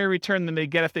be higher return than they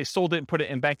get if they sold it and put it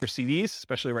in bank or CDs,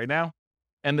 especially right now.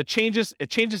 And it changes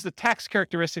the tax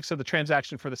characteristics of the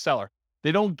transaction for the seller.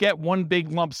 They don't get one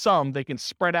big lump sum. They can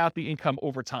spread out the income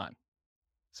over time.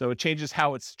 So it changes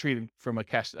how it's treated from a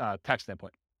cash tax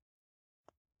standpoint.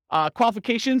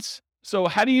 Qualifications. So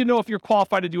how do you know if you're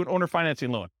qualified to do an owner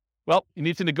financing loan? Well, you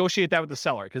need to negotiate that with the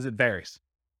seller because it varies.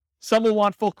 Some will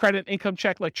want full credit income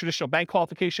check like traditional bank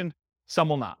qualification. Some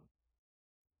will not.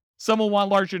 Some will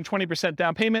want larger than 20%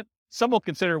 down payment. Some will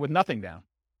consider with nothing down.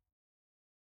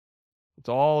 It's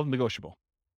all negotiable.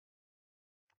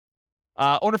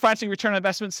 Owner financing return on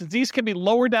investment. Since these can be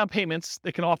lower down payments,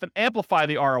 they can often amplify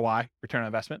the ROI, return on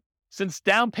investment, since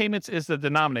down payments is the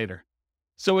denominator.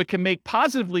 So it can make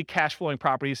positively cash flowing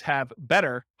properties have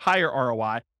better, higher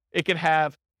ROI. It can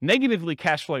have negatively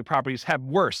cash flowing properties have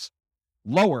worse,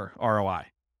 lower ROI.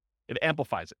 It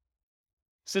amplifies it.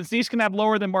 Since these can have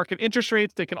lower than market interest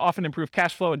rates, they can often improve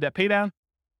cash flow and debt paydown.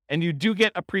 And you do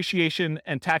get appreciation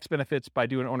and tax benefits by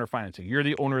doing owner financing. You're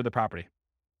the owner of the property.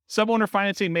 Some owner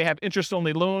financing may have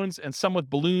interest-only loans and some with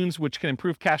balloons, which can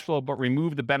improve cash flow but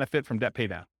remove the benefit from debt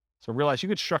paydown. So realize you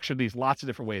could structure these lots of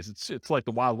different ways. It's like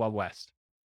the wild, wild west.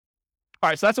 All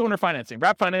right, so that's owner financing.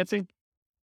 Wrap financing.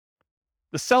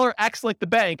 The seller acts like the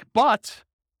bank, but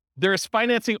there is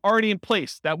financing already in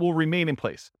place that will remain in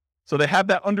place. So they have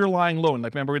that underlying loan.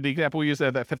 Like remember the example we used,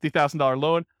 that $50,000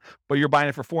 loan, but you're buying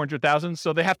it for $400,000.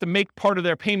 So they have to make part of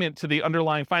their payment to the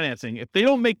underlying financing. If they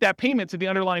don't make that payment to the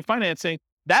underlying financing,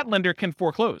 that lender can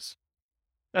foreclose.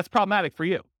 That's problematic for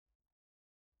you.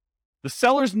 The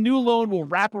seller's new loan will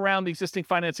wrap around the existing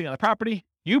financing on the property.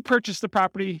 You purchase the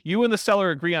property. You and the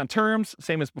seller agree on terms,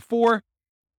 same as before.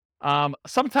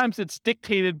 Sometimes it's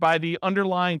dictated by the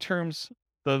underlying terms,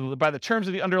 by the terms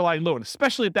of the underlying loan,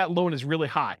 especially if that loan is really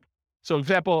high. So, for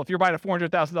example, if you're buying a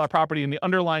 $400,000 property and the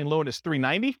underlying loan is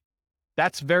 $390,000,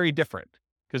 that's very different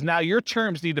because now your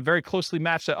terms need to very closely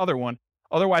match that other one.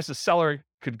 Otherwise, the seller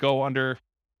could go underwater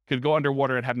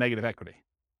and have negative equity.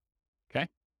 Okay.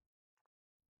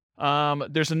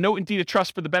 There's a note in deed of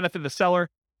trust for the benefit of the seller.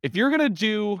 If you're going to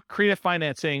do creative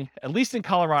financing, at least in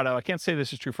Colorado, I can't say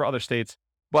this is true for other states,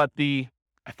 but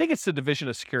I think it's the Division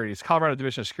of Securities, Colorado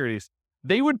Division of Securities,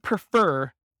 they would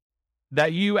prefer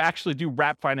that you actually do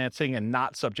wrap financing and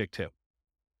not subject to.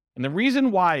 And the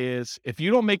reason why is if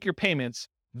you don't make your payments,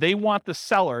 they want the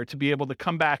seller to be able to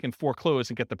come back and foreclose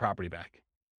and get the property back.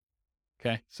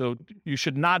 Okay. So you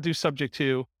should not do subject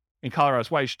to in Colorado.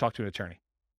 That's why you should talk to an attorney.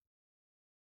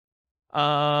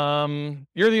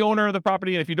 You're the owner of the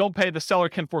property, and if you don't pay, the seller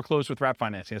can foreclose with wrap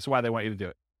financing. That's why they want you to do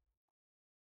it.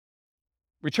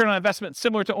 Return on investment,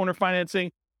 similar to owner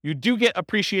financing. You do get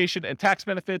appreciation and tax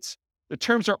benefits. The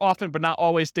terms are often, but not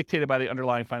always, dictated by the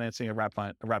underlying financing of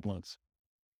wrap loans.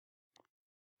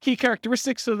 Key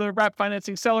characteristics of the wrap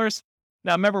financing sellers.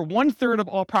 Now, remember, 1/3 of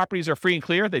all properties are free and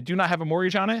clear. They do not have a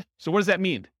mortgage on it. So what does that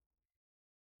mean?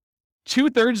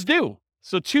 2/3 do.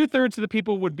 So 2/3 of the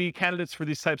people would be candidates for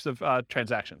these types of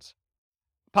transactions.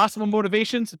 Possible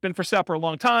motivations: it's been for sale for a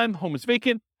long time, home is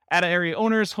vacant, out-of-area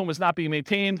owners, home is not being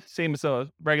maintained, same as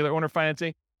a regular owner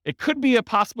financing. It could be a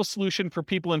possible solution for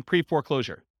people in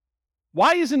pre-foreclosure.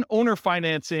 Why isn't owner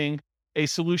financing a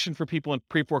solution for people in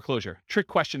pre-foreclosure? Trick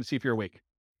question to see if you're awake.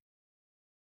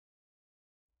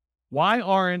 Why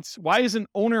isn't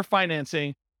owner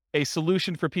financing a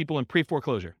solution for people in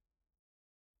pre-foreclosure?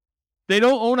 They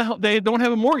don't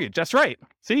have a mortgage. That's right.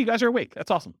 See, you guys are awake.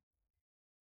 That's awesome.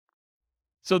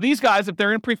 So these guys, if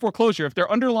they're in pre-foreclosure, if their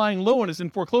underlying loan is in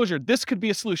foreclosure, this could be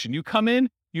a solution. You come in,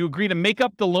 you agree to make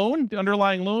up the loan, the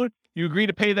underlying loan, you agree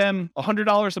to pay them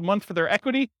 $100 a month for their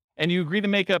equity, and you agree to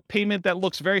make a payment that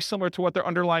looks very similar to what their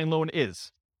underlying loan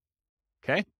is.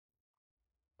 Okay?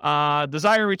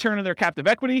 Desire return of their captive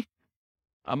equity.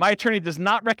 My attorney does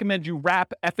not recommend you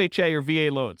wrap FHA or VA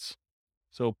loans.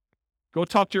 So go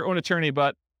talk to your own attorney,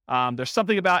 but there's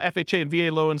something about FHA and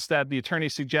VA loans that the attorney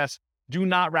suggests do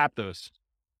not wrap those.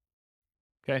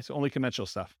 Okay, so only conventional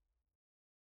stuff.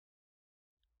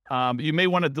 You may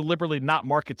want to deliberately not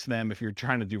market to them if you're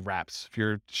trying to do wraps. If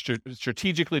you're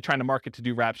strategically trying to market to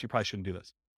do wraps, you probably shouldn't do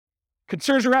this.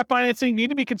 Concerns of wrap financing: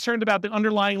 need to be concerned about the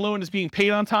underlying loan is being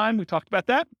paid on time. We talked about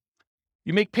that.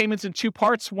 You make payments in two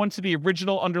parts, one to the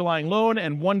original underlying loan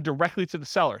and one directly to the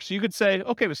seller. So you could say,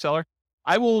 okay, the seller,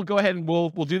 I will go ahead and we'll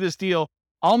do this deal.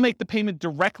 I'll make the payment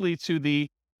directly to the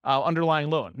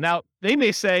underlying loan. Now, they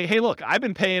may say, hey, look, I've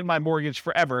been paying my mortgage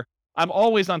forever. I'm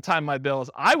always on time with my bills.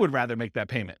 I would rather make that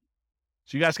payment.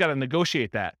 So you guys got to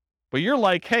negotiate that. But you're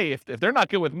like, hey, if they're not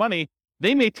good with money,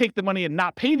 they may take the money and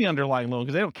not pay the underlying loan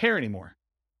because they don't care anymore.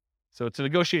 So it's a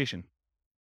negotiation.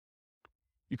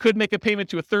 You could make a payment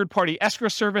to a third-party escrow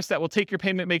service that will take your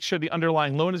payment, make sure the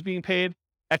underlying loan is being paid.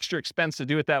 Extra expense to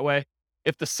do it that way.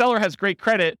 If the seller has great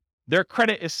credit, their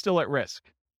credit is still at risk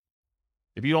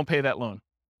if you don't pay that loan.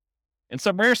 In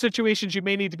some rare situations, you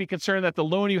may need to be concerned that the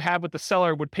loan you have with the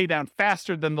seller would pay down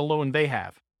faster than the loan they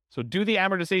have. So do the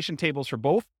amortization tables for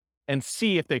both and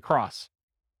see if they cross.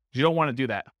 You don't want to do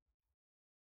that.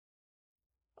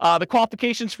 The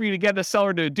qualifications for you to get the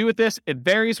seller to do with this, it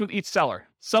varies with each seller.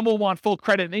 Some will want full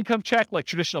credit and income check like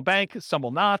traditional bank. Some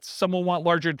will not. Some will want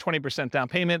larger than 20% down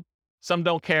payment. Some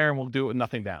don't care and will do it with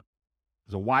nothing down.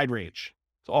 There's a wide range.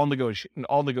 It's all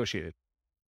negotiated.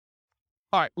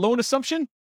 All right, loan assumption.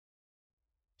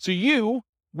 So you,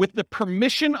 with the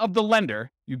permission of the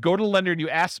lender, you go to the lender and you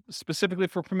ask specifically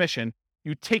for permission.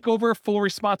 You take over full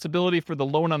responsibility for the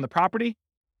loan on the property.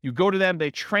 You go to them, they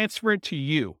transfer it to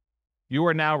you. You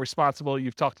are now responsible.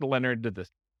 You've talked to the lender and did this.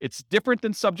 It's different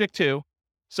than subject to.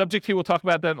 Subject to, we'll talk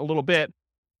about that in a little bit.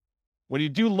 When you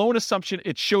do loan assumption,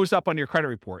 it shows up on your credit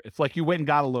report. It's like you went and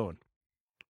got a loan.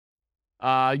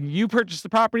 You purchase the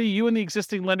property, you and the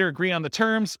existing lender agree on the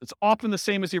terms. It's often the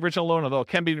same as the original loan, although it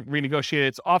can be renegotiated.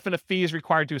 It's often a fee is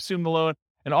required to assume the loan,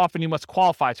 and often you must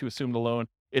qualify to assume the loan.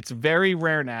 It's very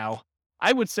rare now.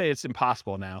 I would say it's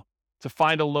impossible now to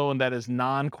find a loan that is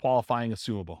non-qualifying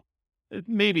assumable.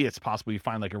 Maybe it's possible you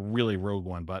find like a really rogue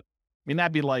one, but I mean,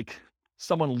 that'd be like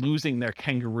someone losing their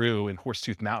kangaroo in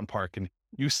Horsetooth Mountain Park and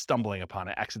you stumbling upon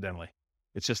it accidentally.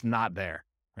 It's just not there,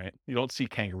 right? You don't see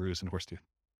kangaroos in Horsetooth.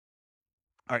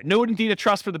 All right, note and deed of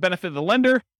trust for the benefit of the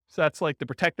lender. So that's like to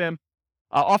protect them.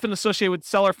 Often associated with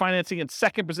seller financing in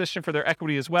second position for their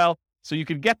equity as well. So you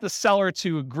could get the seller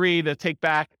to agree to take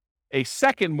back a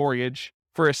second mortgage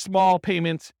for a small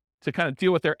payment to kind of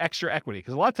deal with their extra equity.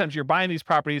 Because a lot of times you're buying these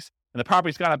properties and the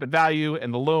property's gone up in value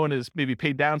and the loan is maybe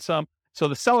paid down some. So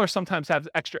the seller sometimes has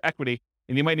extra equity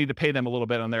and you might need to pay them a little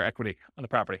bit on their equity on the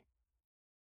property.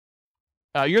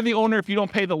 You're the owner. If you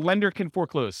don't pay, the lender can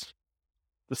foreclose.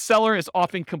 The seller is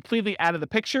often completely out of the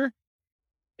picture.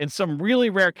 In some really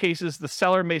rare cases, the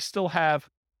seller may still have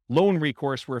loan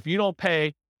recourse where if you don't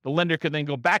pay, the lender could then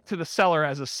go back to the seller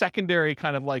as a secondary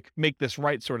kind of like make this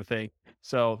right sort of thing.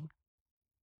 So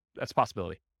that's a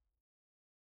possibility.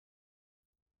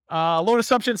 Loan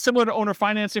assumption, similar to owner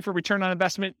financing for return on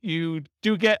investment, you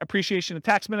do get appreciation and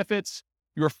tax benefits.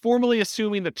 You are formally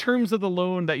assuming the terms of the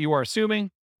loan that you are assuming.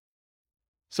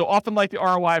 So often like the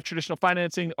ROI of traditional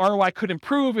financing, ROI could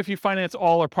improve if you finance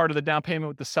all or part of the down payment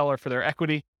with the seller for their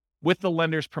equity with the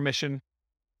lender's permission.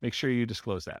 Make sure you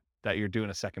disclose that you're doing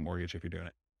a second mortgage if you're doing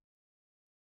it.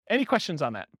 Any questions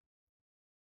on that?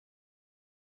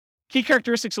 Key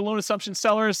characteristics of loan assumption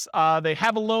sellers, they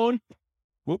have a loan.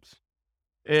 Whoops.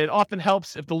 It often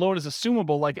helps if the loan is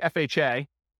assumable, like FHA.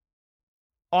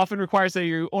 Often requires that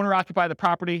you owner occupy the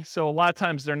property. So a lot of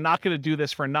times they're not going to do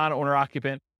this for a non-owner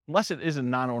occupant, unless it is a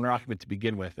non-owner occupant to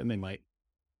begin with, and they might.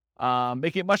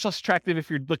 Make it much less attractive if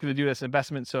you're looking to do this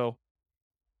investment. So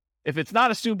if it's not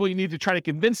assumable, you need to try to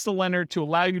convince the lender to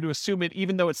allow you to assume it,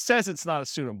 even though it says it's not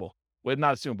assumable,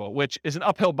 which is an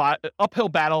uphill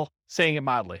battle, saying it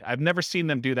mildly. I've never seen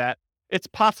them do that. It's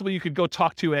possible you could go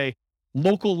talk to a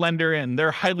local lender and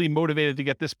they're highly motivated to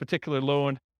get this particular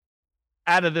loan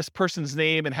out of this person's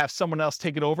name and have someone else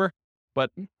take it over.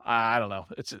 But I don't know.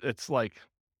 It's like,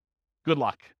 good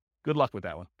luck. Good luck with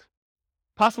that one.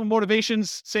 Possible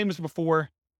motivations, same as before.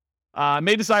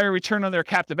 May desire a return on their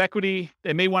captive equity.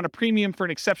 They may want a premium for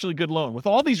an exceptionally good loan. With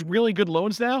all these really good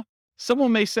loans now,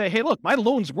 someone may say, hey, look, my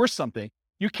loan's worth something.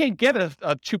 You can't get a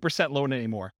 2% loan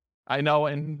anymore. I know,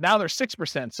 and now they're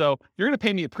 6%. So you're going to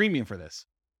pay me a premium for this.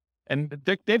 And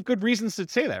they have good reasons to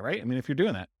say that, right? I mean, if you're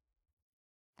doing that.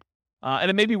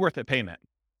 And it may be worth it paying that.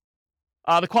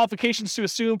 The qualifications to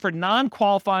assume for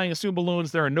non-qualifying assumable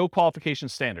loans, there are no qualification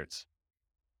standards.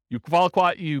 You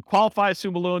qualify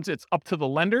assumable loans, it's up to the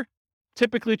lender.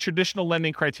 Typically traditional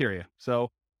lending criteria.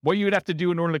 So what you would have to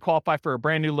do in order to qualify for a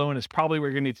brand new loan is probably what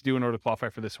you're going to need to do in order to qualify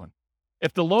for this one.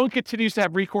 If the loan continues to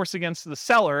have recourse against the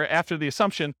seller after the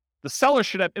assumption, the seller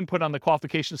should have input on the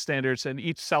qualification standards, and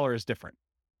each seller is different,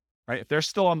 right? If they're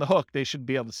still on the hook, they should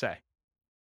be able to say.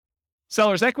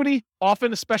 Seller's equity,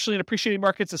 often, especially in appreciating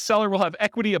markets, a seller will have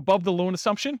equity above the loan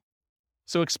assumption.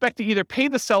 So expect to either pay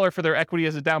the seller for their equity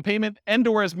as a down payment and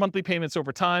or as monthly payments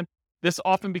over time. This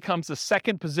often becomes the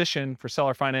second position for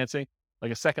seller financing,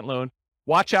 like a second loan.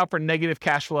 Watch out for negative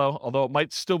cash flow, although it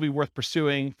might still be worth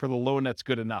pursuing for the loan that's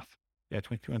good enough. Yeah,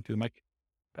 22 on through the mic.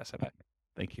 Pass that back.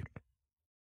 Thank you.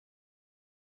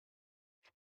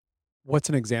 What's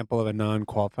an example of a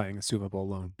non-qualifying assumable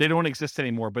loan? They don't exist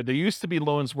anymore, but there used to be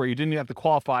loans where you didn't even have to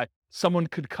qualify. Someone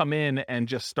could come in and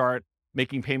just start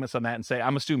making payments on that and say,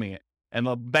 I'm assuming it. And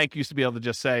the bank used to be able to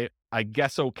just say, I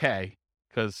guess okay,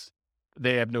 because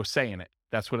they have no say in it.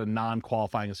 That's what a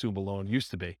non-qualifying assumable loan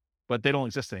used to be, but they don't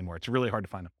exist anymore. It's really hard to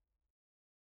find them.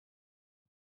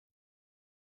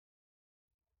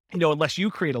 You know, unless you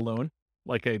create a loan,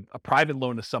 like a private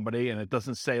loan to somebody, and it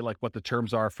doesn't say like what the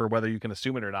terms are for whether you can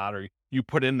assume it or not, or you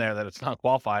put in there that it's not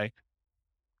qualifying,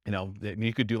 you know,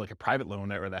 you could do like a private loan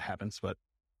where that happens, but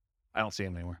I don't see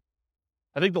them anymore.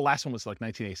 I think the last one was like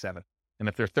 1987. And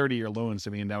if they're 30-year loans,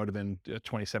 I mean, that would have been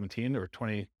 2017 or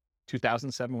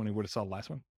 2007 when we would have saw the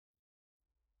last one.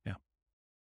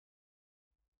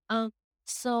 Yeah.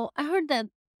 So I heard that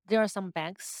there are some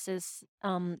banks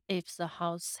if the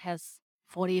house has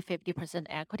 40-50%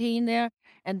 equity in there,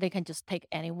 and they can just take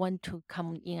anyone to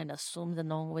come in and assume the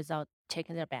loan without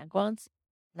checking their backgrounds,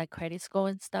 like credit score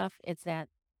and stuff. Is that?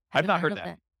 I've not heard of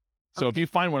that. So if you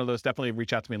find one of those, definitely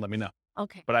reach out to me and let me know.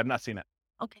 Okay. But I've not seen it.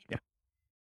 Okay. Yeah.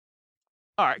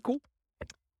 All right, cool.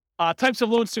 Types of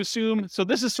loans to assume. So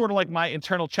this is sort of like my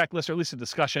internal checklist, or at least a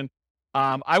discussion.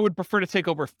 I would prefer to take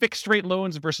over fixed rate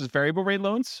loans versus variable rate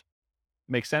loans.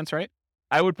 Makes sense, right?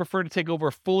 I would prefer to take over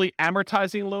fully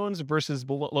amortizing loans versus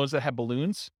loans that have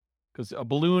balloons. Because a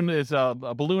balloon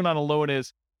on a loan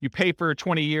is you pay for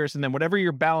 20 years, and then whatever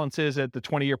your balance is at the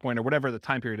 20-year point or whatever the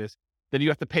time period is, then you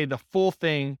have to pay the full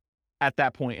thing at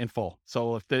that point in full.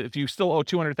 So if you still owe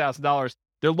 $200,000,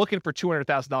 they're looking for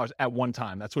 $200,000 at one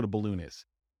time. That's what a balloon is.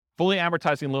 Fully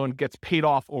amortizing loan gets paid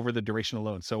off over the duration of the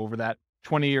loan. So over that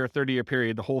 20-year, 30-year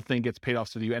period, the whole thing gets paid off,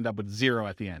 so you end up with zero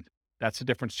at the end. That's the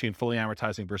difference between fully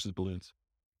amortizing versus balloons.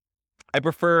 I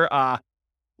prefer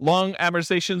long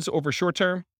amortizations over short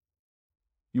term.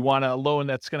 You want a loan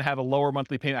that's going to have a lower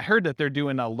monthly payment. I heard that they're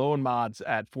doing loan mods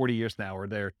at 40 years now, or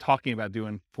they're talking about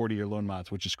doing 40-year loan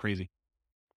mods, which is crazy.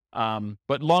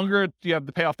 But longer you have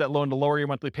to pay off that loan, the lower your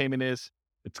monthly payment is.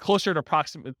 It's closer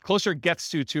it gets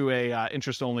to a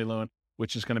interest-only loan,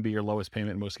 which is going to be your lowest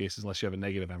payment in most cases, unless you have a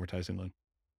negative amortizing loan.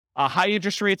 High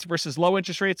interest rates versus low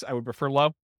interest rates, I would prefer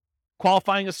low.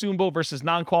 Qualifying assumable versus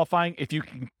non-qualifying. If you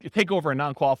can take over a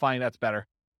non-qualifying, that's better.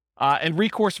 And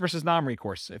recourse versus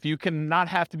non-recourse. If you cannot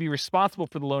have to be responsible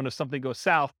for the loan if something goes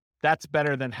south, that's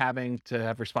better than having to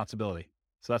have responsibility.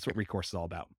 So that's what recourse is all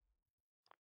about.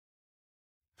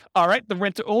 All right, the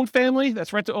rent-to-own family.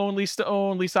 That's rent-to-own,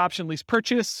 lease-to-own, lease option, lease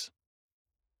purchase.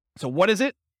 So what is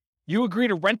it? You agree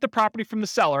to rent the property from the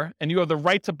seller, and you have the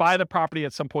right to buy the property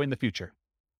at some point in the future.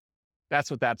 That's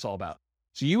what that's all about.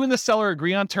 So you and the seller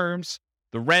agree on terms,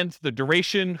 the rent, the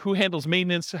duration, who handles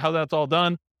maintenance, how that's all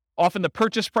done. Often the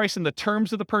purchase price and the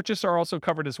terms of the purchase are also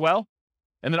covered as well.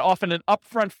 And then often an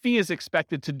upfront fee is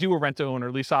expected to do a rent-to-own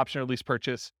or lease option or lease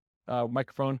purchase.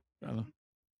 Microphone. I'm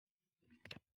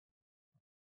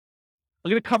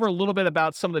going to cover a little bit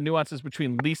about some of the nuances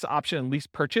between lease option and lease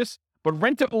purchase. But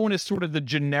rent-to-own is sort of the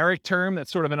generic term.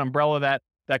 That's sort of an umbrella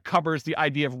that covers the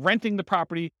idea of renting the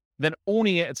property, then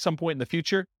owning it at some point in the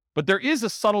future. But there is a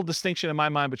subtle distinction in my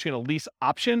mind between a lease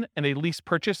option and a lease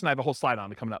purchase, and I have a whole slide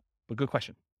on it coming up. But good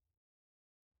question.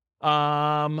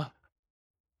 Often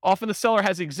the seller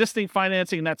has existing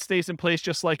financing, and that stays in place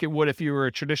just like it would if you were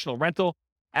a traditional rental.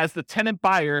 As the tenant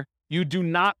buyer, you do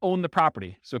not own the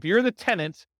property. So if you're the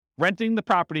tenant renting the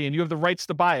property and you have the rights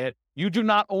to buy it, you do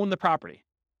not own the property.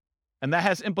 And that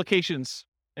has implications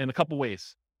in a couple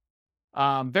ways.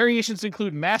 Variations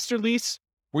include master lease,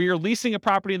 where you're leasing a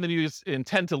property and then you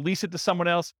intend to lease it to someone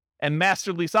else, and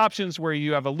master lease options, where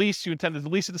you have a lease, you intend to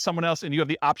lease it to someone else, and you have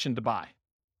the option to buy.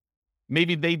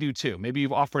 Maybe they do too. Maybe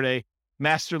you've offered a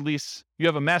master lease, you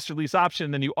have a master lease option,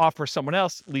 and then you offer someone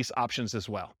else lease options as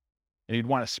well. And you'd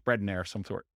want a spread in there of some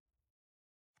sort.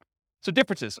 So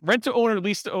differences. Rent to own or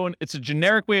lease to own, it's a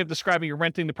generic way of describing you're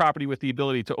renting the property with the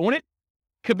ability to own it.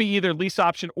 Could be either lease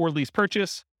option or lease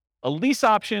purchase. A lease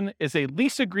option is a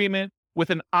lease agreement with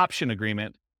an option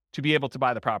agreement to be able to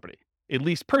buy the property. A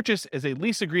lease purchase is a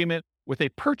lease agreement with a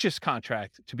purchase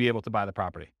contract to be able to buy the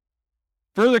property.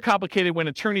 Further complicated when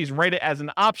attorneys write it as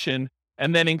an option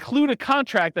and then include a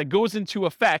contract that goes into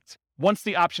effect once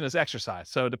the option is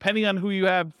exercised. So depending on who you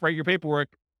have write your paperwork,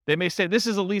 they may say, this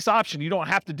is a lease option. You don't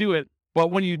have to do it. But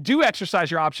when you do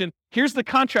exercise your option, here's the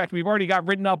contract we've already got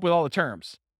written up with all the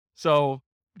terms. So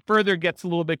further gets a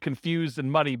little bit confused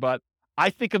and muddy, but I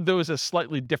think of those as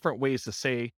slightly different ways to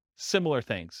say similar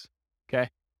things. Okay.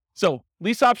 So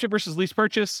lease option versus lease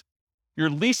purchase. You're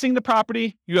leasing the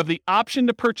property. You have the option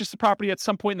to purchase the property at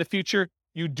some point in the future.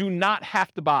 You do not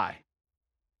have to buy.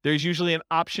 There's usually an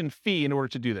option fee in order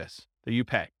to do this that you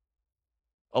pay.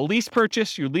 A lease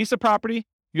purchase, you lease a property.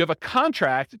 You have a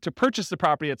contract to purchase the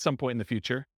property at some point in the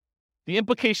future. The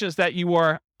implication is that you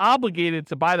are obligated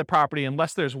to buy the property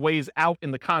unless there's ways out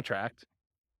in the contract,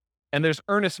 and there's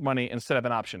earnest money instead of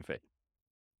an option fee.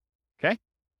 Okay?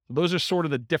 So those are sort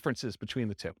of the differences between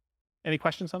the two. Any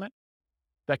questions on that?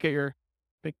 Did that get your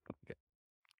big? Okay.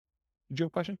 Did you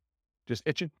have a question? Just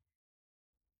itching?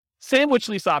 Sandwich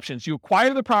lease options. You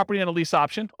acquire the property on a lease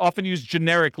option, often used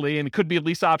generically, and it could be a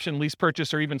lease option, lease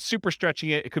purchase, or even super stretching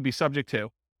it. It could be subject to.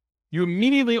 You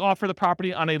immediately offer the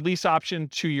property on a lease option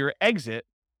to your exit,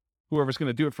 whoever's going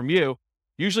to do it from you,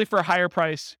 usually for a higher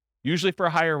price, usually for a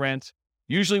higher rent,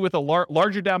 usually with a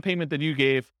larger down payment than you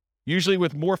gave, usually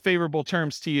with more favorable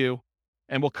terms to you.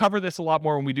 And we'll cover this a lot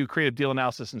more when we do creative deal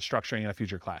analysis and structuring in a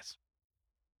future class.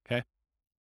 Okay.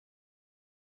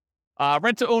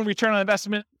 Rent to own return on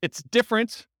investment. It's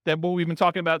different than what we've been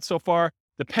talking about so far.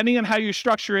 Depending on how you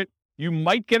structure it, you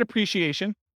might get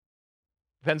appreciation.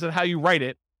 Depends on how you write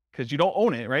it, because you don't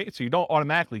own it, right? So you don't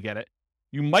automatically get it.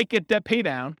 You might get debt pay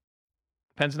down.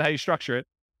 Depends on how you structure it,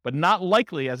 but not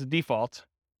likely as a default.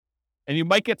 And you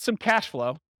might get some cash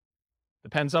flow.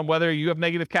 Depends on whether you have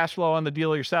negative cash flow on the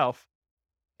deal yourself.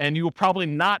 And you will probably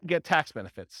not get tax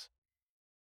benefits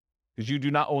because you do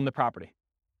not own the property.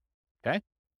 Okay?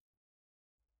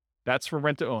 That's for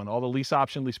rent to own. All the lease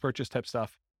option, lease purchase type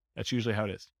stuff. That's usually how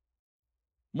it is.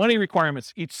 Money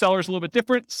requirements. Each seller is a little bit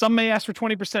different. Some may ask for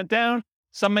 20% down.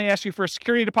 Some may ask you for a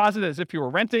security deposit as if you were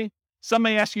renting. Some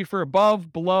may ask you for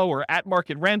above, below, or at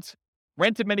market rent.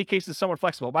 Rent in many cases is somewhat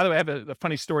flexible. By the way, I have a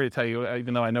funny story to tell you,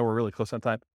 even though I know we're really close on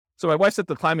time. So my wife's at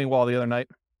the climbing wall the other night,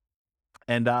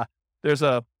 and there's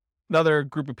another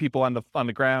group of people on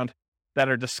the ground that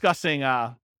are discussing.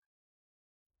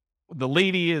 The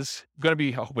lady is going to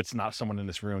be. I hope it's not someone in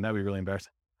this room. That'd be really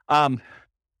embarrassing. The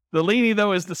lady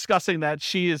though is discussing that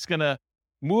she is going to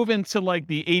move into like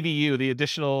the ADU, the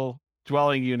additional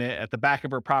dwelling unit at the back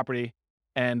of her property,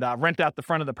 and rent out the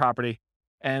front of the property.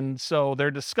 And so they're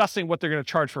discussing what they're going to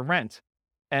charge for rent.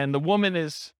 And the woman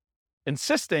is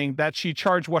insisting that she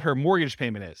charge what her mortgage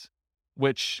payment is,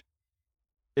 which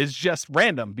is just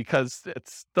random because it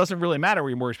doesn't really matter what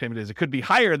your mortgage payment is. It could be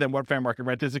higher than what fair market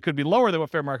rent is. It could be lower than what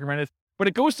fair market rent is. But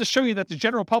it goes to show you that the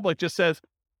general public just says,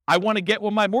 I want to get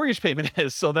what my mortgage payment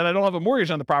is so that I don't have a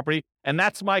mortgage on the property. And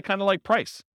that's my kind of like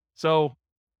price. So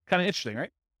kind of interesting,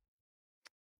 right?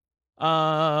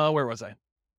 Where was I?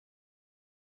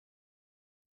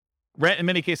 Rent in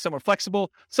many cases somewhat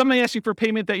flexible. Some may ask you for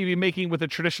payment that you'd be making with a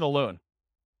traditional loan,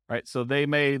 right? So they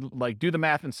may like do the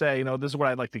math and say, this is what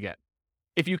I'd like to get.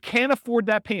 If you can't afford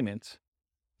that payment,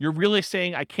 you're really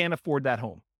saying I can't afford that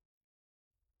home,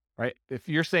 right? If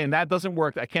you're saying that doesn't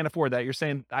work, I can't afford that, you're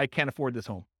saying I can't afford this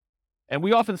home. And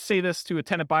we often say this to a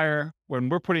tenant buyer when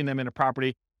we're putting them in a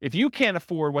property. If you can't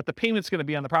afford what the payment's going to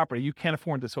be on the property, you can't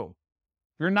afford this home.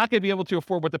 You're not going to be able to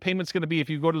afford what the payment's going to be if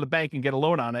you go to the bank and get a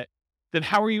loan on it. Then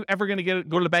how are you ever going to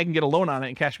go to the bank and get a loan on it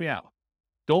and cash me out?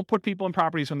 Don't put people in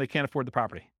properties when they can't afford the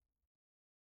property.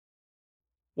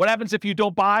 What happens if you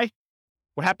don't buy?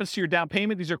 What happens to your down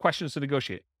payment? These are questions to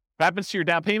negotiate. What happens to your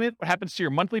down payment? What happens to your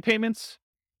monthly payments?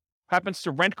 What happens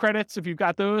to rent credits if you've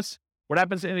got those? What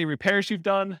happens to any repairs you've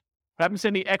done? What happens to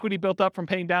any equity built up from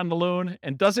paying down the loan?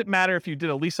 And does it matter if you did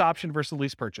a lease option versus a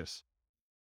lease purchase?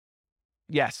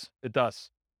 Yes, it does,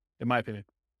 in my opinion.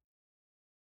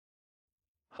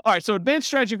 All right, so advanced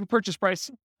strategy for purchase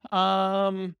price.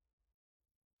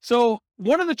 So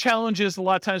one of the challenges a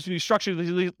lot of times when you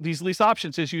structure these lease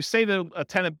options is you say to a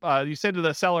tenant, you say to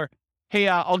the seller, hey,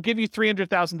 I'll give you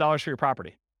 $300,000 for your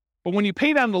property. But when you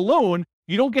pay down the loan,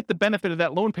 you don't get the benefit of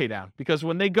that loan pay down because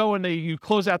when they go and you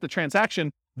close out the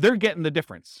transaction, they're getting the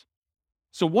difference.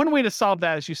 So one way to solve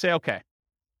that is you say, okay,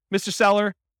 Mr.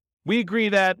 Seller, we agree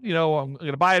that, I'm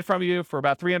going to buy it from you for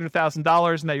about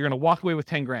 $300,000 and that you're going to walk away with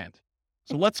 10 grand.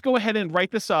 So let's go ahead and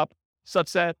write this up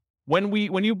such that when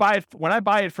I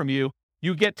buy it from you,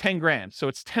 you get 10 grand. So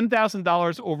it's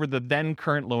 $10,000 over the then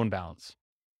current loan balance.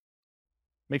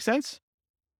 Make sense?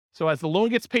 So as the loan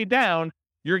gets paid down,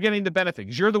 you're getting the benefit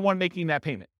because you're the one making that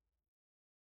payment.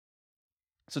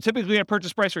 So typically a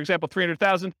purchase price, for example,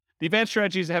 $300,000, the advanced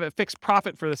strategy is to have a fixed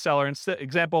profit for the seller.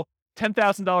 Example,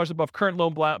 $10,000 above current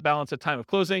loan balance at time of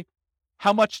closing.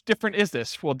 How much different is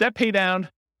this? Well, debt pay down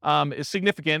is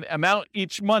significant. Amount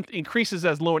each month increases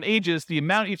as loan ages. The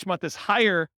amount each month is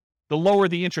higher, the lower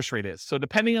the interest rate is. So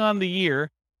depending on the year,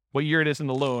 what year it is in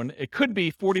the loan, it could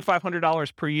be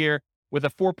 $4,500 per year with a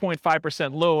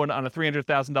 4.5% loan on a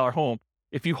 $300,000 home.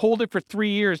 If you hold it for 3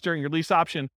 years during your lease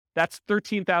option, that's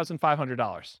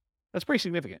 $13,500. That's pretty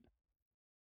significant.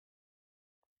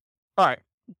 All right.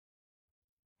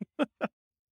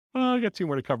 I got 2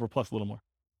 more to cover, plus a little more.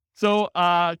 So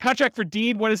contract for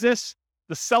deed, what is this?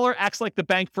 The seller acts like the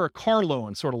bank for a car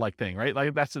loan, sort of like thing, right?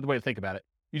 Like that's the way to think about it.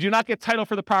 You do not get title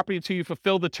for the property until you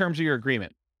fulfill the terms of your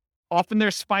agreement. Often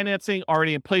there's financing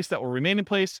already in place that will remain in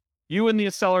place. You and the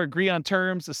seller agree on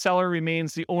terms. The seller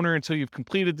remains the owner until you've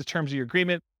completed the terms of your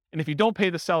agreement. And if you don't pay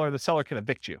the seller can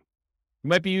evict you. It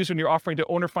might be used when you're offering to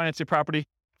owner finance your property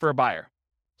for a buyer.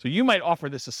 So you might offer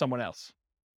this to someone else.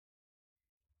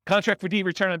 Contract for deed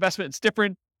return on investment, it's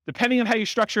different. Depending on how you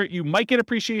structure it, you might get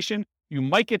appreciation, you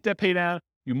might get debt pay down,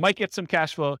 you might get some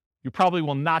cash flow. You probably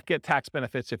will not get tax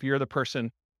benefits if you're the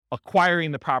person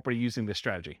acquiring the property using this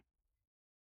strategy.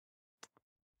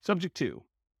 Subject 2.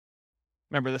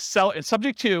 Remember,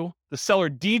 subject 2, the seller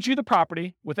deeds you the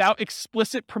property without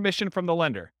explicit permission from the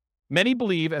lender. Many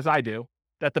believe, as I do,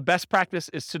 that the best practice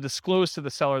is to disclose to the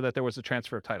seller that there was a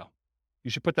transfer of title.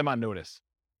 You should put them on notice.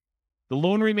 The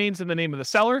loan remains in the name of the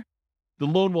seller. The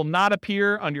loan will not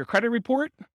appear on your credit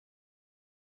report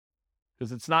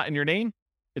because it's not in your name.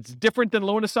 It's different than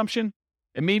loan assumption.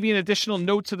 It may be an additional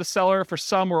note to the seller for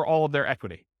some or all of their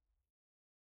equity.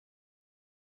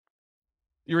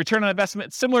 Your return on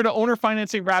investment, similar to owner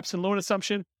financing, wraps, and loan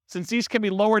assumption. Since these can be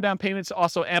lower down payments,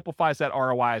 also amplifies that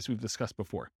ROI as we've discussed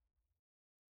before.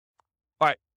 All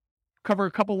right, cover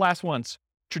a couple last ones.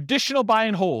 Traditional buy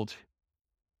and hold.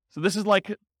 So this is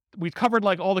like, we've covered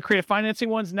like all the creative financing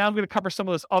ones. Now I'm going to cover some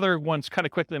of those other ones kind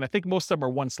of quickly. And I think most of them are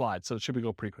one slide, so it should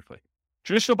go pretty quickly.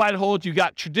 Traditional buy and hold, you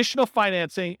got traditional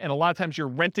financing, and a lot of times you're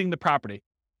renting the property.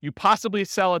 You possibly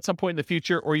sell at some point in the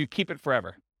future, or you keep it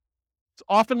forever. It's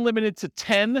often limited to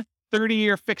 10,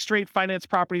 30-year fixed rate finance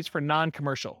properties for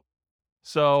non-commercial.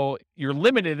 So you're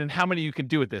limited in how many you can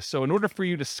do with this. So in order for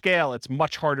you to scale, it's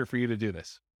much harder for you to do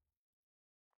this.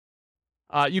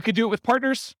 You could do it with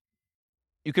partners.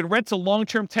 You can rent to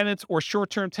long-term tenants or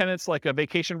short-term tenants like a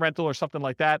vacation rental or something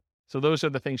like that. So those are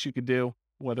the things you could do,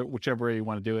 whichever way you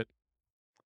want to do it.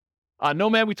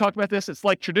 Nomad, we talked about this. It's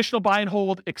like traditional buy and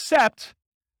hold, except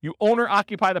you owner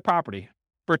occupy the property.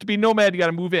 For it to be Nomad, you got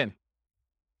to move in.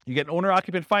 You get owner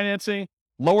occupant financing,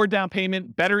 lower down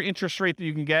payment, better interest rate that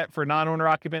you can get for a non-owner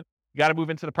occupant. You got to move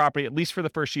into the property at least for the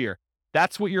first year.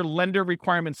 That's what your lender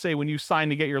requirements say when you sign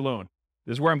to get your loan.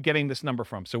 This is where I'm getting this number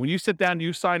from. So when you sit down and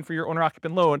you sign for your owner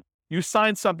occupant loan, you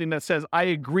sign something that says, I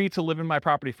agree to live in my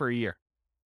property for a year.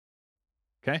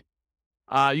 Okay.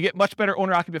 You get much better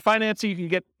owner occupant financing. You can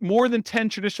get more than 10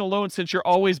 traditional loans since you're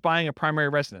always buying a primary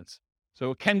residence.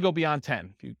 So it can go beyond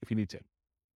 10 if you need to.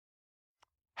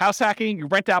 House hacking, you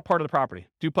rent out part of the property,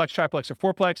 duplex, triplex, or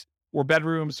fourplex, or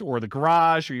bedrooms, or the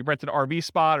garage, or you rent an RV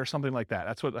spot or something like that.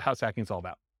 That's what the house hacking is all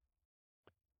about.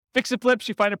 Fix and flips,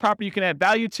 you find a property you can add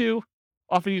value to,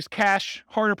 often use cash,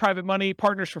 hard or private money,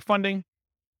 partners for funding.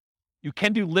 You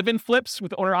can do live-in flips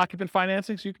with owner-occupant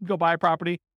financing, so you can go buy a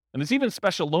property. And there's even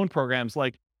special loan programs,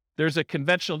 like there's a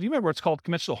conventional, do you remember what's called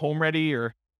conventional Home Ready?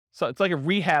 Or so it's like a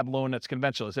rehab loan that's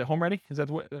conventional. Is it Home Ready? Is that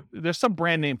what, there's some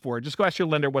brand name for it. Just go ask your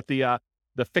lender what the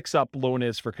fix-up loan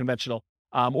is for conventional.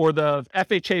 Or the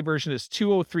FHA version is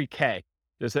 203K.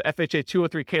 There's the FHA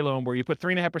 203K loan where you put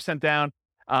 3.5% down,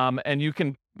 and you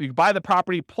can buy the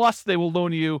property, plus they will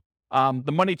loan you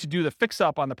the money to do the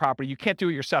fix-up on the property. You can't do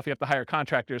it yourself. You have to hire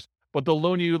contractors, but they'll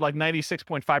loan you like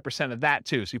 96.5% of that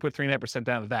too. So you put 3.5%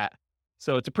 down of that.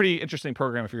 So it's a pretty interesting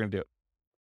program if you're going to do it.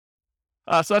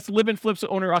 So that's live-in flips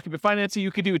with owner-occupant financing.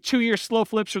 You could do a 2-year slow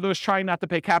flips for those trying not to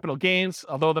pay capital gains,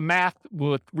 although the math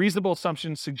with reasonable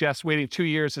assumptions suggests waiting 2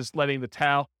 years is letting the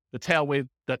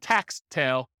tax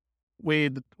tail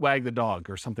wag the dog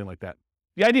or something like that.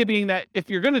 The idea being that if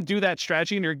you're going to do that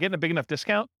strategy and you're getting a big enough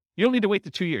discount, you don't need to wait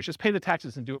the 2 years. Just pay the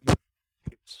taxes and do it.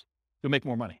 You'll make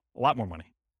more money, a lot more money.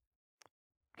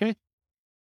 Okay.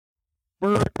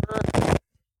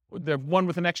 The one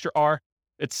with an extra R.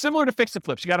 It's similar to fix and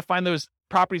flips. You got to find those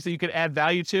properties that you could add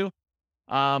value to.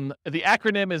 The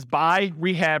acronym is buy,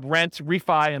 rehab, rent,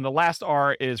 refi, and the last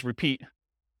R is repeat.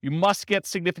 You must get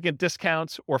significant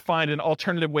discounts or find an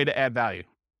alternative way to add value.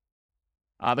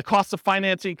 The cost of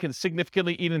financing can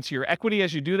significantly eat into your equity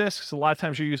as you do this, because a lot of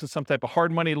times you're using some type of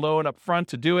hard money loan up front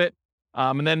to do it.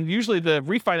 And then usually the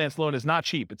refinance loan is not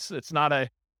cheap. It's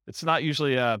not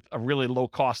usually a really low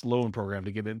cost loan program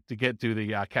to get to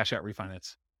the cash out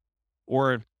refinance.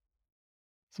 Or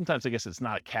sometimes I guess it's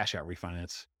not a cash out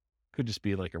refinance. Could just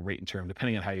be like a rate and term,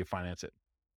 depending on how you finance it.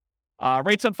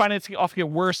 Rates on financing often get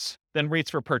worse than rates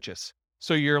for purchase.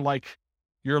 So your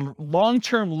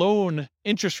long-term loan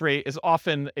interest rate is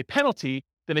often a penalty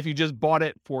than if you just bought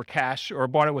it for cash or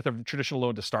bought it with a traditional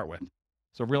loan to start with.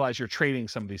 So realize you're trading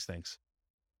some of these things.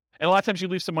 And a lot of times you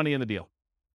leave some money in the deal.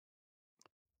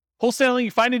 Wholesaling,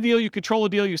 you find a deal, you control a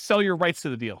deal, you sell your rights to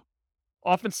the deal.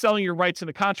 Often selling your rights in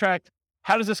a contract.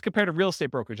 How does this compare to real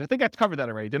estate brokerage? I think I covered that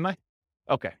already, didn't I?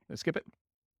 Okay, let's skip it.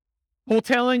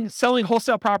 Wholesaling, selling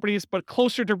wholesale properties, but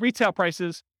closer to retail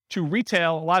prices to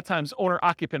retail, a lot of times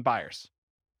owner-occupant buyers.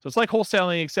 So it's like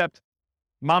wholesaling, except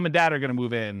mom and dad are going to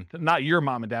move in. Not your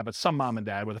mom and dad, but some mom and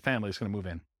dad with a family is going to move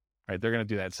in. Right? They're going to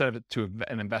do that instead of it to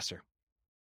an investor.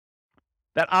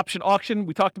 That option auction,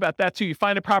 we talked about that too. You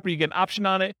find a property, you get an option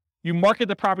on it. You market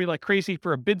the property like crazy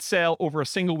for a bid sale over a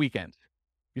single weekend.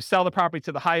 You sell the property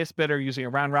to the highest bidder using a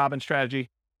round robin strategy.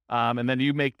 And then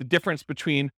you make the difference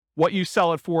between what you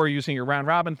sell it for using your round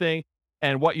robin thing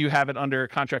and what you have it under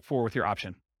contract for with your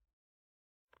option.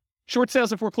 Short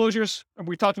sales and foreclosures.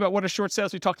 We talked about what are short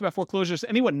sales. We talked about foreclosures.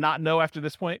 Anyone not know after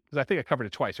this point? Because I think I covered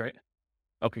it twice, right?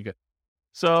 Okay, good.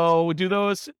 So we do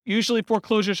those. Usually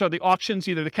foreclosures are the auctions,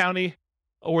 either the county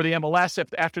or the MLS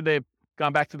after they've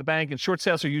gone back to the bank. And short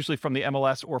sales are usually from the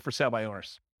MLS or for sale by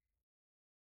owners.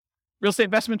 Real estate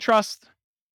investment trust.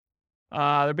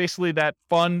 They're basically that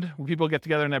fund where people get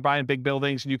together and they're buying big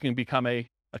buildings and you can become a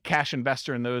cash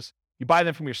investor in those. You buy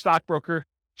them from your stockbroker.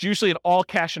 It's usually an all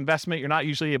cash investment. You're not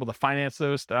usually able to finance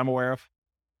those that I'm aware of.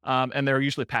 And they're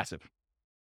usually passive.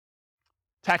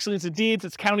 Tax liens and deeds,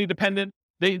 it's county dependent.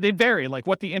 They vary, like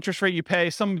what the interest rate you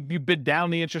pay. Some you bid down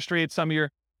the interest rate. Some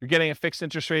you're getting a fixed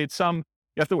interest rate. Some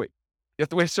you have to wait. You have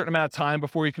to wait a certain amount of time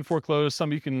before you can foreclose.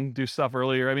 Some you can do stuff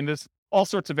earlier. I mean, there's all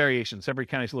sorts of variations. Every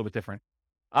county's a little bit different.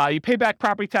 You pay back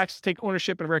property taxes, take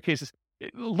ownership in rare cases. A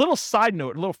little side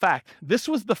note, a little fact. This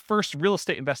was the first real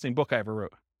estate investing book I ever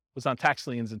wrote. It was on tax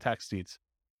liens and tax deeds.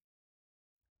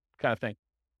 Kind of thing.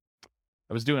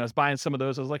 I was buying some of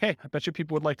those. I was like, hey, I bet you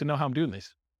people would like to know how I'm doing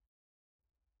these.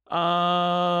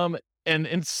 And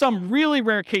in some really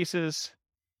rare cases,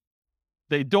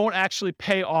 they don't actually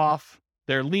pay off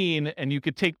their lien and you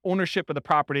could take ownership of the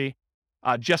property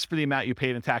just for the amount you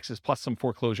paid in taxes, plus some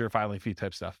foreclosure filing fee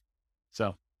type stuff.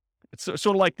 So it's sort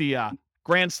of like the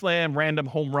grand slam random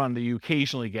home run that you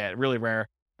occasionally get, really rare,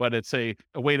 but it's a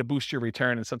way to boost your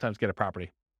return and sometimes get a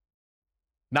property.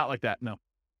 Not like that, no.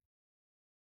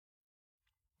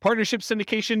 Partnership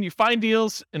syndication, you find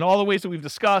deals in all the ways that we've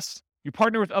discussed. You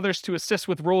partner with others to assist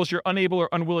with roles you're unable or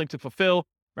unwilling to fulfill.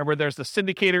 Remember, there's the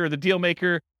syndicator or the deal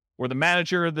maker or the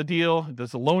manager of the deal.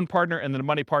 There's the loan partner and then the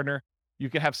money partner. You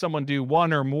can have someone do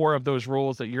one or more of those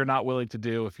roles that you're not willing to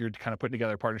do if you're kind of putting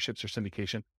together partnerships or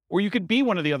syndication. Or you could be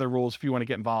one of the other roles if you want to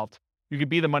get involved. You could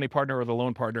be the money partner or the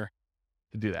loan partner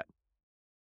to do that.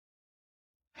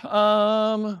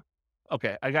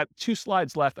 Okay, I got 2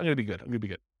 slides left. I'm going to be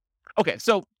good. Okay,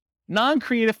 so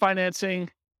non-creative financing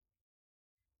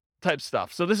type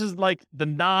stuff. So this is like the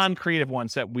non-creative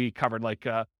ones that we covered. Like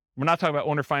we're not talking about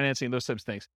owner financing and those types of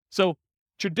things. So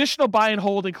traditional buy and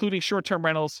hold, including short-term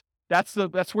rentals, that's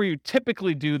where you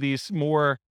typically do these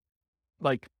more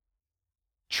like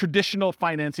traditional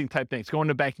financing type things. Going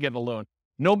to the bank and getting a loan.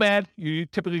 Nomad, you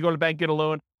typically go to the bank, get a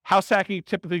loan. House hacking, you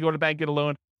typically go to the bank, get a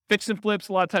loan. Fix and flips,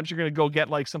 a lot of times you're going to go get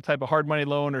like some type of hard money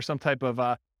loan or some type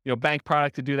of bank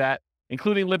product to do that,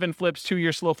 including live-in flips,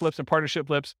 2-year slow flips, and partnership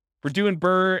flips. For doing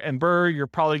BRRRR and BRRRR, you're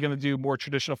probably going to do more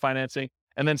traditional financing.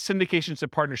 And then syndications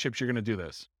and partnerships, you're going to do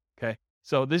those. Okay.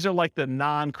 So these are like the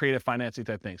non-creative financing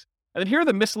type things. And then here are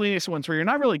the miscellaneous ones where you're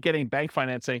not really getting bank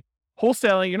financing.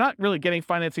 Wholesaling, you're not really getting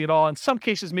financing at all. In some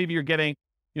cases, maybe you're getting,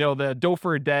 the dough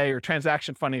for a day or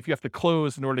transaction funding if you have to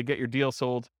close in order to get your deal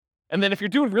sold. And then if you're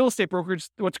doing real estate brokerage,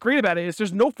 what's great about it is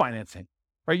there's no financing,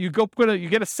 right? You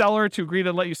get a seller to agree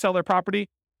to let you sell their property.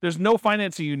 There's no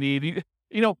financing you need.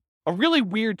 A really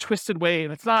weird, twisted way,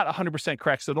 and it's not 100%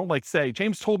 correct, so don't say,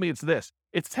 James told me it's this.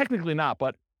 It's technically not,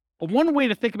 but one way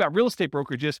to think about real estate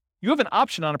brokerage is you have an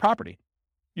option on a property.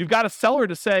 You've got a seller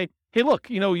to say, hey, look,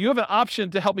 you have an option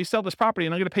to help me sell this property,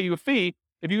 and I'm going to pay you a fee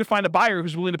if you can find a buyer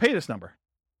who's willing to pay this number,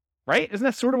 right? Isn't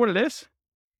that sort of what it is?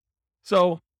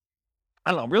 So,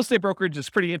 I don't know, real estate brokerage is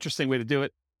a pretty interesting way to do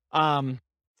it. And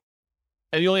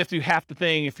you only have to do half the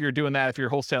thing if you're doing that. If you're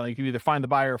wholesaling, you can either find the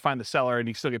buyer or find the seller and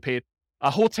you still get paid.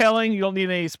 Wholetailing, you don't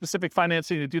need any specific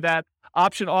financing to do that.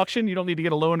 Option auction, you don't need to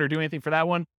get a loan or do anything for that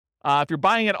one. If you're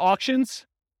buying at auctions,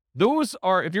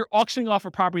 if you're auctioning off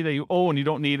a property that you own, you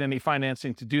don't need any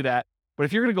financing to do that. But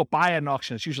if you're going to go buy at an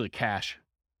auction, it's usually cash.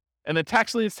 And then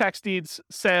tax liens, tax deeds,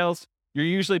 sales, you're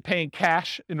usually paying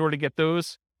cash in order to get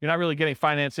those. You're not really getting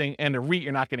financing, and a REIT,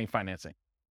 you're not getting financing.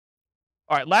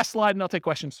 All right, last slide, and I'll take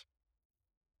questions.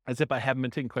 As if I haven't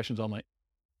been taking questions all night.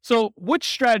 So which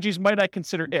strategies might I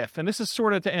consider if, and this is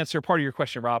sort of to answer part of your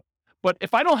question, Rob, but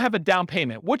if I don't have a down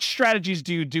payment, which strategies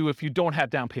do you do if you don't have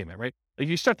down payment, right? Like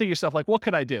you start thinking to yourself, like, what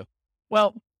could I do?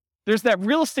 Well, there's that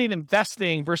real estate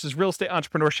investing versus real estate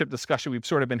entrepreneurship discussion we've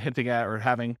sort of been hinting at or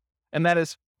having. And that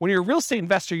is when you're a real estate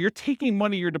investor, you're taking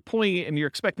money, you're deploying it, and you're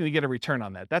expecting to get a return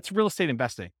on that. That's real estate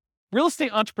investing. Real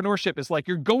estate entrepreneurship is like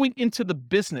you're going into the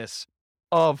business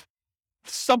of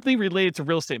something related to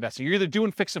real estate investing. You're either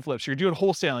doing fix and flips, you're doing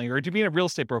wholesaling, or you're being a real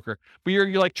estate broker, but you're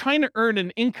like trying to earn an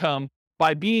income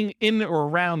by being in or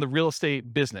around the real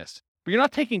estate business. But you're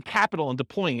not taking capital and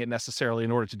deploying it necessarily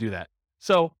in order to do that.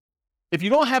 So if you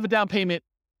don't have a down payment,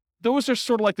 those are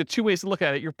sort of like the 2 ways to look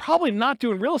at it. You're probably not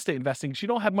doing real estate investing because you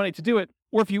don't have money to do it.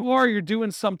 Or if you are, you're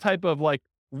doing some type of like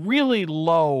really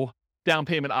low down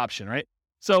payment option, right?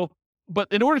 So, but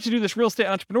in order to do this real estate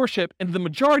entrepreneurship, in the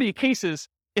majority of cases,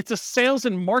 it's a sales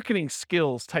and marketing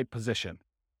skills type position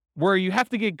where you have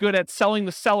to get good at selling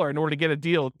the seller in order to get a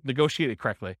deal negotiated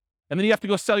correctly. And then you have to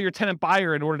go sell your tenant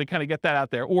buyer in order to kind of get that out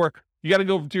there. Or you got to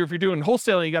go do, if you're doing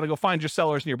wholesaling, you got to go find your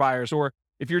sellers and your buyers. Or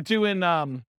if you're doing,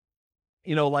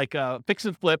 fix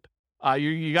and flip,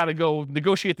 you got to go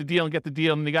negotiate the deal and get the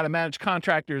deal. And you got to manage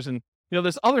contractors. And,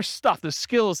 there's other stuff, there's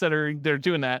skills they're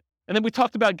doing that. And then we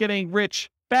talked about getting rich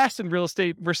fast in real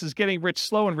estate versus getting rich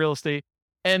slow in real estate.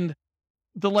 And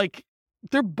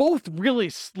they're both really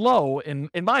slow in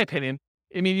my opinion.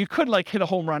 I mean, you could hit a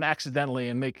home run accidentally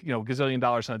and make, gazillion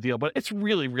dollars on a deal, but it's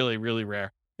really, really, really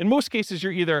rare. In most cases,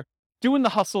 you're either doing the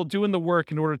hustle, doing the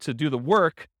work in order to do the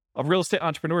work of real estate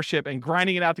entrepreneurship and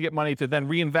grinding it out to get money to then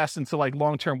reinvest into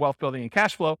long-term wealth building and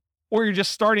cash flow, or you're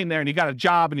just starting there and you got a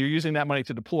job and you're using that money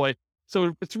to deploy.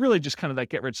 So it's really just kind of that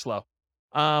get rich slow.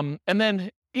 And then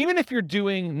even if you're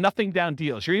doing nothing down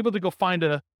deals, you're able to go find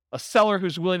a seller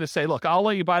who's willing to say, look, I'll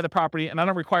let you buy the property and I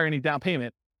don't require any down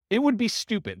payment. It would be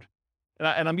stupid.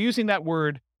 And I'm using that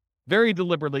word very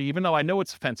deliberately, even though I know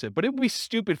it's offensive, but it would be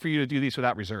stupid for you to do these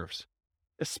without reserves,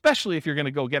 especially if you're going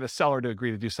to go get a seller to agree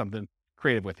to do something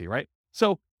creative with you, right?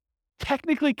 So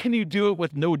technically, can you do it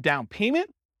with no down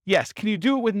payment? Yes. Can you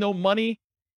do it with no money?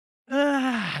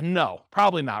 No,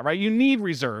 probably not, right? You need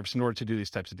reserves in order to do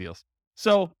these types of deals.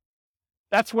 So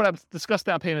that's what I've discussed,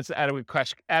 down payments and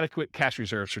adequate cash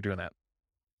reserves for doing that.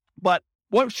 But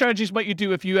what strategies might you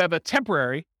do if you have a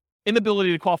temporary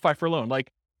inability to qualify for a loan?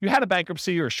 Like you had a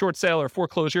bankruptcy or a short sale or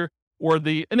foreclosure, or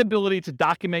the inability to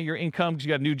document your income because you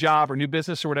got a new job or new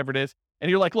business or whatever it is. And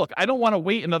you're like, look, I don't want to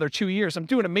wait another 2 years. I'm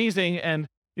doing amazing. And,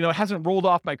 it hasn't rolled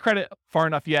off my credit far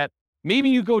enough yet. Maybe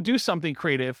you go do something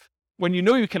creative when you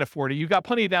know you can afford it. You've got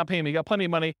plenty of down payment, you got plenty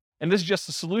of money. And this is just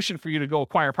a solution for you to go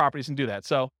acquire properties and do that.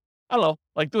 So I don't know,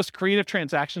 like those creative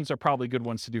transactions are probably good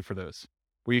ones to do for those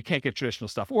where you can't get traditional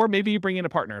stuff. Or maybe you bring in a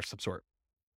partner of some sort.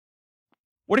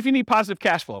 What if you need positive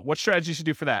cash flow? What strategies you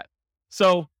do for that?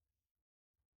 So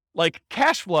like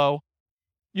cash flow,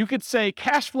 you could say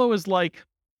cash flow is like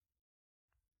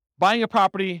buying a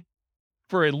property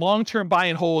for a long-term buy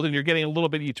and hold, and you're getting a little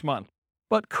bit each month.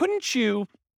 But couldn't you,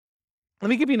 let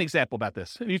me give you an example about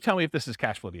this. And you tell me if this is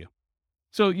cash flow to you.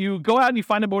 So you go out and you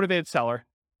find a motivated seller,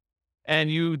 and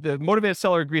the motivated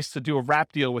seller agrees to do a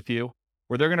wrap deal with you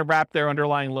where they're going to wrap their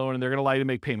underlying loan and they're going to allow you to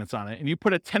make payments on it. And you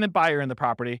put a tenant buyer in the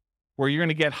property where you're going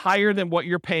to get higher than what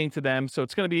you're paying to them. So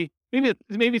it's going to be,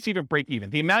 maybe it's even break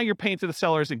even. The amount you're paying to the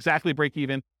seller is exactly break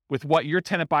even with what your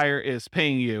tenant buyer is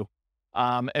paying you.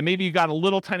 And maybe you got a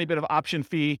little tiny bit of option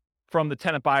fee from the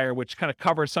tenant buyer, which kind of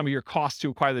covers some of your costs to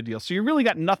acquire the deal. So you really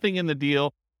got nothing in the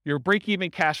deal. You're break even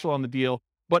cash flow on the deal.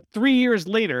 But 3 years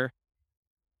later,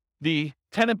 the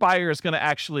tenant buyer is going to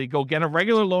actually go get a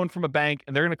regular loan from a bank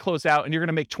and they're going to close out and you're going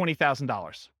to make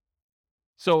 $20,000.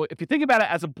 So if you think about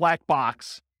it as a black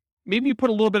box, maybe you put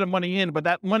a little bit of money in, but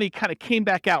that money kind of came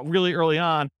back out really early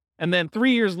on. And then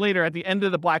 3 years later, at the end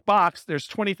of the black box, there's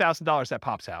 $20,000 that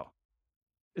pops out.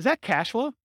 Is that cash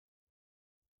flow?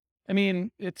 I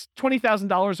mean, it's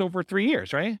 $20,000 over 3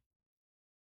 years, right?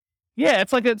 Yeah,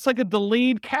 it's like a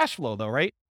delayed cash flow though,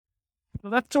 right? So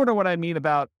that's sort of what I mean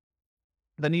about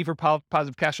the need for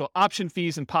positive cash flow, option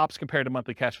fees and pops compared to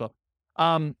monthly cash flow.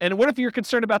 And what if you're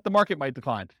concerned about the market might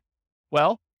decline?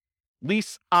 Well,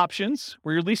 lease options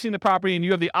where you're leasing the property and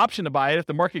you have the option to buy it. If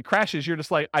the market crashes, you're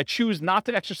just like, I choose not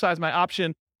to exercise my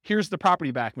option. Here's the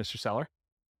property back, Mr. Seller.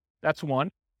 That's one.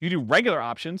 You do regular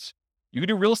options. You can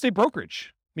do real estate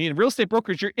brokerage. I mean, real estate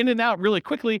brokerage, you're in and out really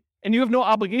quickly and you have no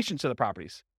obligation to the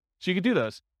properties. So you can do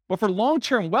those. But for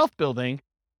long-term wealth building,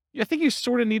 I think you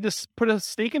sort of need to put a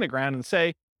stake in the ground and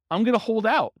say, I'm going to hold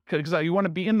out because you want to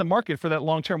be in the market for that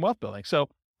long-term wealth building. So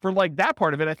for like that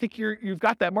part of it, I think you've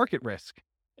got that market risk.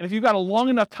 And if you've got a long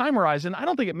enough time horizon, I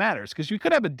don't think it matters because you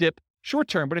could have a dip short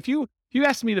term. But if you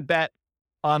asked me to bet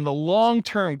on the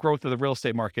long-term growth of the real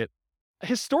estate market,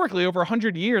 historically over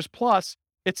 100 years plus,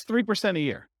 it's 3% a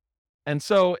year. And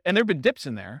there've been dips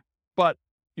in there, but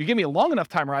you give me a long enough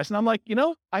time horizon, I'm like,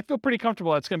 I feel pretty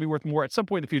comfortable it's going to be worth more at some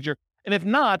point in the future. And if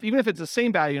not, even if it's the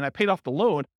same value and I paid off the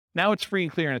loan, now it's free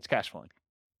and clear and it's cash flowing.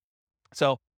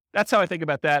 So that's how I think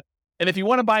about that. And if you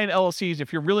want to buy in LLCs,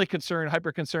 if you're really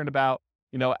hyper concerned about,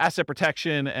 asset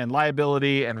protection and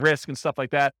liability and risk and stuff like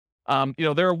that,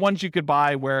 there are ones you could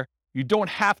buy where you don't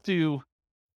have to,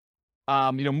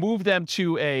 move them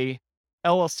to a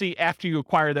LLC after you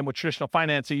acquire them with traditional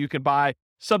financing. You could buy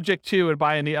subject to and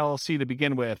buy in the LLC to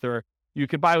begin with, or you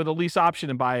could buy with a lease option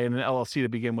and buy in an LLC to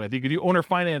begin with. You could do owner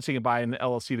financing and buy in an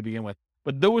LLC to begin with.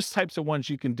 But those types of ones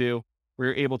you can do where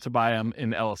you're able to buy them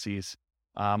in LLCs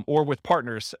or with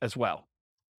partners as well.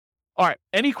 All right.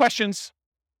 Any questions?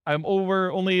 I'm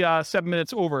only 7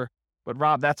 minutes over, but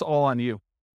Rob, that's all on you.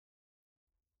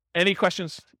 Any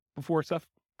questions before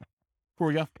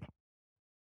we go?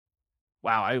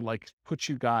 Wow. I put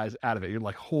you guys out of it. You're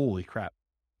like, holy crap.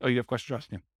 Oh, you have questions,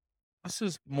 Justin? This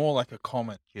is more like a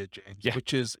comment here, James, Yeah.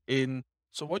 which is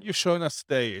so what you're showing us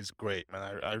today is great,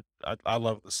 man. I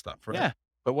love this stuff, right? Yeah.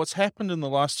 But what's happened in the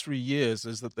last 3 years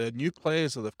is that there are new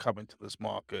players that have come into this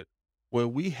market where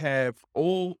we have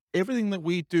everything that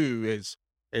we do is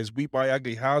we buy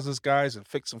ugly houses, guys, and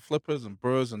fix and flippers and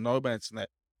burrs and nomads and that.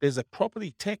 There's a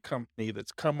property tech company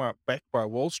that's come up backed by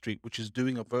Wall Street, which is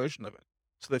doing a version of it.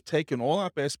 So they've taken all our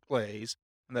best plays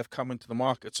and they've come into the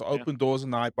market. So Open Doors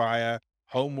an iBuyer,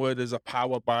 Homeward is a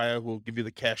power buyer who will give you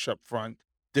the cash up front.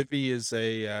 Divvy is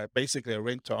basically a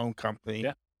rent-to-own company.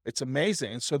 Yeah. It's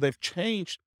amazing. And so they've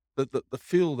changed the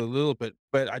field a little bit.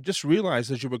 But I just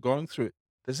realized as you were going through it,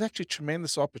 there's actually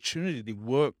tremendous opportunity to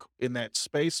work in that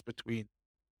space between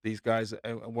these guys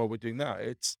and what we're doing now.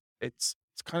 It's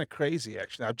kind of crazy,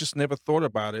 actually. I've just never thought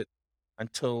about it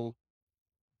until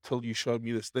you showed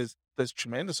me this. There's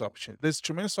tremendous opportunity. There's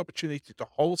tremendous opportunity to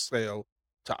wholesale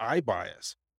to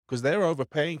iBuyers because they're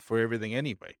overpaying for everything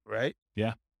anyway, right?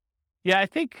 Yeah. Yeah. I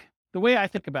think the way I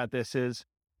think about this is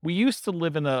we used to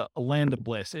live in a land of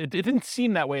bliss. It didn't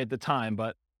seem that way at the time,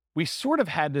 but we sort of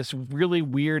had this really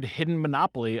weird hidden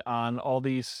monopoly on all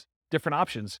these different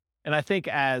options. And I think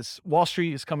as Wall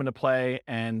Street is coming to play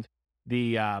and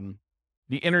the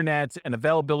the internet and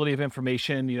availability of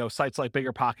information, sites like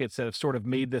BiggerPockets that have sort of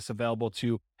made this available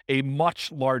to a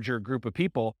much larger group of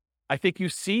people, I think you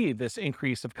see this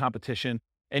increase of competition,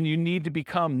 and you need to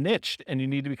become niched, and you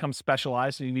need to become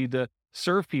specialized, and you need to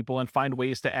serve people and find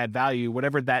ways to add value,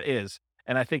 whatever that is.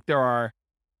 And I think there are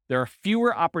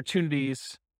fewer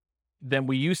opportunities than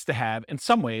we used to have in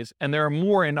some ways, and there are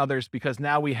more in others because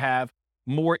now we have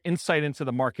more insight into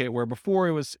the market, where before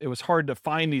it was hard to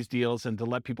find these deals and to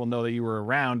let people know that you were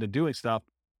around and doing stuff.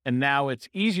 And now it's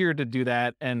easier to do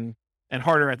that and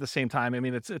harder at the same time. I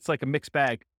mean, it's like a mixed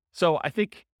bag. So I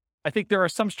think there are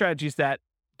some strategies that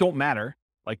don't matter,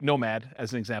 like Nomad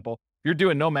as an example. If you're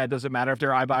doing Nomad, does it matter if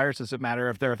there are iBuyers? Does it matter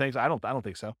if there are things? I don't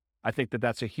think so. I think that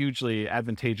that's a hugely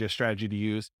advantageous strategy to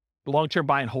use. Long-term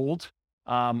buy and hold.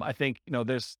 I think,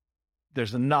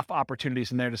 there's enough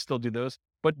opportunities in there to still do those,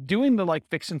 but doing the like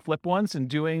fix and flip ones and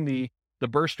doing the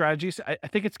burst strategies, I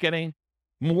think it's getting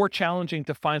more challenging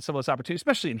to find some of those opportunities,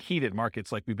 especially in heated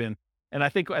markets like we've been. And I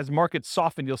think as markets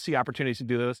soften, you'll see opportunities to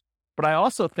do those. But I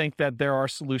also think that there are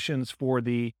solutions for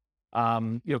the,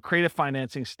 creative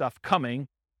financing stuff coming.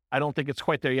 I don't think it's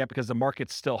quite there yet because the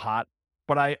market's still hot,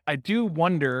 but I do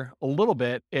wonder a little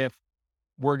bit if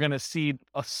we're going to see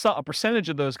a percentage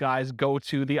of those guys go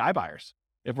to the iBuyers.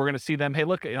 If we're going to see them, hey,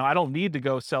 look, I don't need to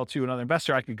go sell to another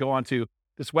investor. I could go onto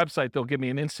this website. They'll give me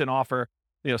an instant offer,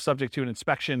 subject to an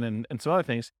inspection and some other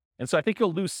things. And so I think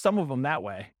you'll lose some of them that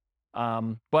way,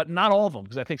 but not all of them,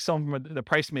 because I think some of them, the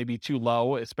price may be too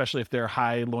low, especially if they're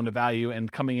high loan to value,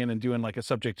 and coming in and doing like a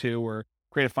subject to or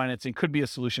creative financing could be a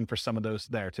solution for some of those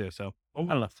there too. So I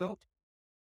don't know.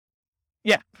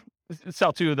 Yeah.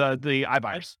 Sell to the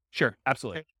iBuyers. Sure.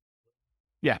 Absolutely.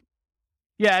 Yeah.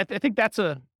 Yeah. I think that's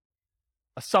a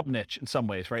sub niche in some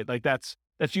ways, right? Like that's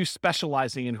you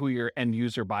specializing in who your end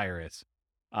user buyer is.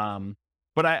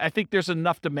 But I think there's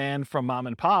enough demand from mom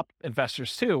and pop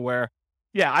investors too, where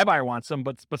iBuyer wants them,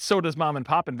 but so does mom and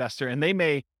pop investor. And they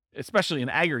may, especially in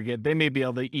aggregate, they may be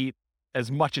able to eat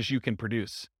as much as you can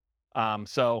produce.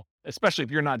 So especially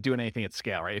if you're not doing anything at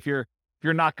scale, right? If you're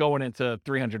not going into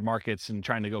 300 markets and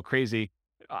trying to go crazy,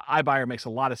 iBuyer makes a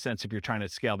lot of sense if you're trying to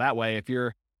scale that way. If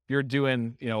you're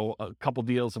doing, a couple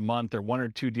deals a month or one or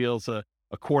two deals a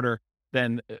quarter,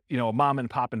 then, a mom and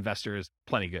pop investor is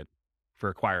plenty good for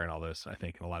acquiring all those, I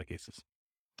think, in a lot of cases.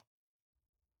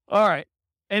 All right.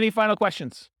 Any final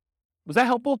questions? Was that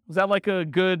helpful? Was that like a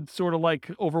good sort of like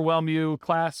overwhelm you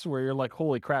class where you're like,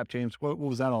 holy crap, James, what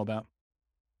was that all about?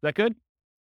 Is that good?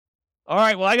 All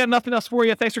right. Well, I got nothing else for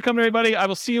you. Thanks for coming, everybody. I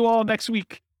will see you all next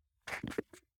week.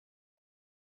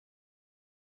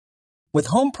 With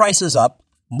home prices up,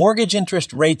 mortgage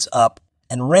interest rates up,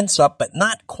 and rents up, but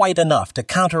not quite enough to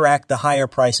counteract the higher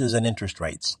prices and interest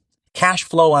rates, cash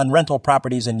flow on rental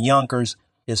properties in Yonkers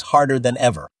is harder than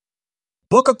ever.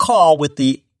 Book a call with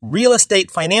the Real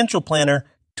Estate Financial Planner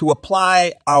to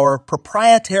apply our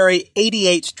proprietary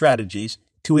 88 strategies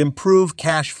to improve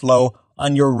cash flow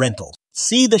on your rentals.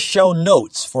 See the show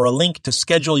notes for a link to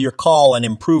schedule your call and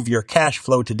improve your cash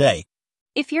flow today.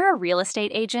 If you're a real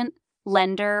estate agent,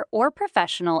 lender, or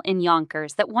professional in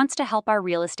Yonkers that wants to help our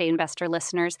real estate investor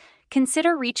listeners,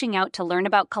 consider reaching out to learn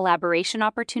about collaboration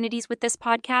opportunities with this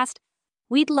podcast.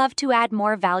 We'd love to add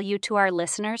more value to our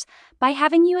listeners by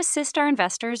having you assist our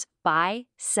investors buy,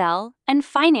 sell, and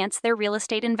finance their real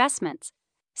estate investments.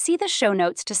 See the show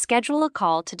notes to schedule a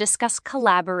call to discuss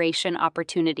collaboration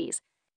opportunities.